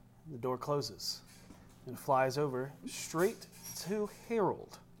 The door closes and flies over straight to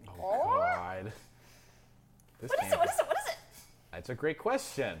Harold. Oh God. This What is can't it? What is it? What is it? That's a great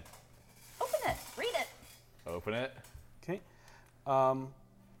question. Open it. Read it. Open it. Okay.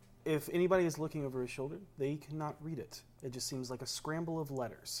 If anybody is looking over his shoulder, they cannot read it. It just seems like a scramble of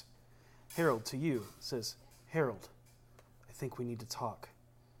letters. Harold, to you, says, Harold, I think we need to talk.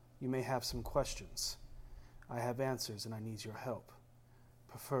 You may have some questions. I have answers and I need your help.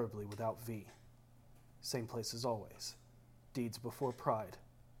 Preferably without V. Same place as always. Deeds before pride.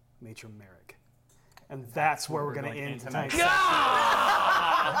 Matron Merrick. And that's where we're going to end tonight's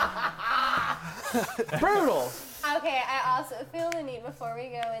Brutal. Okay, I also feel the need before we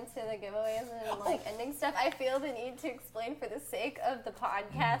go into the giveaways and like ending stuff. I feel the need to explain, for the sake of the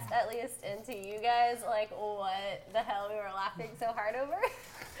podcast, at least, and to you guys, like what the hell we were laughing so hard over.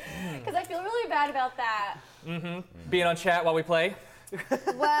 Because I feel really bad about that. Being on chat while we play.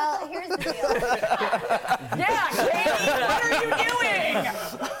 Well, here's the deal. Yeah, Katie, what are you doing?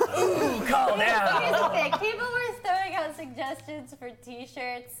 Ooh, calm down. Here's the thing. People were throwing out suggestions for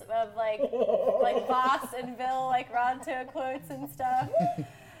T-shirts of like Boss and Bill like Ronto quotes and stuff.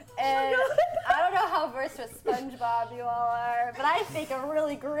 And I don't know how versed with SpongeBob you all are, but I think a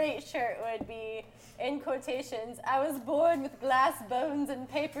really great shirt would be, in quotations, I was born with glass bones and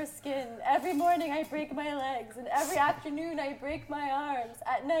paper skin. Every morning I break my legs, and every afternoon I break my arms.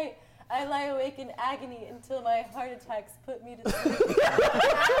 At night, I lie awake in agony until my heart attacks put me to sleep.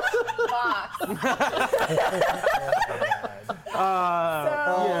 Box.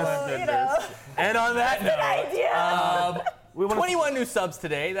 yes. So, you know. And on that Good idea. note, we want 21 new subs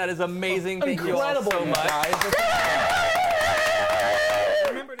today. That is amazing. Thank you all so much.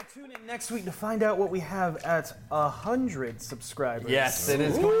 Remember to tune in next week to find out what we have at 100 subscribers. Yes, it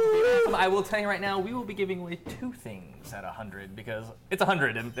is going to be awesome. I will tell you right now, we will be giving away 2 things at 100 because it's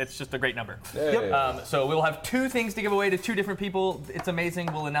 100 and it's just a great number. Yep. So we'll have 2 things to give away to 2 different people. It's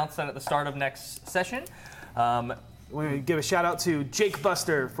amazing. We'll announce that at the start of next session. We're going to give a shout out to Jake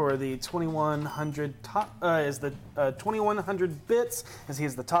Buster for the 2100 top, is the 2100 bits, as he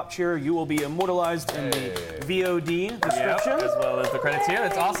is the top cheer. You will be immortalized in the VOD description. Yep, as well as the credits here.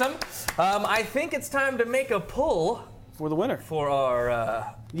 That's awesome. I think it's time to make a pull for the winner. For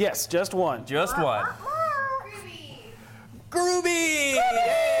our yes, just one. Just one. Groovy!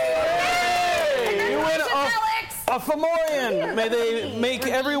 You win a Fomorian. May they make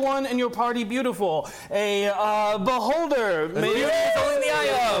everyone in your party beautiful. A beholder. May beauty is only in the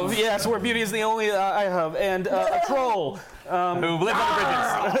eye of. Yes, where beauty is the only eye of. And a troll. Who lives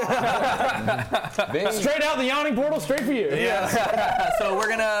on bridges. Straight out the yawning portal, straight for you. Yeah. So we're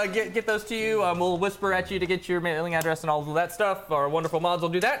gonna get those to you. We'll whisper at you to get your mailing address and all of that stuff. Our wonderful mods will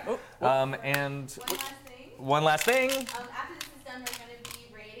do that. And one last thing. After this is done, we're going to be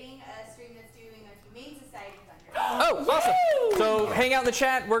rating a stream that's doing a Humane Society fundraiser. Oh, awesome. So hang out in the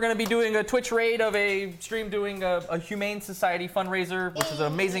chat. We're going to be doing a Twitch raid of a stream doing a Humane Society fundraiser, which is an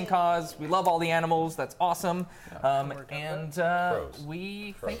amazing cause. We love all the animals. That's awesome. And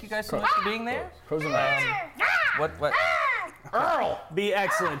we thank you guys so much for being there. What? Earl! Be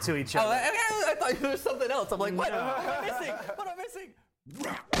excellent to each other. I thought there was something else. I'm like, what? What am I missing? What am I missing?